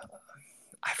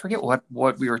forget what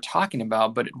we were talking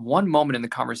about, but at one moment in the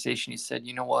conversation, he said,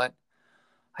 "You know what?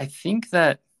 I think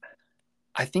that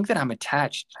I'm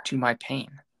attached to my pain.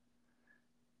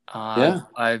 Yeah.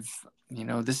 I've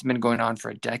this has been going on for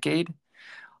a decade.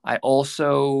 I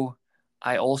also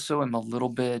am a little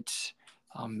bit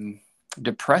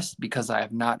depressed because I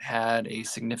have not had a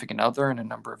significant other in a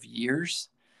number of years,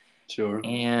 Sure.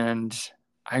 and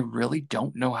I really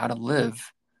don't know how to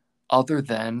live other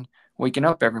than waking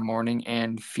up every morning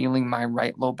and feeling my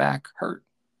right low back hurt."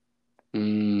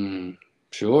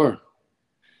 Sure.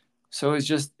 So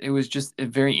it was just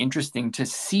very interesting to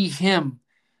see him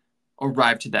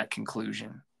arrive to that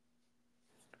conclusion.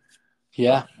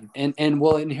 Yeah. And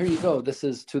here you go. This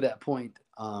is to that point.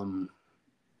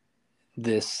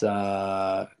 This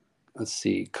let's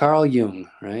see, Carl Jung,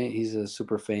 right? He's a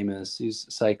super famous, he's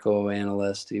a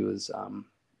psychoanalyst. He was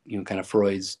kind of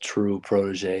Freud's true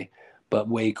protege, but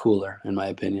way cooler in my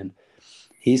opinion.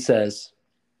 He says,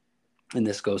 and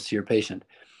this goes to your patient,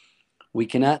 we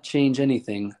cannot change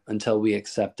anything until we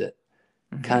accept it.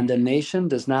 Mm-hmm. Condemnation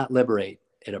does not liberate,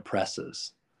 it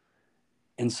oppresses.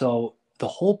 And so the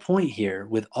whole point here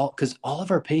because all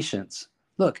of our patients,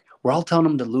 look, we're all telling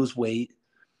them to lose weight.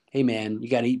 Hey man, you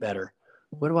got to eat better.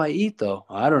 What do I eat though?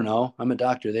 I don't know. I'm a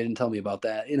doctor. They didn't tell me about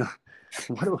that.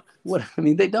 I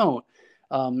mean, they don't.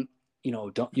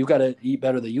 You got to eat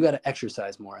better. You got to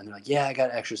exercise more. And they're like, yeah, I got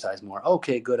to exercise more.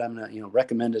 Okay, good. I'm going to,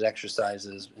 recommended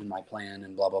exercises in my plan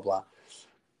and blah, blah, blah.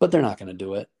 But they're not going to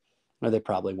do it, or they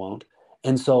probably won't.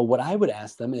 And so what I would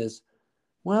ask them is,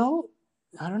 well,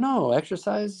 I don't know,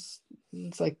 exercise,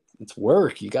 it's like it's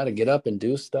work. You got to get up and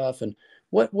do stuff. And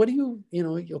what do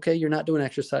okay, you're not doing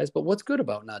exercise, but what's good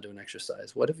about not doing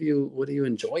exercise? What do you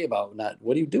enjoy about not,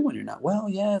 what do you do when you're not? Well,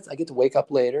 yeah, I get to wake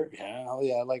up later. Yeah. Oh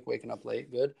yeah. I like waking up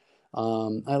late. Good.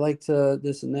 I like to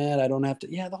this and that. I don't have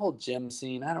to, yeah, the whole gym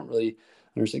scene. I don't really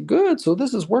understand. Good. So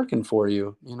this is working for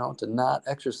you, to not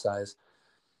exercise.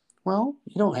 Well,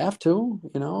 you don't have to,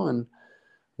 and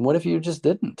what if you just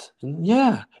didn't? And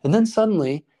yeah. And then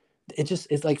suddenly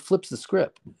it's like flips the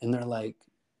script and they're like,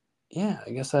 yeah,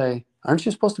 I guess aren't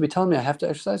you supposed to be telling me I have to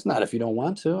exercise? Not if you don't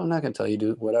want to. I'm not going to tell you to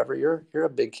do whatever. You're a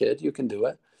big kid. You can do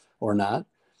it or not.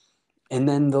 And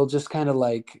then they'll just kind of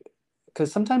like,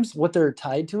 because sometimes what they're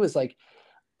tied to is like,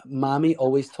 mommy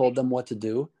always told them what to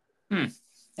do. Hmm.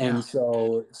 Yeah. And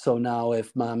so now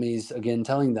if mommy's again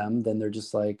telling them, then they're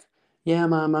just like, yeah,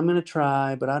 mom, I'm going to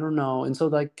try, but I don't know. And so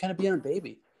like kind of being a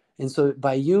baby. And so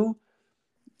by you're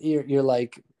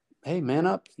like, hey, man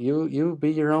up, you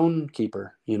be your own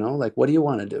keeper, like, what do you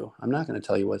want to do? I'm not going to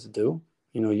tell you what to do.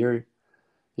 You're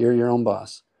your own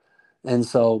boss. And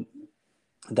so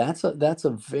that's a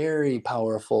very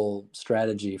powerful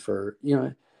strategy for,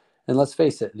 and let's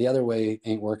face it, the other way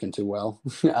ain't working too well.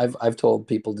 I've told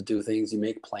people to do things, you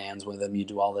make plans with them, you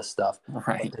do all this stuff, but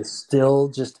Right. they're still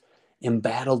just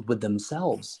embattled with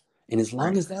themselves. And as long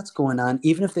Right. as that's going on,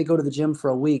 even if they go to the gym for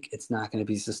a week, it's not going to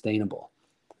be sustainable.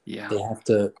 Yeah. They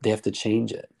have to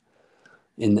change it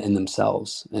in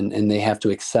themselves, and they have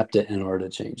to accept it in order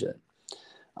to change it.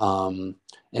 And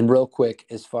real quick,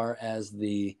 as far as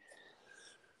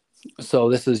so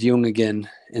this is Jung again,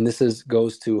 and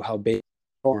goes to how babies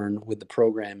are born with the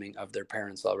programming of their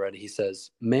parents already. He says,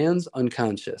 man's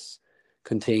unconscious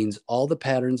contains all the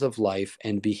patterns of life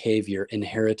and behavior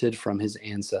inherited from his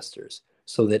ancestors,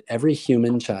 so that every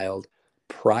human child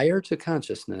prior to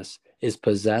consciousness is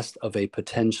possessed of a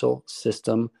potential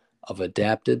system of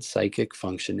adapted psychic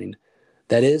functioning.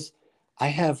 That is, I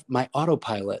have my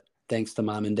autopilot thanks to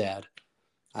mom and dad.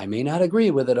 I may not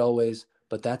agree with it always,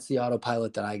 but that's the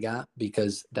autopilot that I got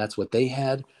because that's what they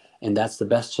had. And that's the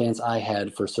best chance I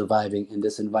had for surviving in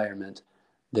this environment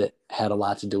that had a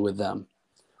lot to do with them.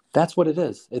 That's what it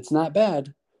is. It's not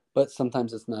bad, but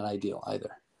sometimes it's not ideal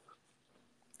either.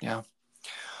 Yeah.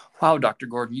 Wow, Dr.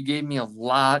 Gordon, you gave me a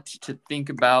lot to think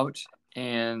about,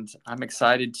 and I'm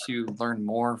excited to learn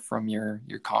more from your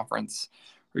conference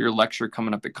or your lecture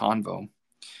coming up at Convo,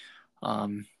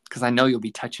 because I know you'll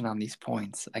be touching on these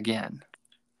points again.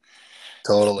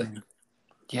 Totally.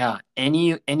 Yeah.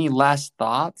 Any last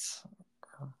thoughts?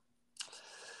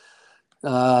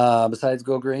 Besides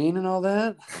go green and all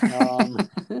that?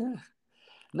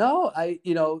 No,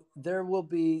 there will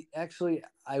be actually,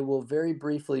 I will very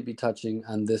briefly be touching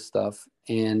on this stuff.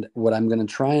 And what I'm going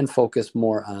to try and focus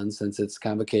more on, since it's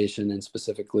convocation and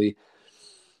specifically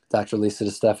Dr. Lisa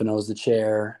DiStefano is the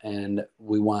chair, and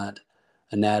we want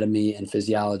anatomy and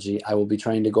physiology, I will be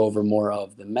trying to go over more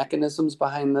of the mechanisms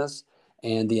behind this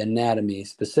and the anatomy,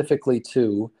 specifically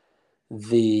to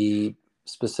the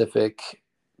specific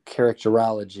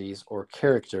characterologies or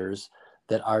characters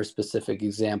that are specific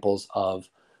examples of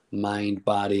mind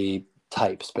body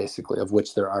types, basically, of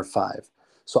which there are 5.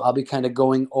 So I'll be kind of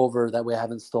going over, that way I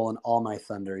haven't stolen all my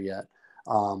thunder yet.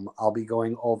 I'll be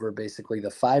going over basically the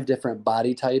 5 different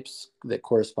body types that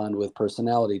correspond with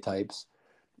personality types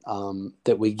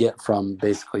that we get from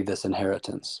basically this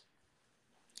inheritance.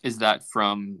 Is that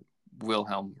from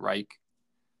Wilhelm Reich?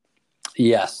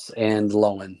 Yes, and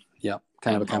Lowen. Yep,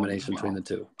 kind And of a combination well. between the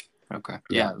two. Okay.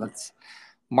 Yeah, that's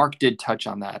Mark did touch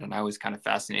on that, and I was kind of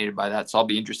fascinated by that. So I'll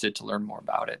be interested to learn more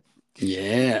about it.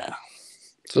 Yeah.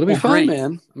 So it'll be fun, great.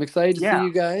 man. I'm excited to see Yeah.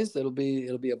 you guys. It'll be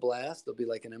a blast. It'll be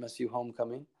like an MSU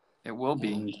homecoming. It will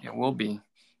be. And It will be.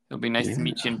 It'll be nice yeah. to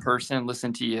meet you in person,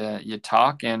 listen to you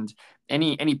talk, and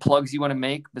any plugs you want to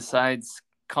make besides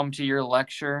come to your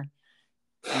lecture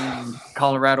in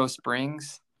Colorado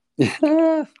Springs.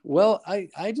 Well,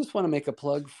 I just want to make a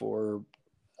plug for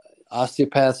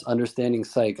osteopaths understanding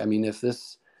psych. I mean, if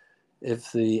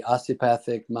the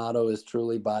osteopathic motto is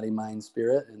truly body, mind,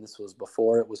 spirit, and this was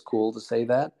before it was cool to say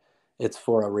that, it's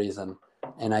for a reason.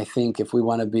 And I think if we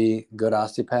want to be good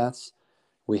osteopaths,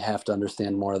 we have to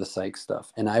understand more of the psych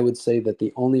stuff. And I would say that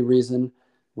the only reason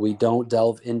we don't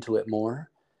delve into it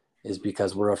more is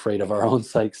because we're afraid of our own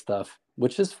psych stuff,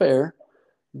 which is fair,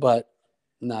 but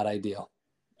not ideal.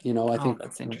 I think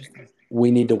that's interesting. we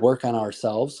need to work on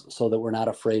ourselves so that we're not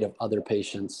afraid of other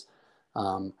patients'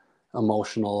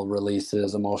 emotional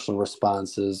releases, emotional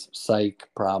responses, psych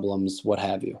problems, what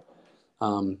have you.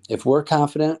 If we're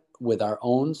confident with our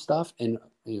own stuff, and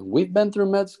we've been through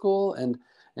med school and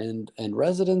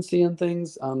residency and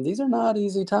things, these are not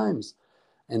easy times.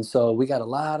 And so we got a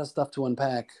lot of stuff to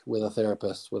unpack with a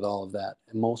therapist with all of that.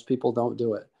 And most people don't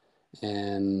do it.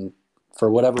 And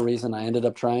for whatever reason, I ended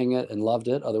up trying it and loved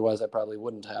it. Otherwise, I probably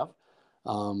wouldn't have.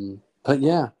 But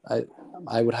yeah,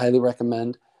 I would highly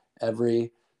recommend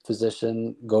every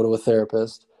physician go to a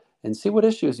therapist and see what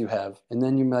issues you have. And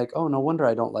then you're like, oh, no wonder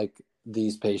I don't like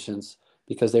these patients,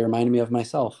 because they remind me of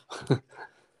myself.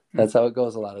 That's how it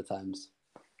goes a lot of times.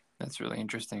 That's really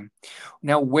interesting.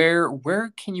 Now,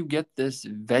 where can you get this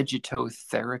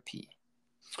vegetotherapy?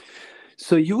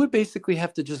 So you would basically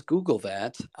have to just Google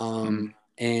that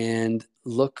and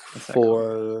look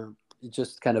for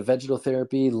just kind of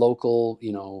vegetotherapy, local,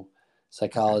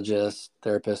 psychologists,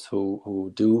 therapists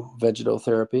who do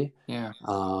vegetotherapy. Yeah.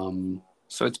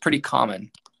 So it's pretty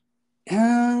common.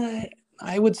 I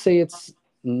would say it's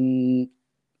on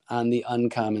the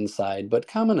uncommon side, but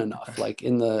common enough. Like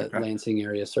in the Lansing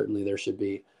area, certainly there should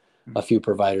be a few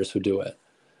providers who do it.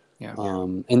 Yeah.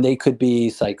 And they could be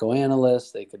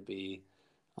psychoanalysts, they could be,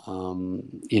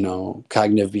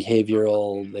 cognitive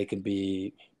behavioral, they could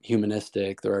be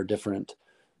humanistic. There are different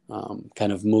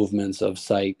kind of movements of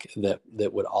psych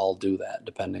that would all do that,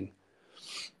 depending.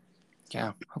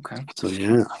 Yeah. Okay. So,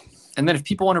 yeah. And then if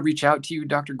people want to reach out to you,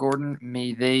 Dr. Gordon,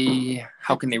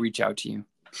 how can they reach out to you?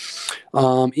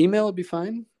 Email would be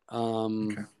fine.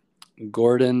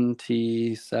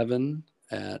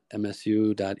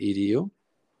 GordonT7@msu.edu.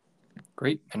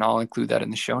 Great. And I'll include that in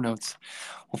the show notes.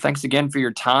 Well, thanks again for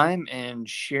your time and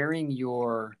sharing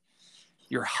your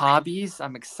hobbies.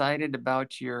 I'm excited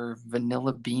about your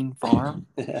vanilla bean farm.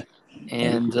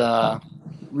 And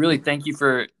really thank you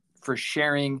for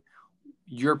sharing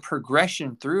your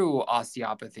progression through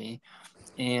osteopathy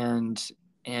and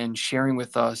sharing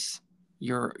with us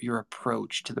your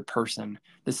approach to the person,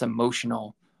 this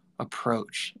emotional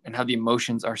approach, and how the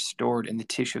emotions are stored in the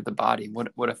tissue of the body.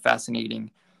 What a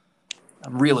fascinating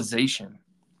realization.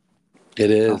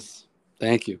 It is.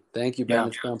 Thank you, Ben. Yeah.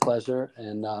 It's been a pleasure,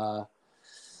 and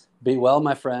be well,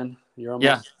 my friend.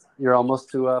 You're almost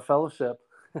to fellowship.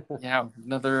 Yeah,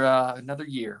 another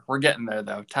year. We're getting there,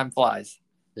 though. Time flies.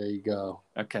 There you go.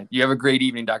 Okay. You have a great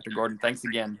evening, Dr. Gordon. Thanks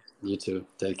again. You too.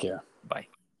 Take care. Bye.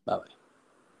 Bye-bye.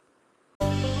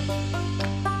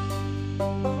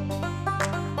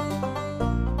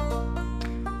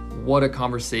 What a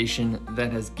conversation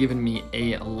that has given me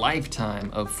a lifetime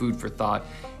of food for thought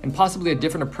and possibly a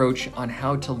different approach on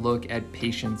how to look at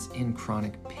patients in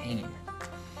chronic pain.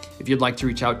 If you'd like to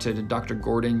reach out to Dr.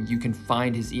 Gordon, you can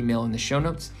find his email in the show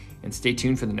notes, and stay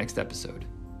tuned for the next episode.